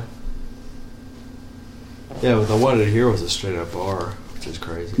 Yeah. Yeah, but the one in here was a straight up bar, which is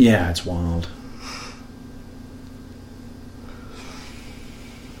crazy. Yeah, it's wild.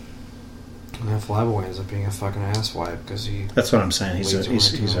 And that Flyboy ends up being a fucking asswipe because he... That's what I'm saying. He's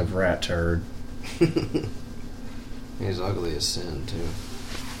Leads a away too. rat turd. He's ugly as sin, too.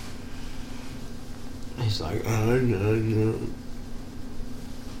 He's like...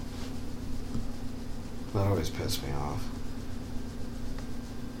 That always pissed me off.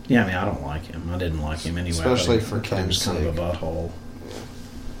 Yeah, I mean, I don't like him. I didn't like him anyway. Especially I for thought he was Ken's kind of a sake. butthole.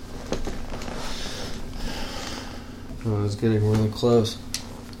 Oh, it's getting really close.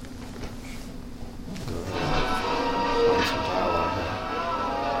 Go ahead. Find some dialogue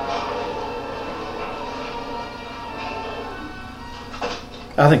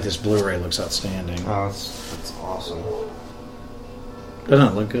here. I think this Blu-ray looks outstanding. Oh, it's awesome. Doesn't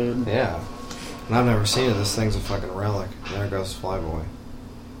it look good? Yeah. And I've never seen it. This thing's a fucking relic. There goes Flyboy.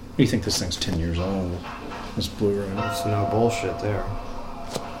 You think this thing's 10 years old? This Blu-ray. It's no bullshit there.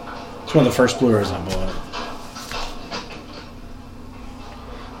 It's one of the first Blu-rays I bought.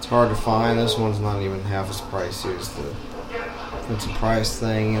 It's hard to find. This one's not even half as pricey as the... It's a price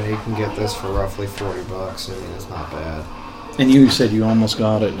thing. You know, you can get this for roughly $40. I mean, it's not bad. And you said you almost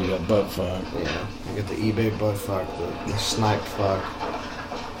got it and you got butt fucked. Yeah. You get the eBay butt fuck, the snipe fuck.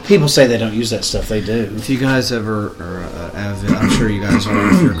 People say they don't use that stuff. They do. If you guys ever, or I'm sure you guys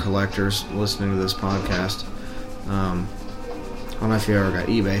are, if you're collectors listening to this podcast, I don't know if you ever got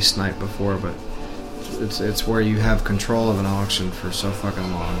eBay sniped before, but it's where you have control of an auction for so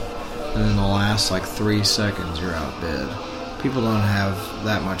fucking long, and in the last like 3 seconds you're outbid. People don't have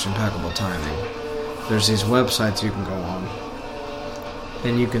that much impeccable timing. There's these websites you can go on,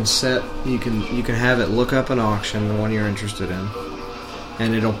 and you can have it look up an auction, the one you're interested in.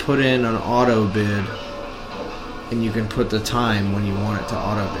 And it'll put in an auto bid, and you can put the time when you want it to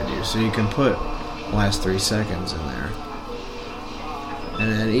auto bid you. So you can put last 3 seconds in there.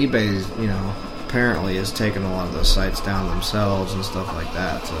 And then eBay, you know, apparently is taking a lot of those sites down themselves and stuff like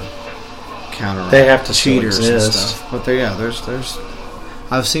that to counteract They have to still cheaters and exist. stuff. But there's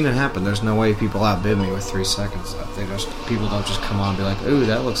I've seen it happen. There's no way people outbid me with 3 seconds left. People don't just come on and be like, ooh,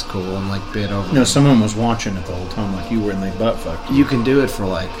 that looks cool, and like bid over. No, someone was watching it the whole time like you were and they butt fucked you. You can do it for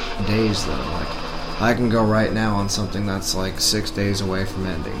like days though. Like I can go right now on something that's like 6 days away from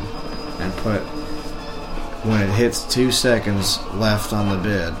ending and put, when it hits 2 seconds left on the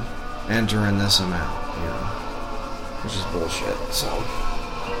bid, enter in this amount, you know, which is bullshit. So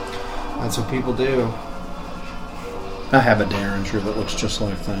that's what people do. I have a Derringer that looks just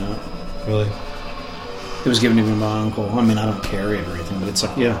like that. Really? It was given to me by my uncle. I mean, I don't carry it or anything, but it's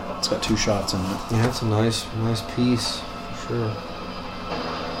like, yeah, it's got 2 shots in it. Yeah, it's a nice piece, for sure.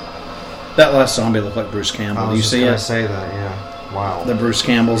 That last zombie looked like Bruce Campbell. I Do was you just see gonna it? say that, yeah. Wow. The Bruce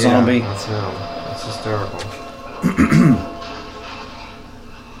Campbell zombie? Yeah, that's him. That's hysterical.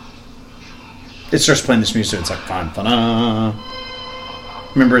 It starts playing this music. It's like fun, fun.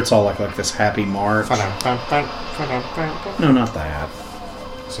 Remember, it's all like this happy march. No, not that.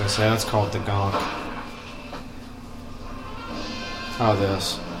 So I say that's called the gonk. Oh,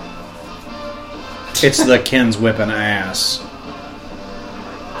 this. It's the Ken's whipping ass.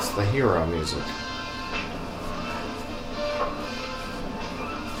 It's the hero music.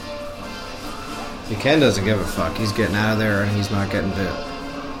 See, Ken doesn't give a fuck. He's getting out of there and he's not getting bit.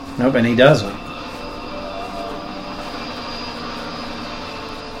 Nope, and he doesn't.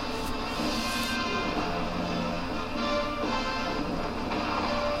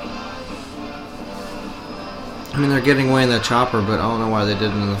 I mean, they're getting away in the chopper, but I don't know why they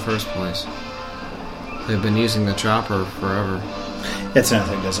didn't in the first place. They've been using the chopper forever. That's another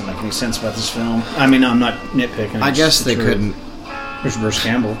thing that doesn't make any sense about this film. I mean, I'm not nitpicking. I guess they couldn't. There's Bruce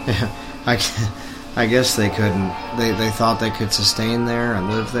Campbell. Yeah, I guess they couldn't. They thought they could sustain there and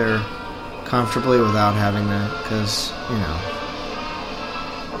live there comfortably without having to, because, you know,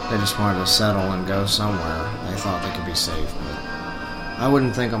 they just wanted to settle and go somewhere. They thought they could be safe, but I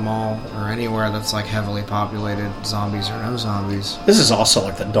wouldn't think a mall or anywhere that's like heavily populated, zombies or no zombies. This is also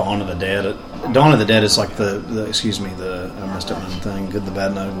like the Dawn of the Dead. Dawn of the Dead is like the I messed up my thing, Good, the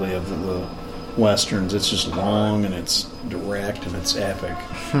Bad, and Ugly of the Westerns. It's just long and it's direct and it's epic.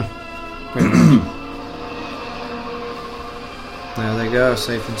 There they go,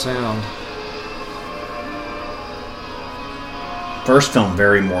 safe and sound. First film,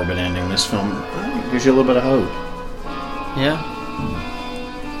 very morbid ending. This film gives you a little bit of hope. Yeah.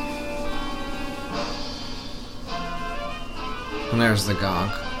 And there's the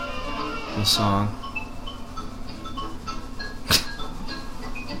gonk. The song.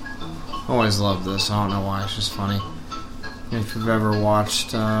 Always loved this. I don't know why. It's just funny. If you've ever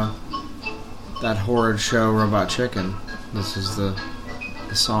watched that horrid show Robot Chicken, this is the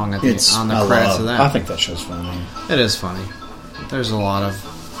song on the credits of that. I think that show's funny. It is funny. There's a lot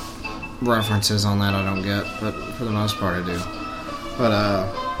of references on that I don't get, but for the most part I do. But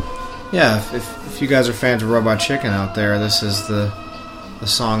yeah, if you guys are fans of Robot Chicken out there, this is the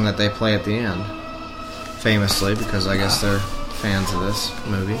song that they play at the end, famously, because I guess they're fans of this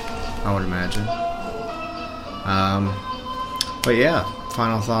movie, I would imagine. But yeah,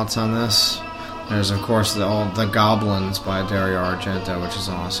 final thoughts on this. There's of course the Goblins by Dario Argento, which is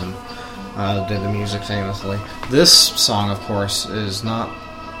awesome. Did the music famously. This song, of course, is not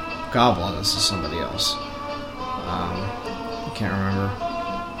Goblin. This is somebody else. I can't remember.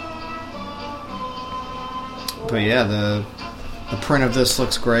 But yeah, the print of this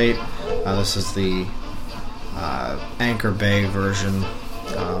looks great. This is the Anchor Bay version.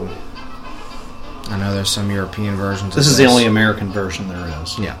 I know there's some European versions. This is the only American version there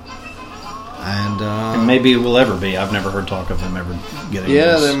is. Yeah. And maybe it will ever be. I've never heard talk of them ever getting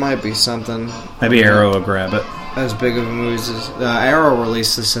yeah, this. there might be something. Maybe Arrow will grab it. As big of a movie as Arrow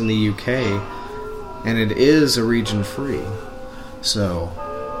released this in the UK, and it is a region free, so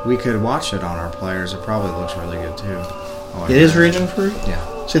we could watch it on our players. It probably looks really good too. It is region free?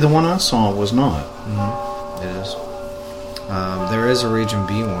 Yeah. See, the one I saw was not. Mm-hmm. It is. There is a region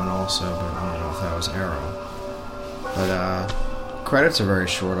B one also, but I don't know if that was Arrow. But credits are very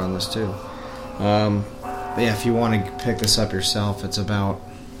short on this too. But yeah, if you want to pick this up yourself, it's about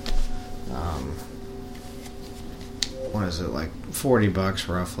what is it, like $40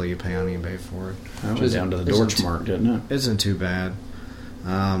 roughly you pay on eBay for it. That went down to the Deutschmark, didn't it? Isn't too bad.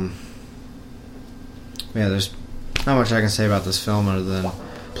 Yeah, there's not much I can say about this film other than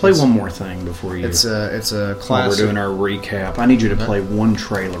play one more thing before you. It's a classic. While we're doing our recap, I need you to play one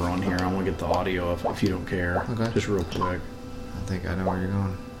trailer on here. I want to get the audio if you don't care. Okay. Just real quick. I think I know where you're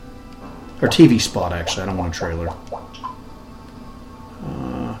going. Or TV spot, actually. I don't want a trailer.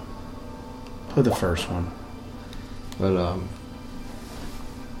 Play the first one. But,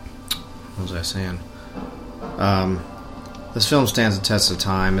 what was I saying? This film stands the test of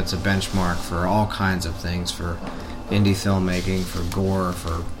time. It's a benchmark for all kinds of things, for indie filmmaking, for gore,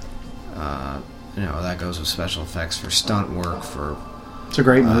 for, that goes with special effects, for stunt work, for... It's a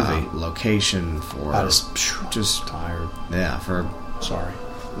great movie. Location, for... I just tired. Yeah, for... Sorry.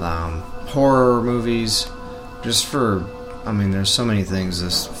 Horror movies, just for... I mean, there's so many things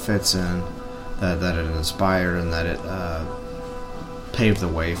this fits in that it inspired and that it paved the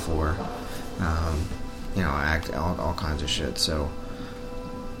way for. All kinds of shit. So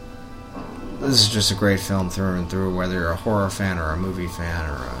this is just a great film through and through, whether you're a horror fan or a movie fan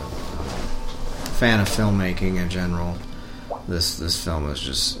or a fan of filmmaking in general. This film is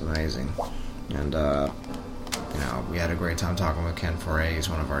just amazing. And we had a great time talking with Ken Foree. He's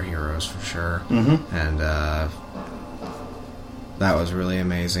one of our heroes for sure. Mm-hmm. And that was really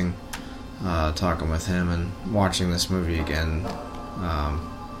amazing, talking with him and watching this movie again.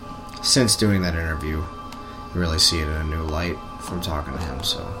 Since doing that interview, you really see it in a new light from talking to him,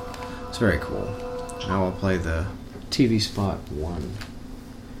 so it's very cool. Now I'll play the TV spot one.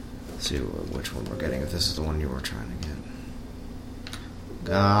 Let's see which one we're getting, if this is the one you were trying to get.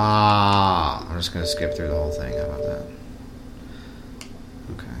 I'm just going to skip through the whole thing. How about that?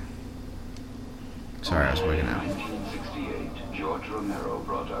 Okay. Sorry, I was wigging out. In 1968, George Romero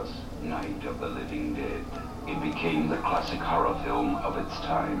brought us Night of the Living Dead. It became the classic horror film of its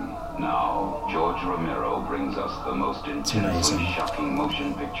time. Now, George Romero brings us the most intensely shocking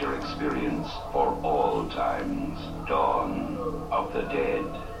motion picture experience for all times. Dawn of the Dead.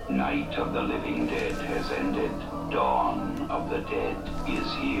 Night of the Living Dead has ended. Dawn of the Dead is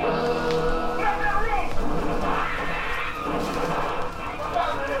here.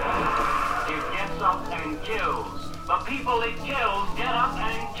 It gets up and kills. The people it kills get up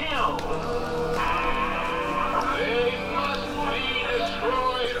and kill. They must be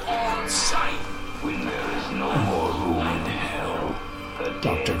destroyed on sight. When there is no more room in hell, the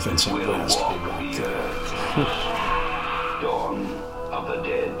Dr. dead Vincent will West. walk the earth. Dawn of the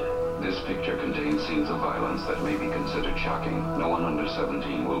Dead. This picture contains scenes of violence that may be considered shocking. No one under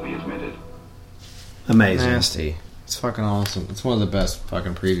 17 will be admitted. Amazing. Nasty. It's fucking awesome. It's one of the best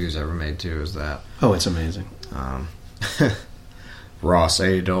fucking previews ever made, too, is that. Oh, it's amazing. Ross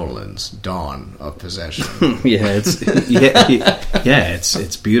A. Dolan's Dawn of Possession. Yeah, it's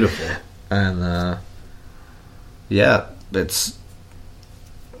it's beautiful. And, yeah, it's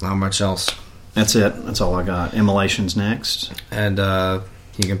not much else. That's it. That's all I got. Immolation's next. And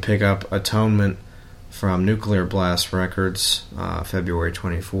you can pick up Atonement from Nuclear Blast Records, February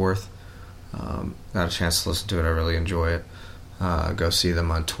 24th. Got a chance to listen to it. I really enjoy it. Go see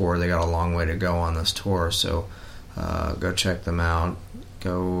them on tour. They got a long way to go on this tour, so go check them out.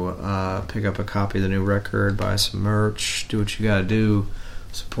 Go pick up a copy of the new record, buy some merch, do what you gotta do,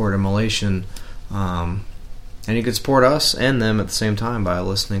 support Immolation. And you can support us and them at the same time by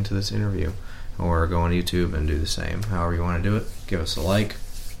listening to this interview. Or go on YouTube and do the same. However you want to do it. Give us a like.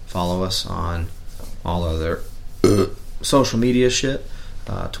 Follow us on all other social media shit.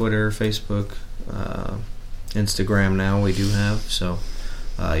 Twitter, Facebook, Instagram now we do have. So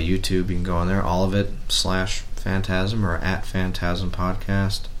YouTube, you can go on there. All of it /Phantasm or @Phantasm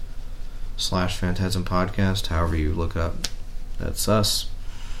Podcast /Phantasm Podcast. However you look up, that's us.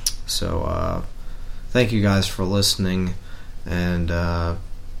 So thank you guys for listening. And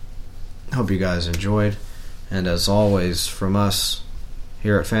hope you guys enjoyed. And as always, from us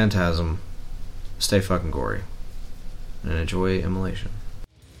here at Phantasm, stay fucking gory. And enjoy Immolation.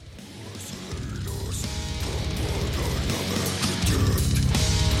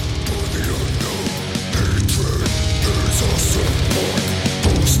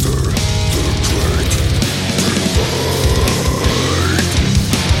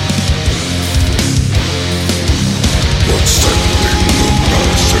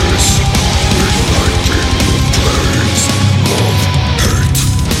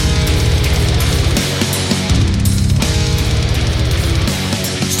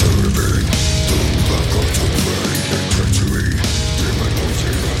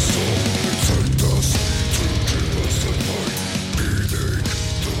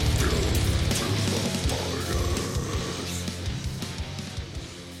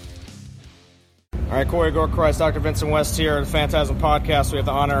 All right, Corey Gorkreis, Dr. Vincent West here at the Phantasm Podcast. We have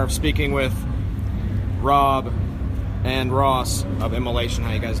the honor of speaking with Rob and Ross of Immolation.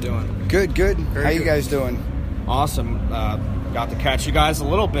 How you guys doing? Good. Very How you good. guys doing? Awesome. Got to catch you guys a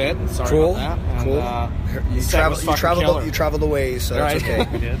little bit. Sorry Cool. about that. Cool. And, You traveled away, so Right. it's okay.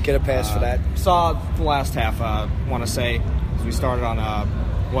 We did. Get a pass for that. Saw the last half. Want to say, as we started on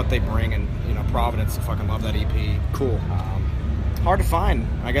What They Bring and Providence. I fucking love that EP. Cool. Hard to find.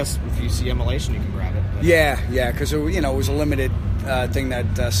 I guess if you see Immolation, you can grab it. But Yeah, because it was a limited thing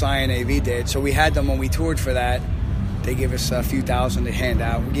that Cyan AV did. So we had them when we toured for that. They gave us a few thousand to hand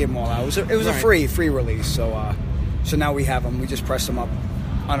out. We gave them all out. It was a Right. free release. So now we have them. We just pressed them up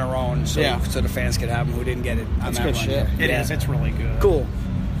on our own, so the fans could have them who didn't get it. On That's that good run. shit. Yeah. It is. It's really good. Cool.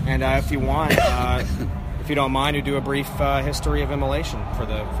 And if you want, if you don't mind, we do a brief history of Immolation for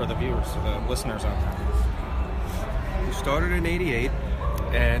the viewers, for the listeners out there. We started in '88,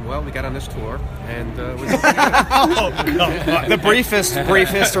 and we got on this tour, and The briefest brief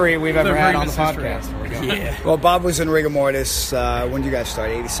history we've ever had on the podcast. Yeah. Well, Bob was in Rigor Mortis. When did you guys start?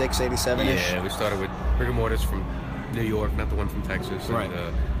 86, 87-ish? Yeah, we started with Rigor Mortis from New York, not the one from Texas. Right.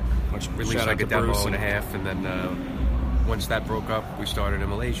 And, Which released shout like out a to demo Bruce and a half, and then once that broke up, we started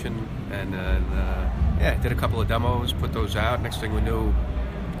Immolation, and did a couple of demos, put those out. Next thing we knew,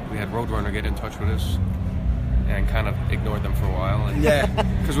 we had Roadrunner get in touch with us, and kind of ignored them for a while. And, Yeah.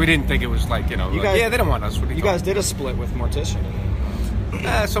 Because we didn't think it was like, You guys- they don't want us. You guys did a split with Mortician.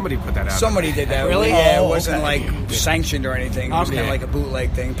 Somebody put that out. Somebody did that. Really? Yeah, Oh, it wasn't okay. like sanctioned or anything. It was kind of Okay. like a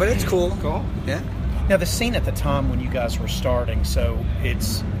bootleg thing, but it's cool. Cool. Yeah. Now, the scene at the time when you guys were starting, so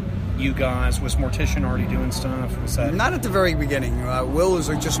it's you guys, was Mortician already doing stuff? Was that Not at the very beginning. Will was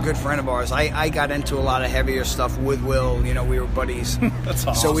just a good friend of ours. I got into a lot of heavier stuff with Will. You know, we were buddies. That's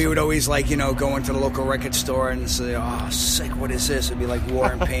awesome. So we would always, like, you know, go into the local record store and say, oh, sick, what is this? It'd be like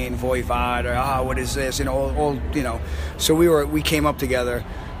War and Pain, Voivod, or, what is this? You know, all you know. So we came up together.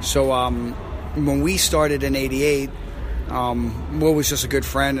 So when we started in '88, Will was just a good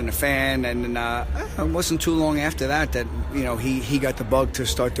friend and a fan, and it wasn't too long after that you know he got the bug to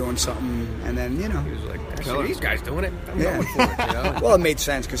start doing something, and then you know He was like, I see these guys doing it. I'm Yeah. going for it, you know? well, it made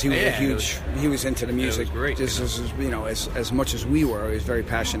sense because he was Yeah, he was into the music, great, just you know. as you know as much as we were. He was very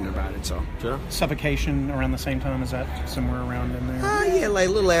passionate about it. So Suffocation around the same time? Is that somewhere around in there? yeah, like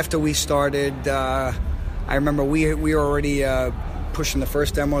a little after we started, I remember we were already pushing the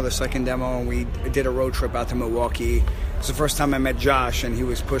first demo, the second demo, and we did a road trip out to Milwaukee. It was the first time I met Josh, and he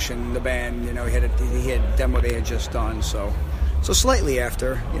was pushing the band. You know, he had a demo they had just done, so slightly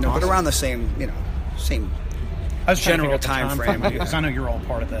after, you know, but around the same I was trying to general figure out time the frame. because I know you're all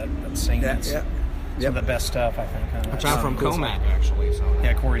part of that scene. Yeah, It's yeah. Some of the best stuff, I think. Which I'm from Comac, actually. So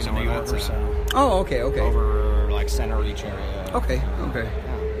Yeah, Corey's you know in New where Yorker, that's at. so. Oh, okay. Over like Center Reach area. Okay.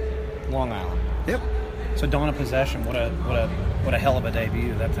 Yeah. Long Island. Yep. So Dawn of Possession, what a hell of a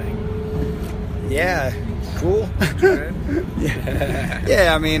debut, that thing. Yeah, cool.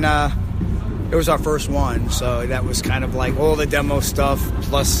 yeah, I mean, it was our first one, so that was kind of like all the demo stuff,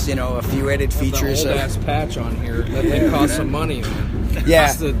 plus, you know, a few added features. The old ass patch on here. That thing cost some money, man. Yeah.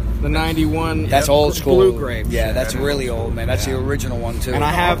 That's the 91. That's old school. Blue Grape. Yeah, that's really old, man. That's the original one, too. And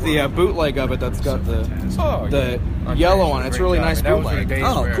I have the bootleg of it that's got the yellow on it. It's a really nice That was bootleg. the days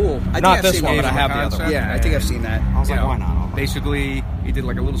Oh, where- cool. I think Not I've this seen one, that. but I have the other one. Yeah, I think I've seen that. I was like, You know, why not? Basically, he did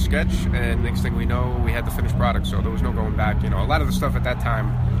like a little sketch, and next thing we know, we had the finished product, so there was no going back. You know, a lot of the stuff at that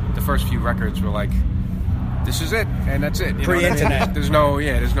time, the first few records were like, this is it, and that's it. You know what I mean? Pre-internet. There's no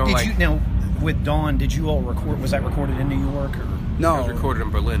Did like... you, now, with Dawn, did you all record, was that recorded in New York? Or? No. It was recorded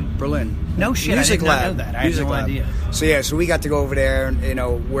in Berlin. No shit, I did not know that. I had no idea. So yeah, so we got to go over there, and, you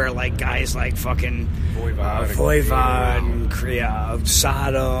know, where like guys like fucking Voivod and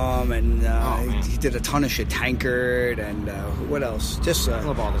Sodom, and he did a ton of shit. Tankard and what else? Just I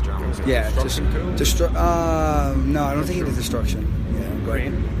love all the drummers. yeah, just no, I don't think he did Destruction. Yeah, but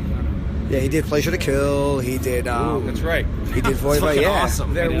yeah, he did Pleasure to Kill. He did. That's right. He did Voivod. Yeah,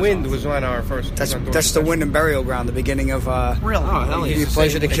 awesome. Their Wind was on our first... That's the Wind and Burial Ground. The beginning of Really? Oh, hell he yeah. did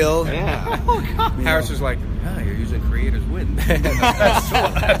Pleasure to Kill. Yeah. Harris was like, you're using Creator's Wind.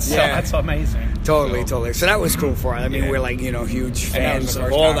 That's amazing. Totally. So that was cool for us. I mean, Yeah. we're like, you know, huge And that was fans the of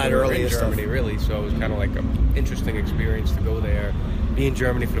first all time that we were earlier in stuff. Germany, really. So it was kind of like an interesting experience to go there, be in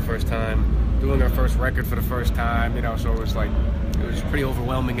Germany for the first time, doing our first record for the first time. You know, so it was pretty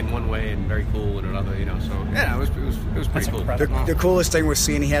overwhelming in one way and very cool in another. You know, so yeah, it was pretty cool. The coolest thing was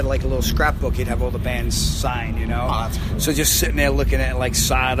seeing he had like a little scrapbook. He'd have all the bands signed, you know. Oh, that's cool. So just sitting there looking at like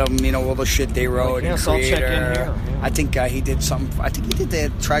Sodom, you know, all the shit they wrote. yeah, and so I'll check in Creator. here, yeah. I think he did something. I think he did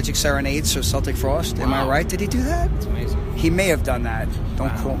the Tragic Serenades or Celtic Frost. Am I Wow. right? Did he do that? It's amazing. He may have done that.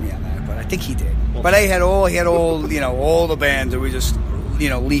 Don't quote me on that, but I think he did. But he had all, you know, all the bands that we just, you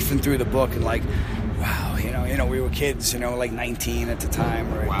know, leafing through the book and like, wow, you know, we were kids, you know, like 19 at the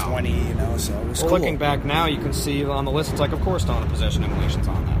time or 20, you know, so it was Well, cool. looking back now, you can see on the list, it's like, of course, Dawn of Possession Immolation's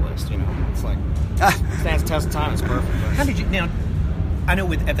on that list. You know, it's like stands the test of time. It's perfect. How did you now? I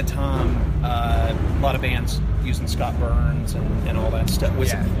know at the time a lot of bands using Scott Burns and all that stuff.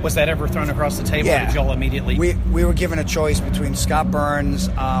 Was that ever thrown across the table? Yeah. Or did y'all immediately? We were given a choice between Scott Burns,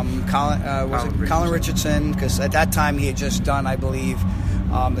 Colin Richardson, because at that time he had just done, I believe,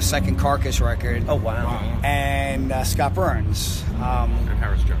 the second Carcass record. Oh wow! And Scott Burns. And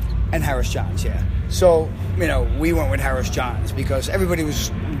Harris Jones. And Harris Johns, yeah. So, you know, we went with Harris Johns because everybody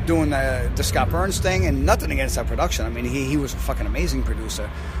was doing the Scott Burns thing, and nothing against that production. I mean, he was a fucking amazing producer.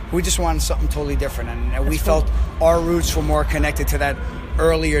 We just wanted something totally different, and we felt our roots were more connected to that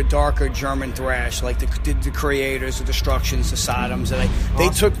earlier, darker German thrash, like the Creators, the Destructions, the Sodoms. And they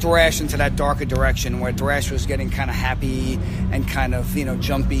took thrash into that darker direction where thrash was getting kind of happy and kind of, you know,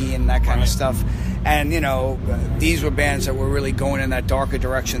 jumpy and that kind of stuff. And, you know, these were bands that were really going in that darker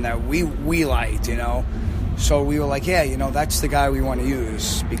direction that we liked, you know. So we were like, yeah, you know, that's the guy we want to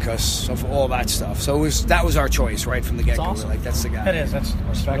use because of all that stuff. So that was our choice right from the get-go. Awesome. We're like, that's the guy. That is. That's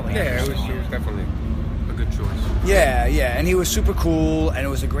really Yeah, it was definitely a good choice. Yeah, and he was super cool, and it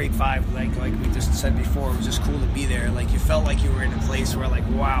was a great vibe. Like we just said before, it was just cool to be there. Like you felt like you were in a place where, like,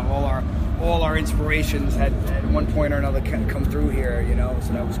 wow, all our inspirations had at one point or another come through here, you know.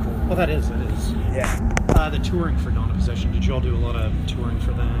 So that was cool. Well, that is. Yeah. The touring for Dawn of Possession. Did you all do a lot of touring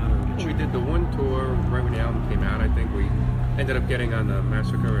for that, or did We did the one tour right when the album came out. I think we ended up getting on the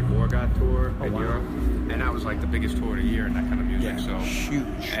Massacre and Morgoth tour in Europe, and that was like the biggest tour of the year in that kind of music. Yeah, so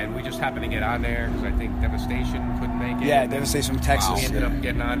huge. And we just happened to get on there because I think Devastation couldn't make it. Yeah, Devastation from Texas. We ended up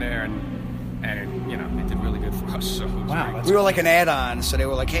getting on there, and you know, it did really good for us. So it was great. We were like an add-on, so they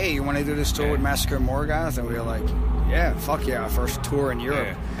were like, "Hey, you want to do this tour with Massacre and Morgoth?" And we were like, "Yeah, fuck yeah!" Our first tour in Europe.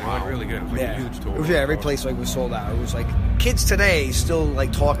 Yeah, it went really good. It was like a huge tour. It was, every place like was sold out. It was like kids today still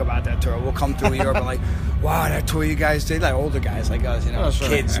like talk about that tour. We'll come through Europe and like, "Wow, that tour you guys did!" Like older guys like us, you know,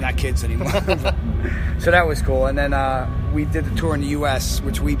 kids, not kids anymore. So that was cool. And then we did the tour in the U.S.,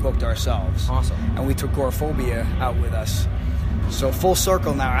 which we booked ourselves. Awesome. And we took Agoraphobia out with us. So full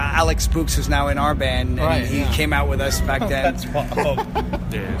circle now. Alex Spooks is now in our band, and he came out with us back then. That's wild.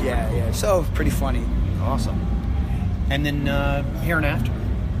 Yeah. So pretty funny. Awesome. And then Here and After,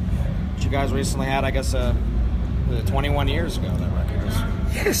 which you guys recently had, I guess, 21 years ago. That record was.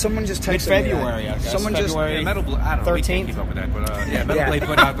 Yeah, someone just texted mid-February, me. I guess. Someone February Metal Blade, I don't know, we can't keep up with that, but Metal Blade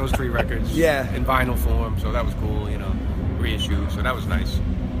put out those 3 records in vinyl form, so that was cool, you know, reissued, so that was nice.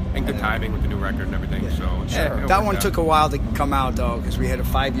 And good timing with the new record and everything, so that one took a while to come out, though, because we had a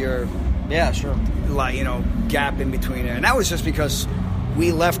 5-year gap in between it. And that was just because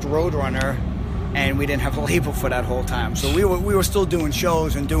we left Roadrunner and we didn't have a label for that whole time. So we were still doing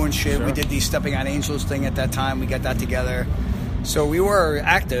shows and doing shit. We did the Stepping on Angels thing at that time. We got that together. So we were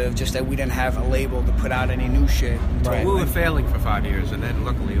active, just that we didn't have a label to put out any new shit. Right. We were failing for 5 years, and then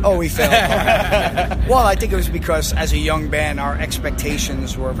luckily... we failed. Well, I think it was because as a young band, our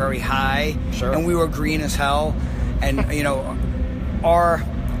expectations were very high, and we were green as hell. And, you know, our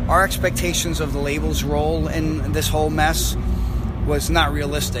expectations of the label's role in this whole mess was not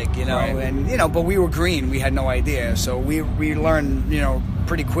realistic, you know. And, you know, but we were green. We had no idea. So we learned, you know,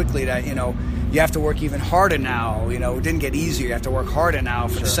 pretty quickly that, you know, you have to work even harder now. You know, it didn't get easier. You have to work harder now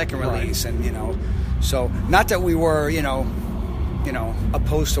for the second release, and you know, so not that we were, you know,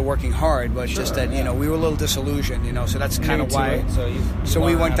 opposed to working hard, but just that you know we were a little disillusioned. You know, so that's kind of why. So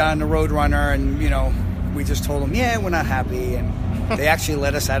we went down to Roadrunner, and you know, we just told them, we're not happy, and they actually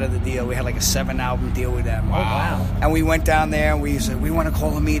let us out of the deal. We had like a 7-album deal with them. Wow! And we went down there, and we said we want to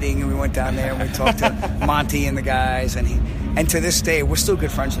call a meeting, and we went down there and we talked to Monty and the guys, and to this day, we're still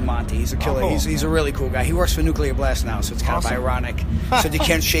good friends with Monty. He's a killer. He's a really cool guy. He works for Nuclear Blast now, so it's kind of ironic. So you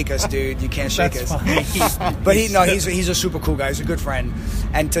can't shake us, dude. You can't shake us. But he's a super cool guy. He's a good friend.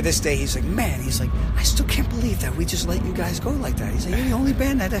 And to this day, he's like, man, I still can't believe that we just let you guys go like that. He's like, you're the only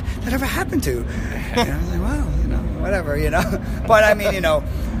band that ever happened to. And I was like, well, you know, whatever, you know. But I mean, you know,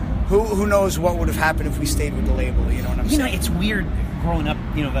 who knows what would have happened if we stayed with the label? You know what I'm saying? You know, it's weird growing up.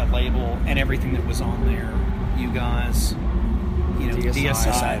 You know, that label and everything that was on there. You guys. You know,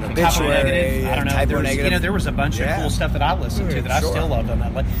 DSI, Obituary, I don't know. Type O Negative. You know, there was a bunch of cool stuff that I listened to that I still loved on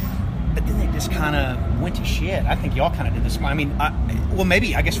that. But then they just kind of went to shit. I think y'all kind of did this. I mean,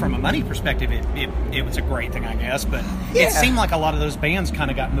 maybe I guess from a money perspective, it was a great thing, I guess. But it seemed like a lot of those bands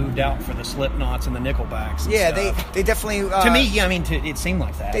kind of got moved out for the Slipknots and the Nickelbacks. And stuff. They definitely. To me, I mean, it seemed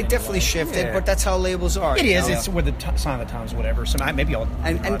like that. They definitely shifted, but that's how labels are. It is. It's with the sign of the times, whatever. So maybe I'll.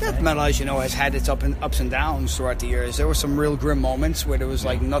 And death metal, as you know, has had its ups and downs throughout the years. There were some real grim moments where there was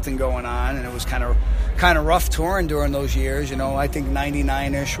like nothing going on, and it was kind of rough touring during those years. You know, I think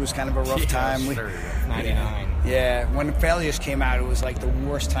 99-ish was kind of a rough time. 99. Yeah, when the Failures came out, it was like the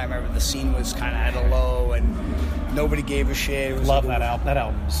worst time ever. The scene was kind of at a low, and nobody gave a shit. Love that album. That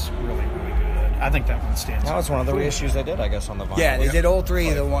album's really, really good. I think that one stands out. That was one of the reissues they did, I guess, on the vinyl. Yeah, they did all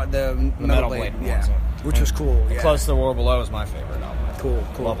 3. The Metal Blade ones, which was cool. Close to the World Below is my favorite album.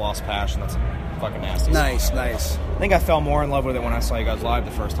 Cool. Love Lost Passion. That's fucking nasty. Nice. I think I fell more in love with it when I saw you guys live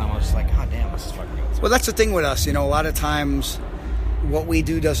the first time. I was just like, God damn, this is fucking good. Well, that's the thing with us. You know, a lot of times what we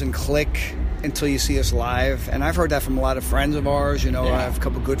do doesn't click until you see us live. And I've heard that from a lot of friends of ours. You know, I have a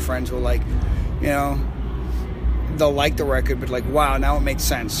couple good friends who are like, you know, they'll like the record, but like, wow, now it makes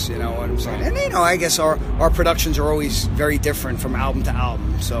sense. You know what I'm saying? And, you know, I guess our productions are always very different from album to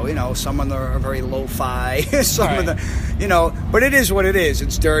album. So, you know, some of them are very lo-fi. Some of them, you know, but it is what it is.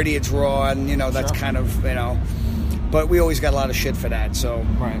 It's dirty, it's raw, and, you know, that's kind of, you know, but we always got a lot of shit for that. So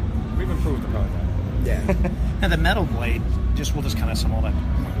we've improved about that. Yeah. And the Metal Blade, we'll just kind of sum all that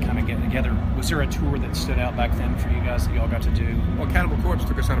kind of get together. Was there a tour that stood out back then for you guys that y'all got to do? Well, Cannibal Corpse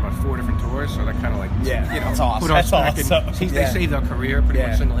took us on about 4 different tours, so that kind of like that's awesome. put us back awesome. They saved our career pretty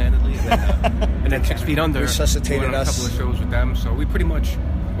much single-handedly, and then 6 Feet Under resuscitated we went on us. a couple of shows with them. So we pretty much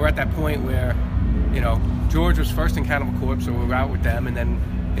were at that point where, George was first in Cannibal Corpse, so we were out with them, and then.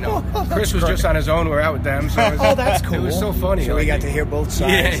 Chris was just on his own. We're out with them. So it was, that's cool. It was so funny. So we got to hear both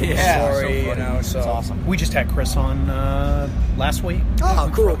sides of the story. So so that's awesome. We just had Chris on last week. Oh,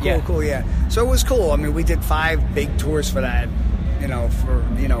 cool. Yeah. So it was cool. I mean, we did 5 big tours for that.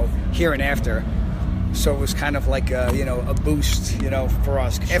 Here and after. So it was kind of like a boost. For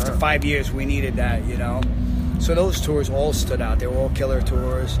us. Sure. After 5 years, we needed that. So those tours all stood out. They were all killer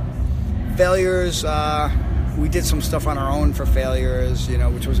tours. Failures. We did some stuff on our own for Failures,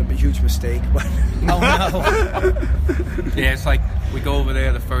 which was a huge mistake. But yeah, it's like we go over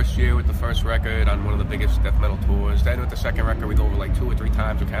there the first year with the first record on one of the biggest death metal tours. Then with the second record, we go over like 2 or 3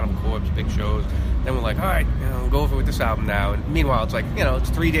 times with Cannibal Corpse, big shows. Then we're like, all right, we'll go over with this album now. And meanwhile, it's like, it's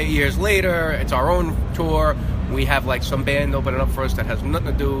 3 years later. It's our own tour. We have like some band opening up for us that has nothing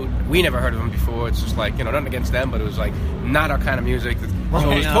to do. We never heard of them before. It's just like, nothing against them, but it was like not our kind of music. So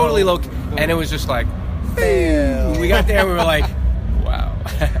it was totally low. And it was just like, fail. We got there and we were like, wow.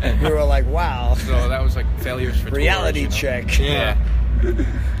 We were like, wow. So that was like Failures for reality tours, check. Yeah.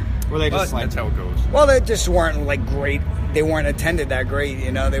 Were they just that's how it goes. Well, they just weren't like great. They weren't attended that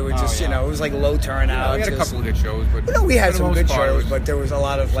great. They were just, it was like low turnout. We had a couple of good shows, but we had some good shows, but there was a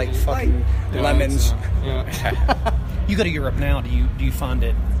lot of like fucking lemons. You go to Europe now. Do you find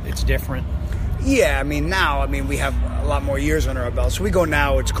it's different? Yeah, I mean, now, we have a lot more years under our belt. So we go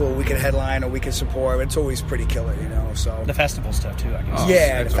now, it's cool. We can headline or we can support. It's always pretty killer, so. The festival stuff, too, I guess.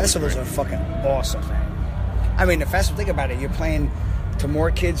 Yeah, the festivals are fucking awesome, man. The festival, think about it. You're playing to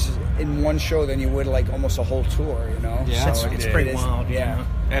more kids in one show than you would, like, almost a whole tour, Yeah, so it's pretty wild, yeah.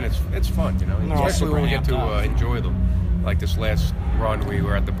 And it's fun, especially when we get to enjoy them. Like this last run, we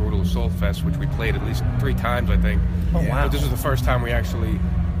were at the Brutal Assault Fest, which we played at least 3 times, I think. Oh, wow. But this was the first time we had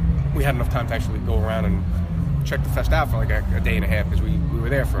enough time to actually go around and check the fest out for like a day and a half because we were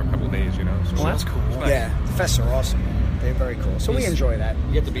there for a couple of days, So that's cool. Nice. Yeah, the fests are awesome, man. They're very cool. So we enjoy that.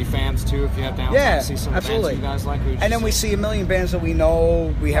 You get to be fans too if you have downtime. Yeah, to see some absolutely. bands you guys like. And then we see a million bands that we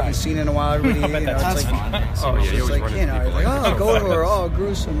know we haven't seen in a while. Everybody, that's like, fun. Oh yeah, you always run into people like, that. Goldor,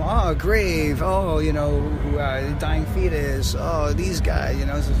 Gruesome, Grave, Dying Fetus, these guys,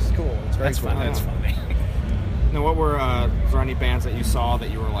 this is cool. It's very cool. That's funny. Now, what were for any bands that you saw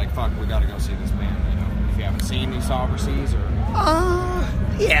that you were like, fuck, we got to go see this band? If you haven't seen, you saw overseas, or?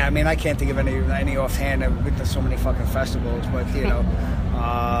 Yeah, I can't think of any offhand. I've been to so many fucking festivals, but it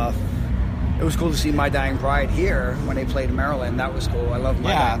was cool to see My Dying Bride here when they played in Maryland. That was cool. I love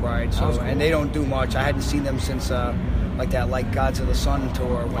My Dying Bride. So, cool. And they don't do much. I hadn't seen them since that Gods of the Sun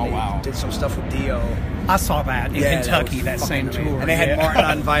tour when they did some stuff with Dio. I saw that in Kentucky, that same tour. And they had Martin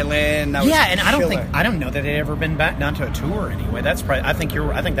on violin. That was and killer. I don't know that they'd ever been back down to a tour anyway. That's probably, I think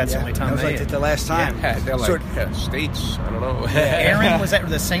that's the only time that was they the last time. Yeah, they're like States. I don't know. Aaron was at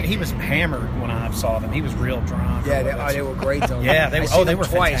the same. He was hammered when I saw them. He was real drunk. Yeah, they were great though. Yeah, they were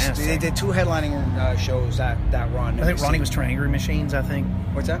twice. fantastic. They did 2 headlining shows that run. I think Ronnie was touring Angry Machines. I think.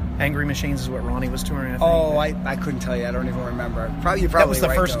 What's that? Angry Machines is what Ronnie was touring. I think. Oh, I couldn't tell you. I don't even remember. You're probably that was the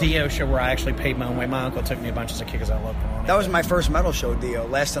right, first though. Dio show where I actually paid my own way. My uncle took me a bunch as a kid because I loved Ronnie. That was my first metal show, Dio.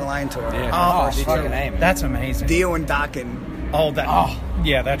 Last in Line tour. Yeah. Oh, fucking name. That's amazing. Dio and Dokken. Oh, that. Oh,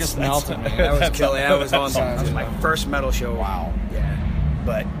 yeah, that's melted, man. That was that's killer. That was awesome. That was my first metal show. Wow. Yeah.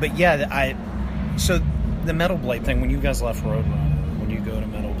 But yeah, so the Metal Blade thing. When you guys left Roadrunner, when you go to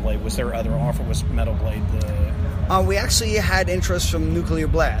Metal Blade, was there other offer? Was Metal Blade the? We actually had interest from Nuclear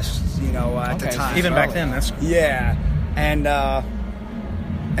Blast. At the time. Even back then, that's cool. Yeah, and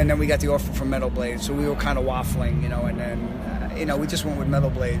then we got the offer from Metal Blade, so we were kind of waffling, and then we just went with Metal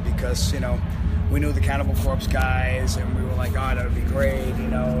Blade because we knew the Cannibal Corpse guys, and we were like, oh, that would be great,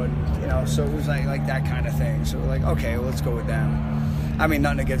 and so it was like that kind of thing. So we're like, okay, well, let's go with them.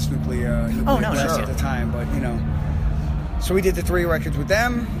 Nothing against Nuclear Blast at the time, but so we did the 3 records with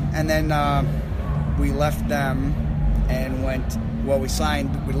them, and then we left them and went. Well, we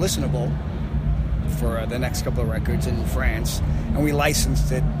signed with Listenable for the next couple of records in France, and we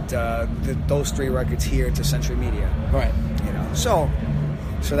licensed it those 3 records here to Century Media. Right. So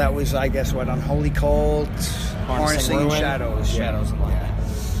that was, I guess, what, Unholy Cult, Harnessing and Shadows. Shadows and Light. Yeah.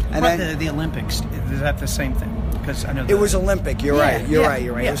 And then the Olympics, is that the same thing? Because I know it was Olympic. You're right. You're right.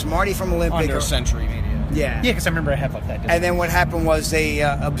 Yeah. It was Marty from Olympic. Under Century Media. Yeah. Yeah, because I remember I had like that. And then what happened was they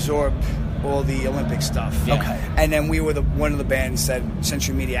absorbed all the Olympic stuff. Yeah. Okay. And then we were one of the bands that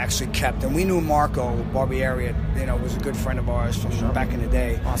Century Media actually kept. And we knew Marco Barbieri, was a good friend of ours from back in the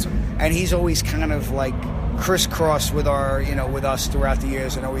day. Awesome. And he's always kind of like crisscrossed with with us throughout the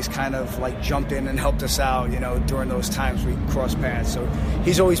years, and always kind of like jumped in and helped us out, during those times we crossed paths. So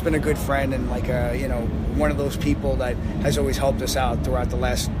he's always been a good friend and like one of those people that has always helped us out throughout the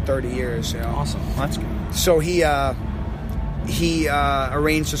last 30 years. Awesome. That's good. So he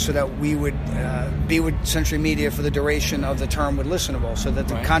arranged it so that we would be with Century Media for the duration of the term with Listenable, so that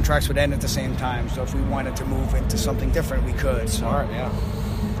the contracts would end at the same time. So if we wanted to move into something different, we could. Smart, yeah.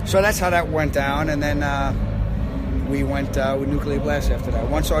 So that's how that went down, and then we went with Nuclear Blast after that.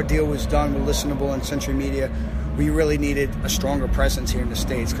 Once our deal was done with Listenable and Century Media, we really needed a stronger presence here in the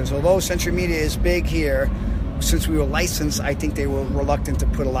States, because although Century Media is big here, since we were licensed, I think they were reluctant to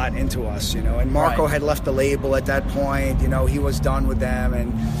put a lot into us, and Marco had left the label at that point, he was done with them,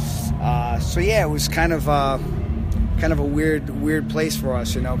 and it was kind of a weird place for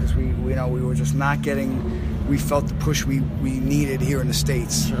us, because we were just not getting, we felt the push we needed here in the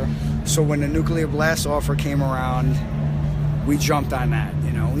States. Sure. So when the Nuclear Blast offer came around, we jumped on that.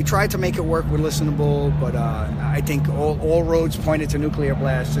 We tried to make it work with Listenable, but I think all roads pointed to Nuclear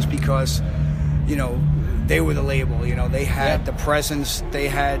Blast just because, they were the label. They had the presence. They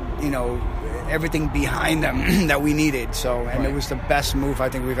had, everything behind them that we needed. So, and it was the best move I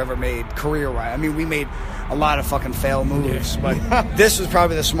think we've ever made career-wise. I mean, we made a lot of fucking fail moves, but this was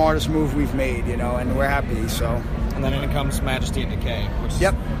probably the smartest move we've made, and we're happy. So, and then in comes Majesty and Decay. Which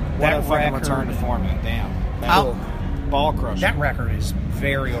yep. What a fucking return to format. Damn. Cool. Ball crusher. That record is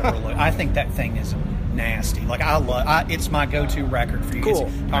very overlooked. I think that thing is nasty. Like, it's my go-to record for you. Cool.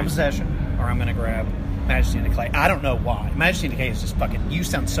 It's Tom Possession, or I'm going to grab Majesty and Decay. I don't know why. Majesty and Decay is just fucking, you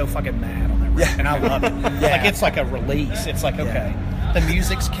sound so fucking mad on that record, and I love it. Like, it's like a release. It's like, okay. The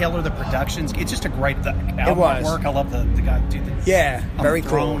music's killer, the production's, it's just a great album work. I love the guy, dude. Very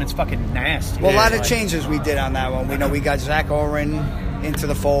cool. It's fucking nasty. Well, a lot of changes we did on that one. We got Zach Oren into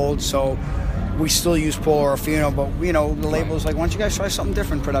the fold, so we still use Paul Orofino, but the label's like, why don't you guys try something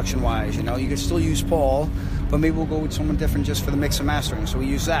different production-wise? You can still use Paul, but maybe we'll go with someone different just for the mix and mastering. So we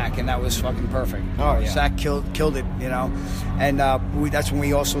used Zach, and that was fucking perfect. Oh yeah, Zach killed it, and that's when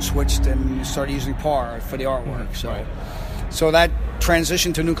we also switched and started using Par for the artwork. So that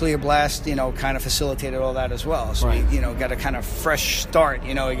transition to Nuclear Blast, kind of facilitated all that as well. So we, got a kind of fresh start,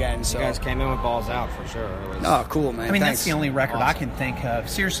 again. So you guys came in with balls out for sure. Oh, cool, man. I mean, Thanks. that's the only record I can think of.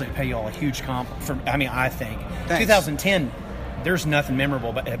 Seriously, pay you all a huge compliment. I think Thanks. 2010. There's nothing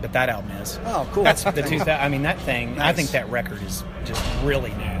memorable, but that album is. Oh, cool. That's the 2000. I mean, that thing. Nice. I think that record is just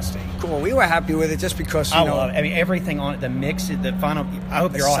really nasty. Cool. We were happy with it just because I love it. I mean, everything on it, the mix, the final. I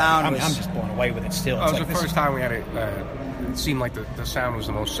hope you're all. I'm just blown away with it still. It was the first time we had it. It seemed like the sound was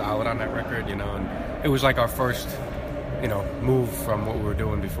the most solid on that record, and it was like our first, move from what we were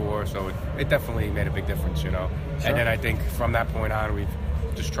doing before. So it definitely made a big difference, Sure. And then I think from that point on, we've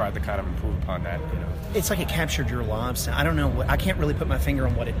just tried to kind of improve upon that, It's like it captured your live sound. I don't know I can't really put my finger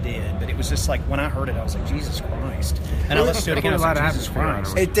on what it did, but it was just like when I heard it, I was like, Jesus Christ. And I listened to it again, I was like, Jesus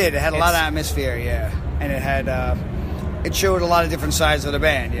Christ. It did. It had a lot of atmosphere, and it had. It showed a lot of different sides of the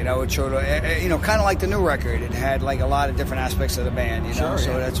band, It showed, kind of like the new record. It had like a lot of different aspects of the band, Sure,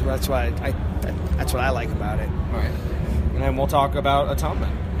 So that's why that's what I like about it. Right. And then we'll talk about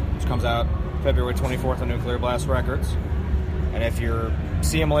Atonement, which comes out February 24th on Nuclear Blast Records. And if you're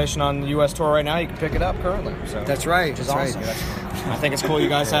Immolation on the U.S. tour right now, you can pick it up currently. So that's right. Which is that's awesome. Right. I think it's cool you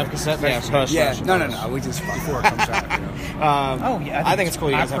guys have cassette. No. We just before it comes out. I think it's cool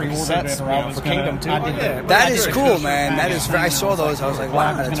you guys have cassettes for Kingdom too. That is cool, man. That is. I saw those. I was like,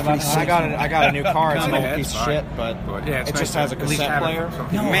 wow, that's pretty sick. I got a new car. It's an old piece of shit, but it just has a cassette player.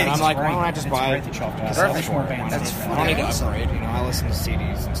 And I'm like, why don't I just buy a cassette for it? I don't need to upgrade. I listen to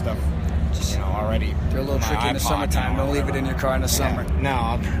CDs and stuff. Already. They're a little tricky in the summertime. Don't leave it in your car in the summer.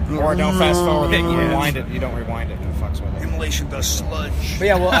 No, or don't fast forward it. You rewind it. You don't rewind it. It fucks with it. Immolation does sludge. But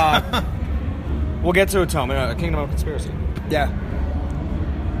yeah, we'll get to Atonement. Kingdom of Conspiracy. Yeah.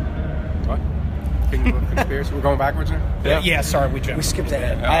 What? Kingdom of Conspiracy. We're going backwards here. Yeah. Sorry, we skipped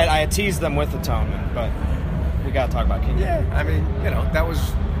that. I had teased them with Atonement, but we got to talk about Kingdom. Yeah. I mean, that was.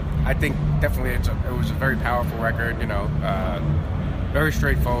 I think definitely it was a very powerful record. Very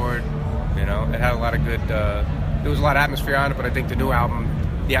straightforward. It had a lot of good. There was a lot of atmosphere on it, but I think the new album,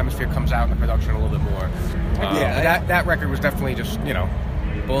 the atmosphere comes out in the production a little bit more. That record was definitely just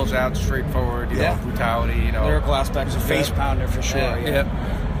balls out, straightforward. Brutality. Lyrical aspects of face pounder for sure. Yeah.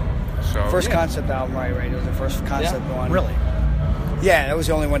 So first concept album, right? It was the first concept one. Really? Yeah, that was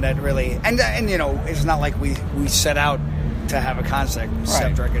the only one that really. And it's not like we set out to have a concept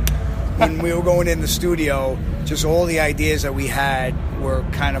record. when we were going in the studio, just all the ideas that we had were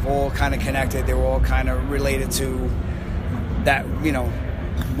all connected. They were all kind of related to that,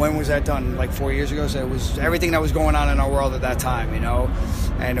 when was that done? Like 4 years ago? So it was everything that was going on in our world at that time,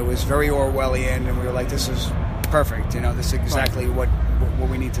 and it was very Orwellian, and we were like, this is perfect, this is exactly what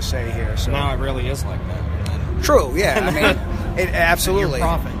we need to say here. So now it really is like that. True, yeah. I mean, it absolutely.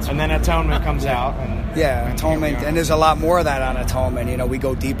 And then Atonement comes out. Atonement, and there's a lot more of that on Atonement. We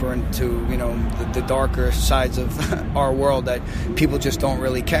go deeper into, the darker sides of our world that people just don't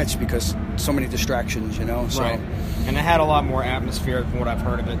really catch because so many distractions, So. Right. And it had a lot more atmosphere from what I've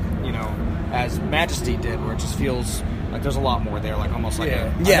heard of it, as Majesty did, where it just feels like there's a lot more there, like almost like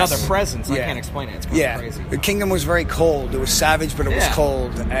another presence. I can't explain it. It's kind of crazy. The Kingdom was very cold. It was savage, but it was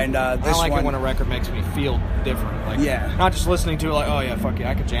cold. And this I like it when a record makes me feel different. Like, not just listening to it like, oh yeah, fuck yeah,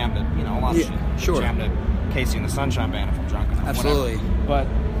 I could jam to, a lot of shit. Sure. Jam to Casey and the Sunshine Band if I'm drunk enough. Absolutely. Whatever.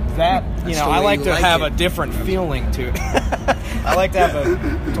 But that, I like to have a different feeling to it. I like to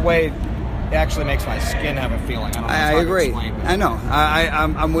have the way it actually makes my skin have a feeling. I agree. Explain, I know.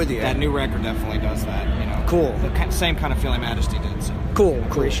 I'm with you. That new record definitely does that. Cool. The same kind of feeling Majesty did. So cool.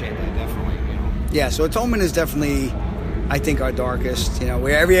 Appreciate that definitely. Yeah. So Atonement is definitely, I think, our darkest.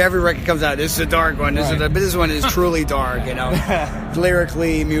 Where every record comes out, this is a dark one. But this one is truly dark.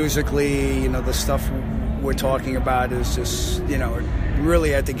 Lyrically, musically, the stuff we're talking about is just,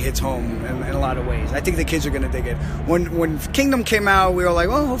 really, I think, hits home in a lot of ways. I think the kids are going to dig it. When Kingdom came out, we were like,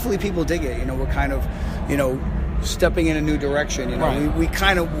 well, hopefully people dig it. We're kind of, stepping in a new direction. Right.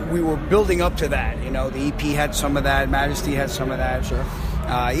 We were building up to that. The EP had some of that, Majesty had some of that. Sure.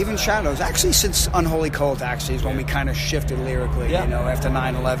 Even Shadows, actually, since Unholy Cult, actually, is when we kind of shifted lyrically. After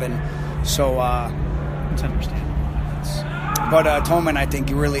 9/11. So it's understandable. But Atonement, I think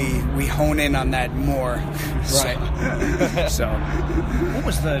we hone in on that more. Right. So, what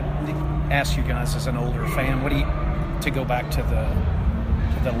was ask you guys as an older fan, to go back to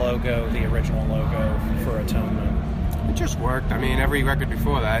the logo, the original logo for Atonement? It just worked. I mean, every record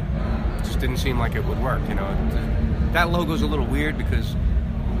before that just didn't seem like it would work. That logo's a little weird because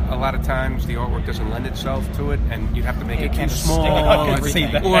a lot of times the artwork doesn't lend itself to it, and you have to make it too small, or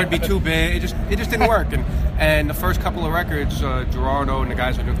it'd be too big. It just didn't work. And the first couple of records, Gerardo and the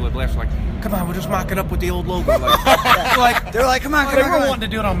guys at Nuclear Blast were like, "Come on, we're just mocking up with the old logo." They're like, "Come on, they were wanting to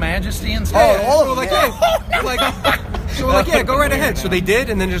do it on Majesty and stuff. All of them. So we're like, "Yeah, go right ahead." So they did,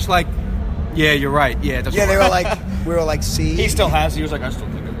 and then just like, "Yeah, you're right. Yeah, it doesn't work." They were like, we were like, "See." He still has. He was like, "I still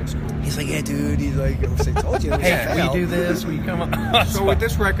think it looks cool." He's like, "Yeah, dude." He's like, "I told you." Hey, we do this. We come up. So with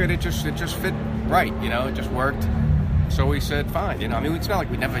this record, it just fit right. It just worked. So we said, fine. I mean, it's not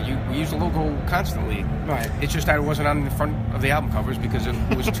like we use the logo constantly. Right. It's just that it wasn't on the front of the album covers because it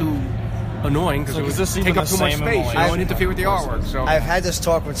was too annoying because it would take up too much space and interfere with the artwork. So I've had this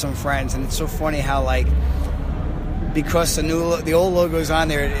talk with some friends, and it's so funny how because the old logo's on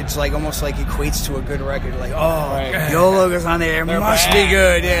there, it's like almost like equates to a good record. Like, the old logo's on there, it must be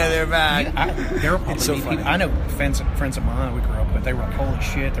good. Yeah, they're bad. It's so funny. I know friends of mine we grew up with. They were like, "Holy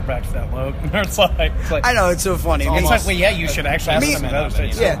shit, they're back to that logo." It's like I know, it's so funny. It's like, well, you should actually ask them about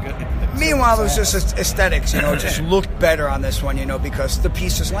it. Meanwhile, it was just aesthetics. It just looked better on this one. Because the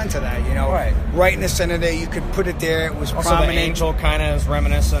pieces lent to that. Right in the center there, you could put it there. It was also prominent. The angel kind of is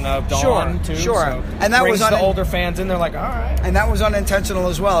reminiscent of Dawn too. Sure, so and that was the older fans in there like, all right. And that was unintentional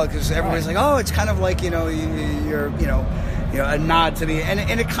as well because everybody's like, oh, it's kind of like you're a nod to the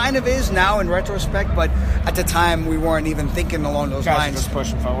and it kind of is now in retrospect, but at the time we weren't even thinking along those lines. Just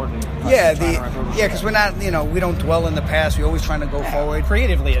pushing forward. Because we're not we don't dwell in the past. We're always trying to go forward.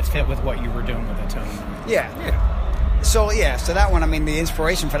 Creatively, it fit with what you were doing with Atonement. Yeah. So that one, I mean, the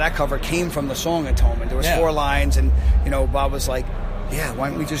inspiration for that cover came from the song Atonement. There was 4 lines, and Bob was like, yeah, why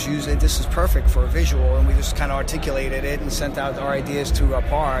don't we just use it? This is perfect for a visual. And we just kind of articulated it and sent out our ideas to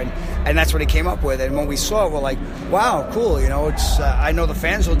Par, and that's what he came up with. And when we saw it, we're like, wow, cool. It's I know the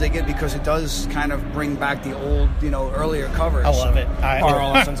fans will dig it because it does kind of bring back the old, earlier covers. I love it. Par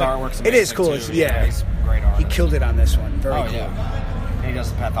Olson's artwork's amazing. It is cool. Too. Yeah, he's a great artist. He killed it on this one. Very cool. Yeah. And he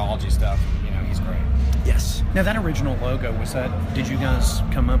does the pathology stuff. He's great. Yes. Now, that original logo, did you guys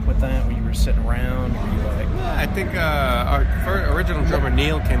come up with that when you were sitting around? Or were you like... I think our original drummer,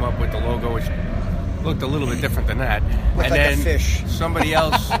 Neil, came up with the logo, which looked a little bit different than that. Looked like a fish. Somebody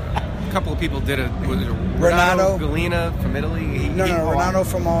else, a couple of people did it. Was it Renato Galina from Italy? Renato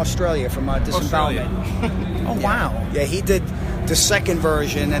from Australia, from Disembowelment. Oh, wow. Yeah, he did the second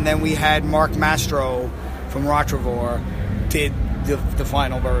version, and then we had Mark Mastro from Rotrevor did the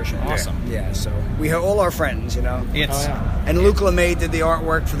final version. Awesome. Yeah, so we have all our friends, you know. It's And Luke LeMay did the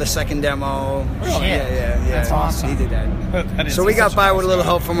artwork for the second demo. Really? Yeah. That's awesome. He did that. That is So we got such by a with a little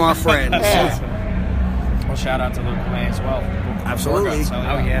help from our friends. Well, shout out to Luke May as well. Absolutely.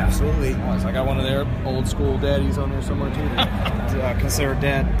 Absolutely. I got one of their old school daddies on there somewhere too. That, considered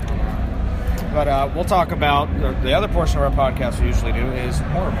dead. But we'll talk about the other portion of our podcast we usually do is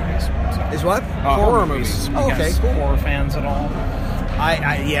horror movies. So, Is what? horror movies. Oh, okay, guys cool. horror fans at all?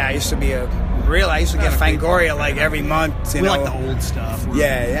 I used to be I used to get Fangoria like every month. You We know? like the old stuff.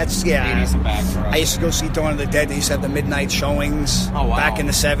 Yeah, that's 80s and back for us. I used to go see Dawn of the Dead. They used to have the midnight showings back in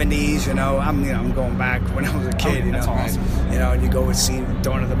the 70s. You know, I'm going back when I was a kid. that's awesome. You know, and you go and see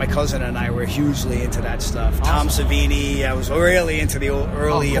Dawn of the. My cousin and I were hugely into that stuff. Tom Savini. I was really into the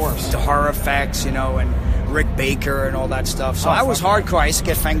early the horror effects. You know, and Rick Baker and all that stuff. So I was hardcore. I used to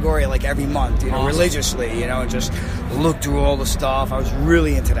get Fangoria like every month. You know, religiously. You know, and just look through all the stuff. I was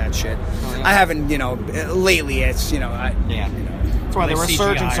really into that shit. I haven't. You know, lately it's. You know, That's why the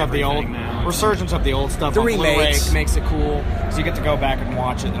resurgence of the old stuff. The on remakes. Blu-ray makes it cool. So you get to go back and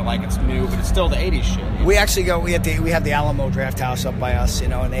watch it and like it's new, but it's still the 80s shit. We actually go. We have the Alamo Draft House up by us, you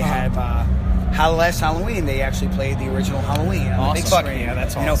know, and they have last Halloween. They actually played the original Halloween on the big Fuck screen. yeah,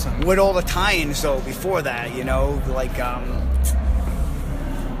 that's you awesome. know, with all the tie-ins though. Before that, you know, like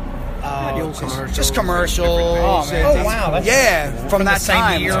just commercials. Oh, man. Oh, wow. That's from that same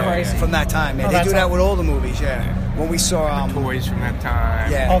time. year? From that time. Yeah, Oh, they that's do that with all the movies. Yeah. When we saw toys from that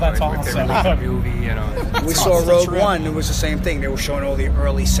time. Yeah. Oh, that's with awesome. the movie, you know. we saw Rogue One. It was the same thing. They were showing all the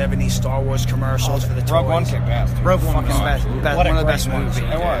early '70s Star Wars commercials for the toys. Rogue One kicked ass. Rogue One Fucking was best, what a one of the great best ones.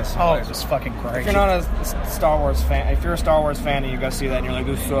 movie. It was. Oh, it was fucking great. If you're not a Star Wars fan, if you're a Star Wars fan and you go see that and you're like,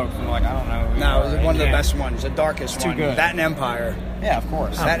 this sucks, and you're like, I don't know. No, it was one of the Yeah. best ones, the darkest It's too one. good. That and Empire. Yeah, of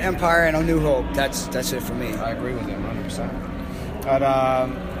course. That Empire and A New Hope. That's it for me. I agree with you 100%. But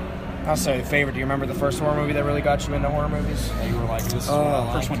I'll say favorite. Do you remember the first horror movie that really got you into horror movies? That you were like, this is what I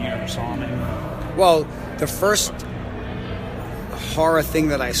like? First one you ever saw, man. Well, the first horror thing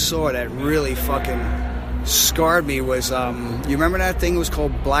that I saw that really fucking scarred me was you remember that thing? It was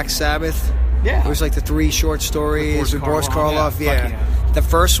called Black Sabbath. Yeah. It was like the 3 short stories with Boris Karloff. Yeah. Yeah. The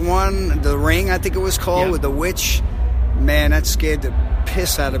first one, The Ring, I think it was called, with the witch. Man, that scared the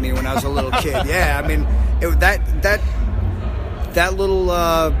piss out of me when I was a little kid. Yeah, I mean, that little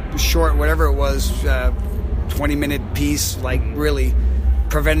short, whatever it was, 20-minute piece, like really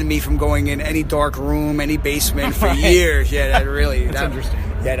prevented me from going in any dark room, any basement for years. Yeah, that really. That's interesting.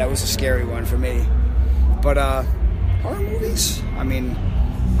 Yeah, that was a scary one for me. But horror movies, I mean,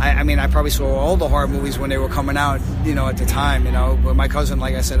 I probably saw all the horror movies when they were coming out, you know, at the time, you know. But my cousin,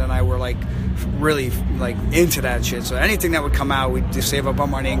 like I said, and I were like really like into that shit. So anything that would come out, we'd just save up our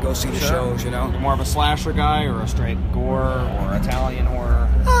money and go see the shows, you know. More of a slasher guy or a straight gore or Italian horror?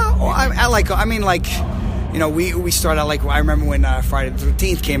 You know, we started out like I remember when Friday the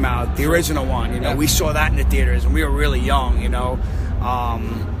 13th came out, the original one. You know, we saw that in the theaters, and we were really young. You know,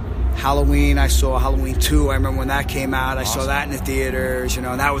 Halloween. I saw Halloween 2. I remember when that came out. I saw that in the theaters. You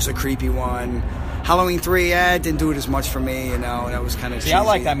know, and that was a creepy one. Halloween 3, it didn't do it as much for me. You know, that was kind of. See, I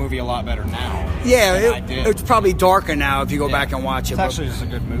like that movie a lot better now. Yeah, it's probably darker now if you go back and watch it. It's actually just a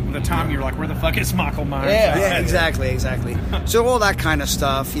good movie. At the time, you're like, where the fuck is Michael Myers? Yeah, exactly. So all that kind of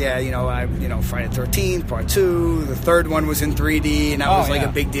stuff. Yeah, you know, Friday the 13th, Part 2. The third one was in 3D, and that was like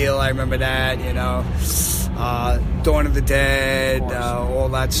a big deal. I remember that. You know, Dawn of the Dead, all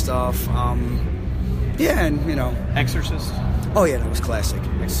that stuff. Yeah, and you know, Exorcist. Oh yeah, that was classic.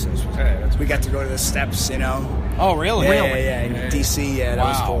 We got to go to the steps, you know. Oh really? Yeah, in DC. Yeah, that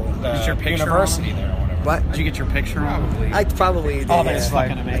was cool. Did your picture University there or whatever. What? Did you get your picture? Probably. I probably did. Oh, that's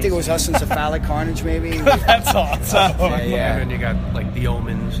fucking amazing. I think it was us and Cephalic Carnage, maybe. That's awesome. Yeah. And then you got like The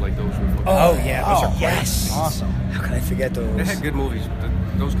Omens, like those were. Oh yeah, those are yes, awesome. How can I forget those? They had good movies.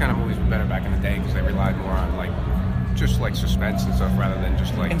 Those kind of movies were better back in the day because they relied more on like just like suspense and stuff rather than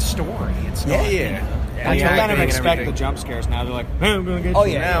just like and story. It's yeah. I kind of expect the jump scares now. They're like, hey, I'm gonna get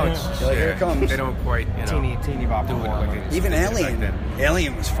you. Yeah. Now it's Like, here it comes. They don't quite teeny bop do it like it Even did back Alien. then.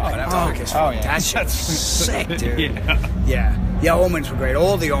 Alien was fucking. That shit was sick, dude. Yeah. Yeah, Omens were great.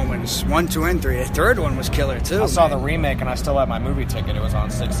 All the Omens, 1, 2, and 3. The third one was killer too. I saw the remake and I still have my movie ticket. It was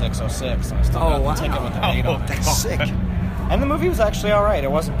on 6606. And I still got the ticket with the date on it. That's sick. And the movie was actually all right.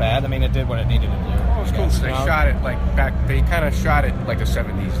 It wasn't bad. I mean, it did what it needed to do. It was cool. They shot it like back. They kind of shot it like the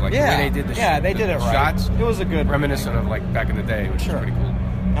 70s, like the way they did the they did it right. shots. It was a good reminiscent of like back in the day, which is pretty cool.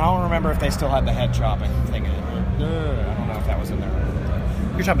 I don't remember if they still had the head chopping thing in it. I don't know if that was in there.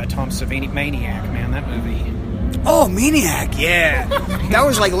 You're talking about Tom Savini, Maniac, man. That movie. Oh, Maniac, yeah. That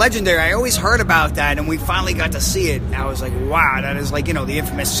was like legendary. I always heard about that, and we finally got to see it. I was like, wow, that is like, the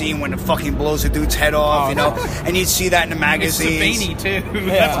infamous scene when it fucking blows a dude's head off, and you'd see that in the magazines. It's Savini, too.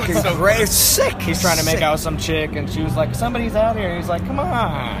 Yeah. That's what's so great. It's sick. He's trying to make out with some chick, and she was like, somebody's out here. He's like, come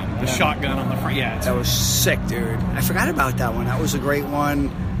on. The shotgun on the front, That was sick, dude. I forgot about that one. That was a great one.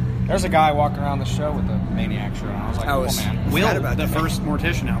 There's a guy walking around the show with a Maniac shirt on. I was like, oh, man. Will, the first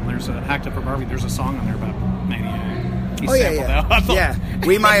Mortician album, there's a Hacked Up for Barbie, there's a song on there about Maniac. He sampled that. Yeah.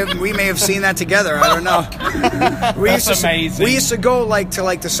 We may have seen that together. I don't know. Amazing. We used to go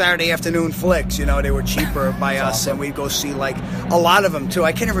to the Saturday afternoon flicks. They were cheaper by us, and we'd go see like a lot of them too.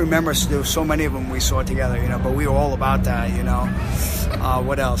 I can't even remember. There were so many of them we saw together. But we were all about that.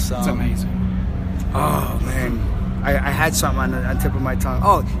 What else? It's amazing. Oh man. I had something on the tip of my tongue.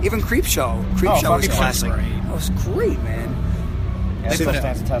 Oh, even Creepshow. Creepshow was classic. That was great, man. Yeah,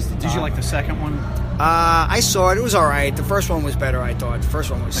 Did you like the second one? I saw it. It was all right. The first one was better, I thought. The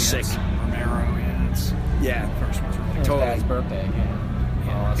first one was sick. Romero, yeah. The first one's really totally. Dad's birthday again.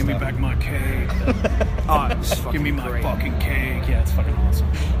 Yeah. Give me back my cake. It was fucking Give me my great. fucking cake. Yeah, it's fucking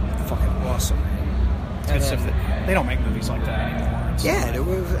awesome. Fucking awesome, man. It's good stuff that they don't make movies like that anymore. Yeah, it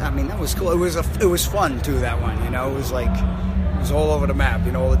was. I mean, that was cool. It was fun too. That one, it was like it was all over the map.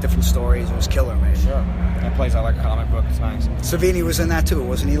 All the different stories. It was killer, man. Sure. That plays out like a comic book. It's nice. Savini was in that too,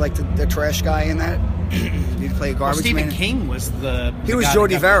 wasn't he? Like the trash guy in that. Did he play garbage Stephen man? King was the. He was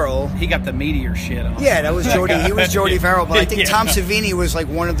Jody Verrill. He got the meteor shit on. Yeah, that was Jody. He was Jody Verrill, but I think Tom Savini was like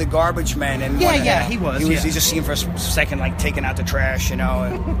one of the garbage men. And he was. He just seen for a second, like taking out the trash,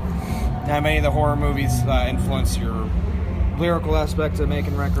 How many of the horror movies influence your lyrical aspects of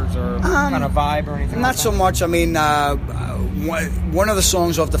making records, or kind of vibe or anything? Not so much. I mean, one of the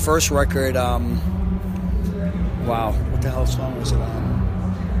songs off the first record. Wow, what the hell song was it?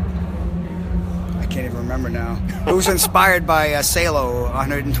 I can't even remember now. It was inspired by Salo,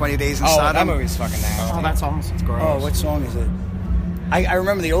 120 Days in Sodom. That movie's fucking nasty. Oh, that's awesome. It's gross. Oh, what song is it? I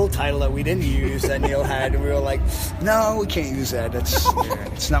remember the old title that we didn't use that Neil had, and we were like, no, we can't use that.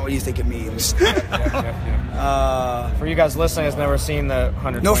 It's not what you think it means. For you guys listening who's never seen the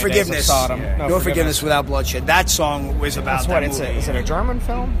 120 No Forgiveness. Days of Sodom. Yeah. No Forgiveness Without Bloodshed. That song was about that movie. Is it a German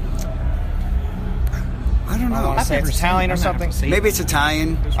film? I don't know. I want to say it's Italian or something. Maybe it's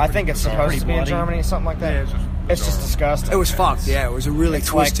Italian. I think it's supposed to be in Germany, something like that. It's just disgusting. It was fucked, yeah. It was a really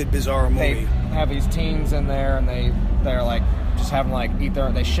twisted, bizarre movie. They have these teens in there, and they're like just having like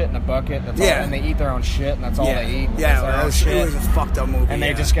they shit in a bucket. That's all, and they eat their own shit, and that's all they eat. Yeah, it was a fucked up movie. And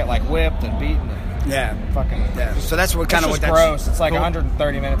they just get like whipped and beaten. So that's what kind of what that's gross. It's like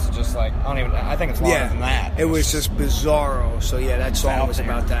 130 minutes of just like I think it's longer than that. It was just bizarro. So that song was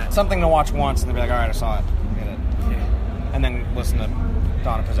about that. Something to watch once and then be like, all right, I saw it. Get it. And then listen to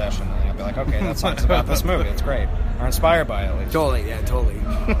Dawn of Possession, and I'll be like, okay, that song's about this movie. It's great. Or inspired by it, at least. Totally.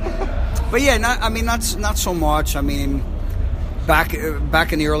 But not so much. I mean, back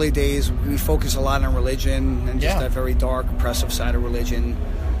in the early days, we focused a lot on religion and just that very dark, oppressive side of religion.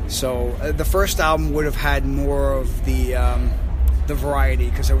 So the first album would have had more of the variety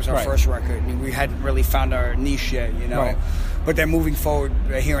because it was our first record. We hadn't really found our niche yet, Right. But then moving forward,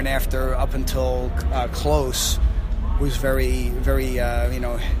 here and after, up until Close, was very, very,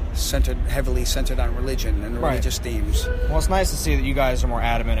 heavily centered on religion and religious themes. Well, it's nice to see that you guys are more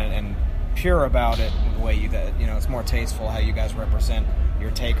adamant and pure about it in the way it's more tasteful how you guys represent your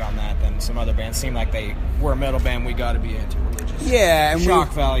take on that than some other bands. Seem like we're a metal band, we got to be anti-religious. Yeah, and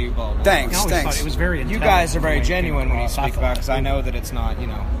shock value, blah, blah. Thanks. It was very. You guys are very genuine when you speak about it, because I know that it's not,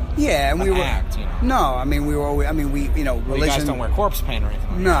 Yeah, and we were. Act, No, I mean we were. Religion. You guys don't wear corpse paint or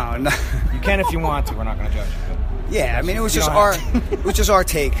anything. No. You can if you want to. We're not going to judge you. Yeah, I mean, it was just our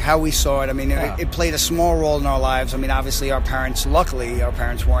take, how we saw it. I mean, it played a small role in our lives. I mean, obviously, luckily, our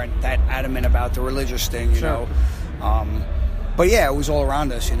parents weren't that adamant about the religious thing, you know. But yeah, it was all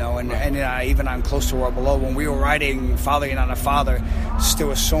around us, and even on Close to Or Below, when we were writing Father You're Not a Father, there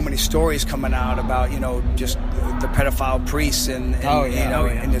were so many stories coming out about, just the pedophile priests in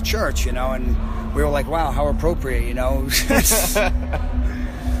the church, and we were like, wow, how appropriate,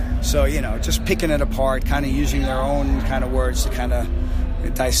 So, just picking it apart, kind of using their own kind of words to kind of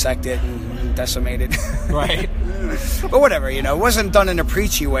dissect it and decimate it. Right. But whatever, it wasn't done in a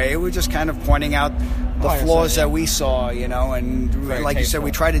preachy way. We were just kind of pointing out the flaws that we saw, and very like tasteful. you said, we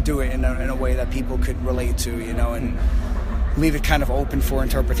try to do it in a way that people could relate to, and leave it kind of open for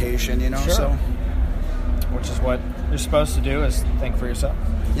interpretation, Sure. So. Which is what you're supposed to do, is think for yourself.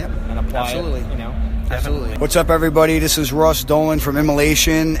 Yep. And apply Absolutely. it, Absolutely. What's up, everybody? This is Ross Dolan from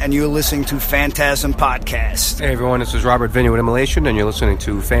Immolation, and you're listening to Phantasm Podcast. Hey, everyone. This is Robert Vinny with Immolation, and you're listening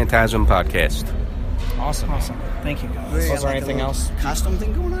to Phantasm Podcast. Awesome. Thank you, guys. Was there anything else? Costume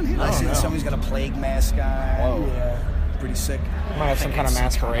thing going on here? I see somebody's got a plague mask on. Whoa. Yeah. Pretty sick. Might have some kind of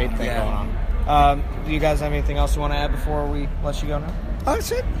masquerade thing going on. Do you guys have anything else you want to add before we let you go now? Oh,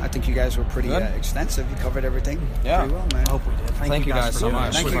 that's it. I think you guys were pretty extensive. You covered everything pretty well, man. I hope we did. Thank you guys so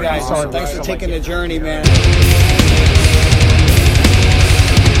much. Thank you guys. Thanks for taking the journey, man.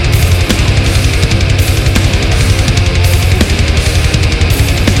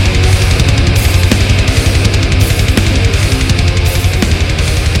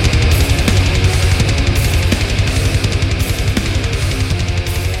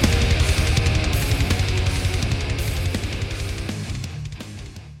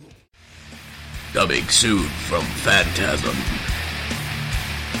 Coming soon from Phantasm.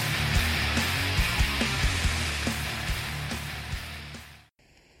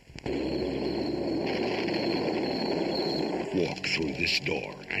 Walk through this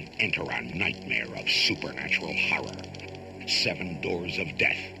door and enter a nightmare of supernatural horror. 7 doors of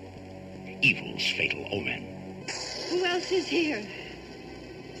death. Evil's fatal omen. Who else is here?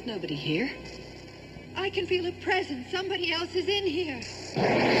 There's nobody here. I can feel a presence. Somebody else is in here.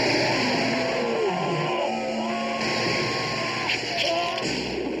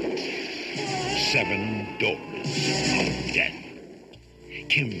 7 doors of death.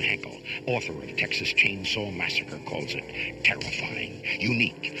 Kim Henkel, author of Texas Chainsaw Massacre, calls it terrifying,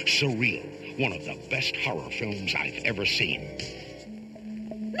 unique, surreal, one of the best horror films I've ever seen.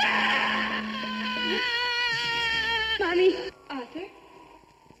 Mommy. Arthur?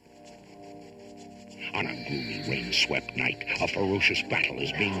 On a gloomy, rain-swept night, a ferocious battle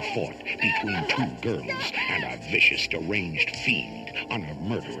is being fought between 2 girls and a vicious, deranged fiend on a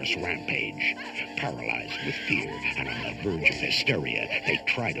murderous rampage. Paralyzed with fear and on the verge of hysteria, they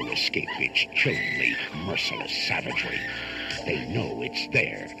try to escape its chillingly merciless savagery. They know it's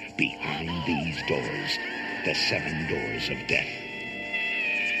there, behind these doors, the 7 doors of death.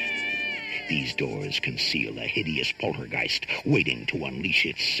 These doors conceal a hideous poltergeist waiting to unleash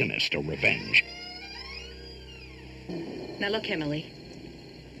its sinister revenge. Now look, Emily.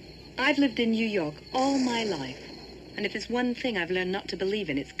 I've lived in New York all my life. And if there's one thing I've learned not to believe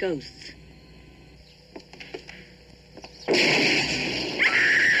in, it's ghosts.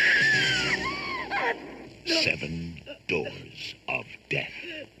 Seven doors of death.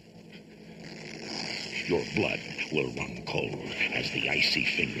 Your blood will run cold as the icy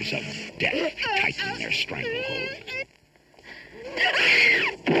fingers of death tighten their stranglehold.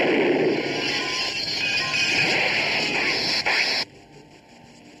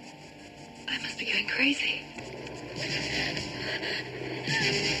 I must be going crazy.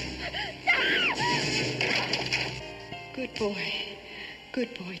 Good boy.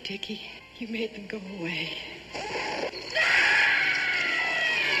 Good boy, Dickie. You made them go away.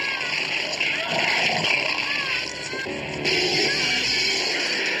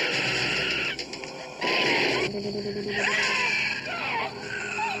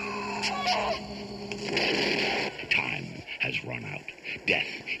 Time has run out. Death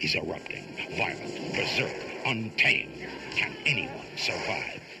is erupting. Violent, berserk, untamed. Can anyone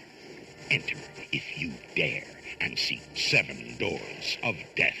survive? Enter, if you dare, and see 7 doors of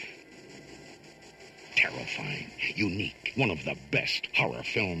death. Terrifying, unique, one of the best horror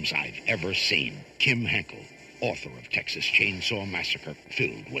films I've ever seen. Kim Henkel, author of Texas Chainsaw Massacre,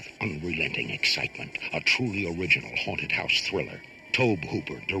 filled with unrelenting excitement, a truly original haunted house thriller. Tobe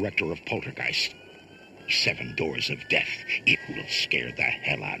Hooper, director of Poltergeist. 7 Doors of Death. It will scare the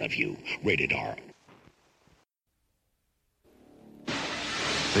hell out of you. Rated R.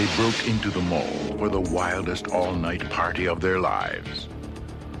 They broke into the mall for the wildest all-night party of their lives.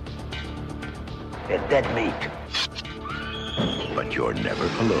 It's dead meat. But you're never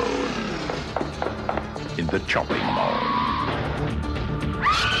alone. In the chopping mall.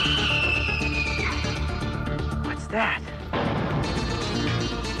 What's that?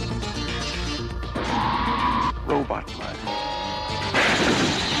 Robot blood.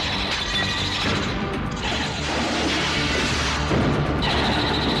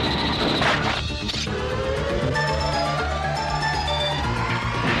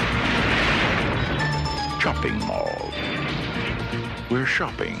 Chopping Mall, where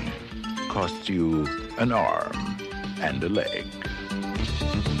shopping costs you an arm and a leg.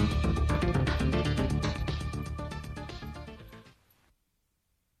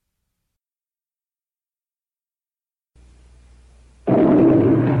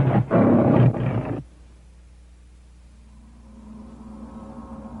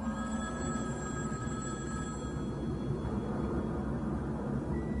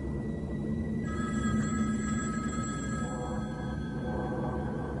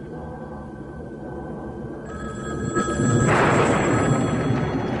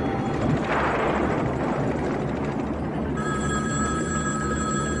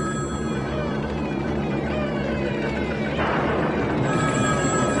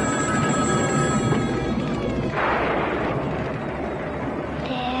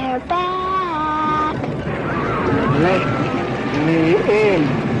 back. Let me in.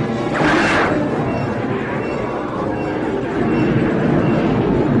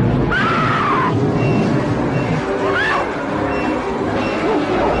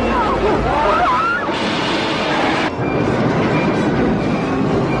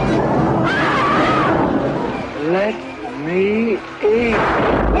 Let me in.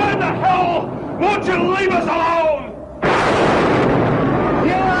 Why the hell won't you leave us alone?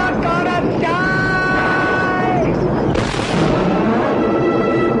 You are gonna die!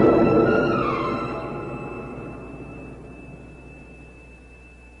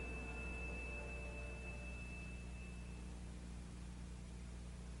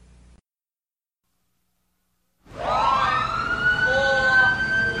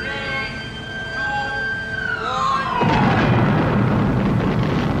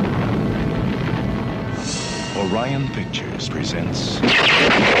 Orion Pictures presents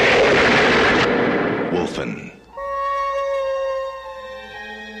Wolfen.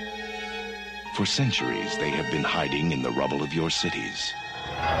 For centuries, they have been hiding in the rubble of your cities.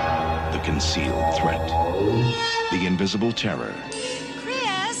 The concealed threat. The invisible terror.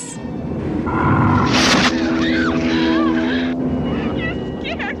 Chris! You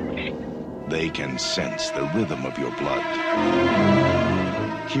scared me. They can sense the rhythm of your blood.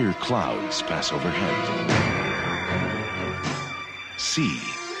 Hear clouds pass overhead. See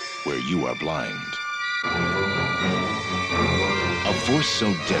where you are blind. A force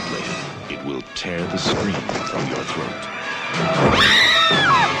so deadly, it will tear the scream from your throat.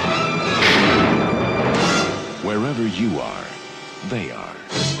 Wherever you are, they are.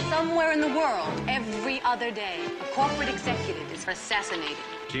 Somewhere in the world, every other day, a corporate executive is assassinated.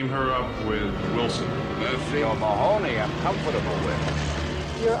 Team her up with Wilson. Murphy or Mahoney, I'm comfortable with.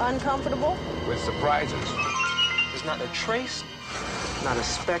 You're uncomfortable? With surprises. There's not a trace, not a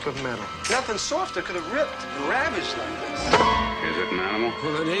speck of metal. Nothing softer could have ripped and ravaged like this. Is it an animal?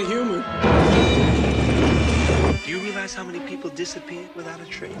 Well, it ain't human. Do you realize how many people disappeared without a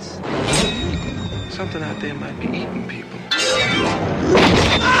trace? Something out there might be eating people. Did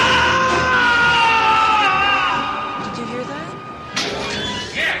you hear that?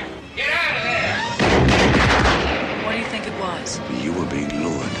 Yeah, get out of there! What do you think it was? You were being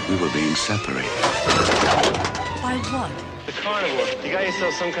lured. We were being separated. By what? The carnivore. You got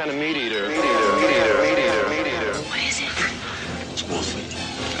yourself some kind of meat eater. What is it? It's Wolfen.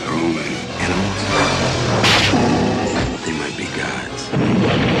 They're only animals. They might be gods.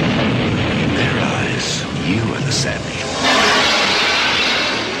 In their eyes, you are the savage.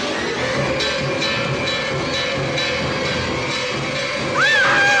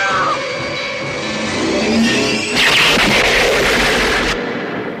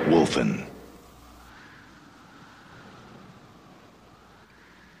 Wolfen.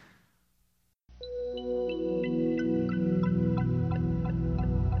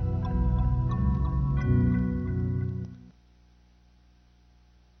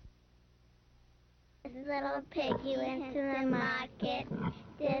 Little piggy went to the market.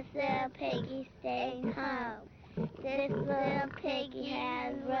 This little piggy stayed home. This little piggy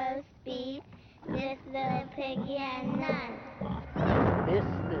has roast beef. This little piggy had none. This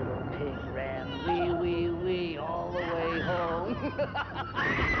little pig ran wee, wee, wee all the way home.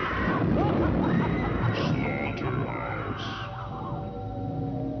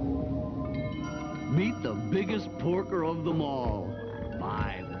 Meet the biggest porker of them all,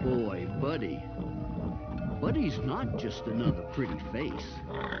 my boy, Buddy. Buddy's not just another pretty face.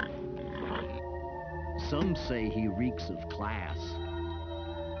 Some say he reeks of class.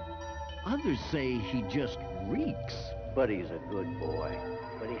 Others say he just reeks. Buddy's a good boy,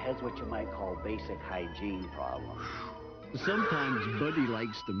 but he has what you might call basic hygiene problems. Sometimes Buddy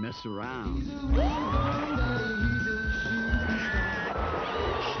likes to mess around.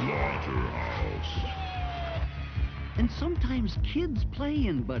 Slaughterhouse. And sometimes kids play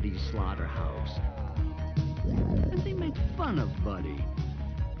in Buddy's slaughterhouse. And they make fun of Buddy.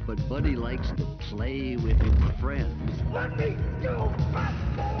 But Buddy likes to play with his friends. Let me go, fat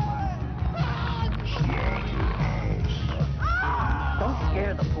boy! Slaughterhouse. Don't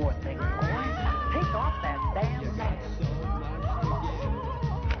scare the poor thing, boy. Take off that damn mask.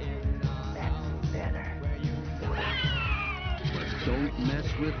 That's better. But don't mess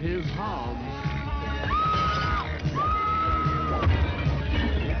with his hogs.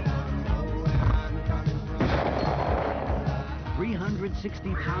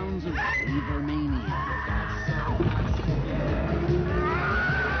 360 pounds of flavor mania.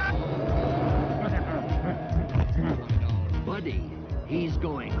 Buddy, he's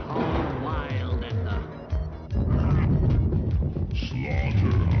going home.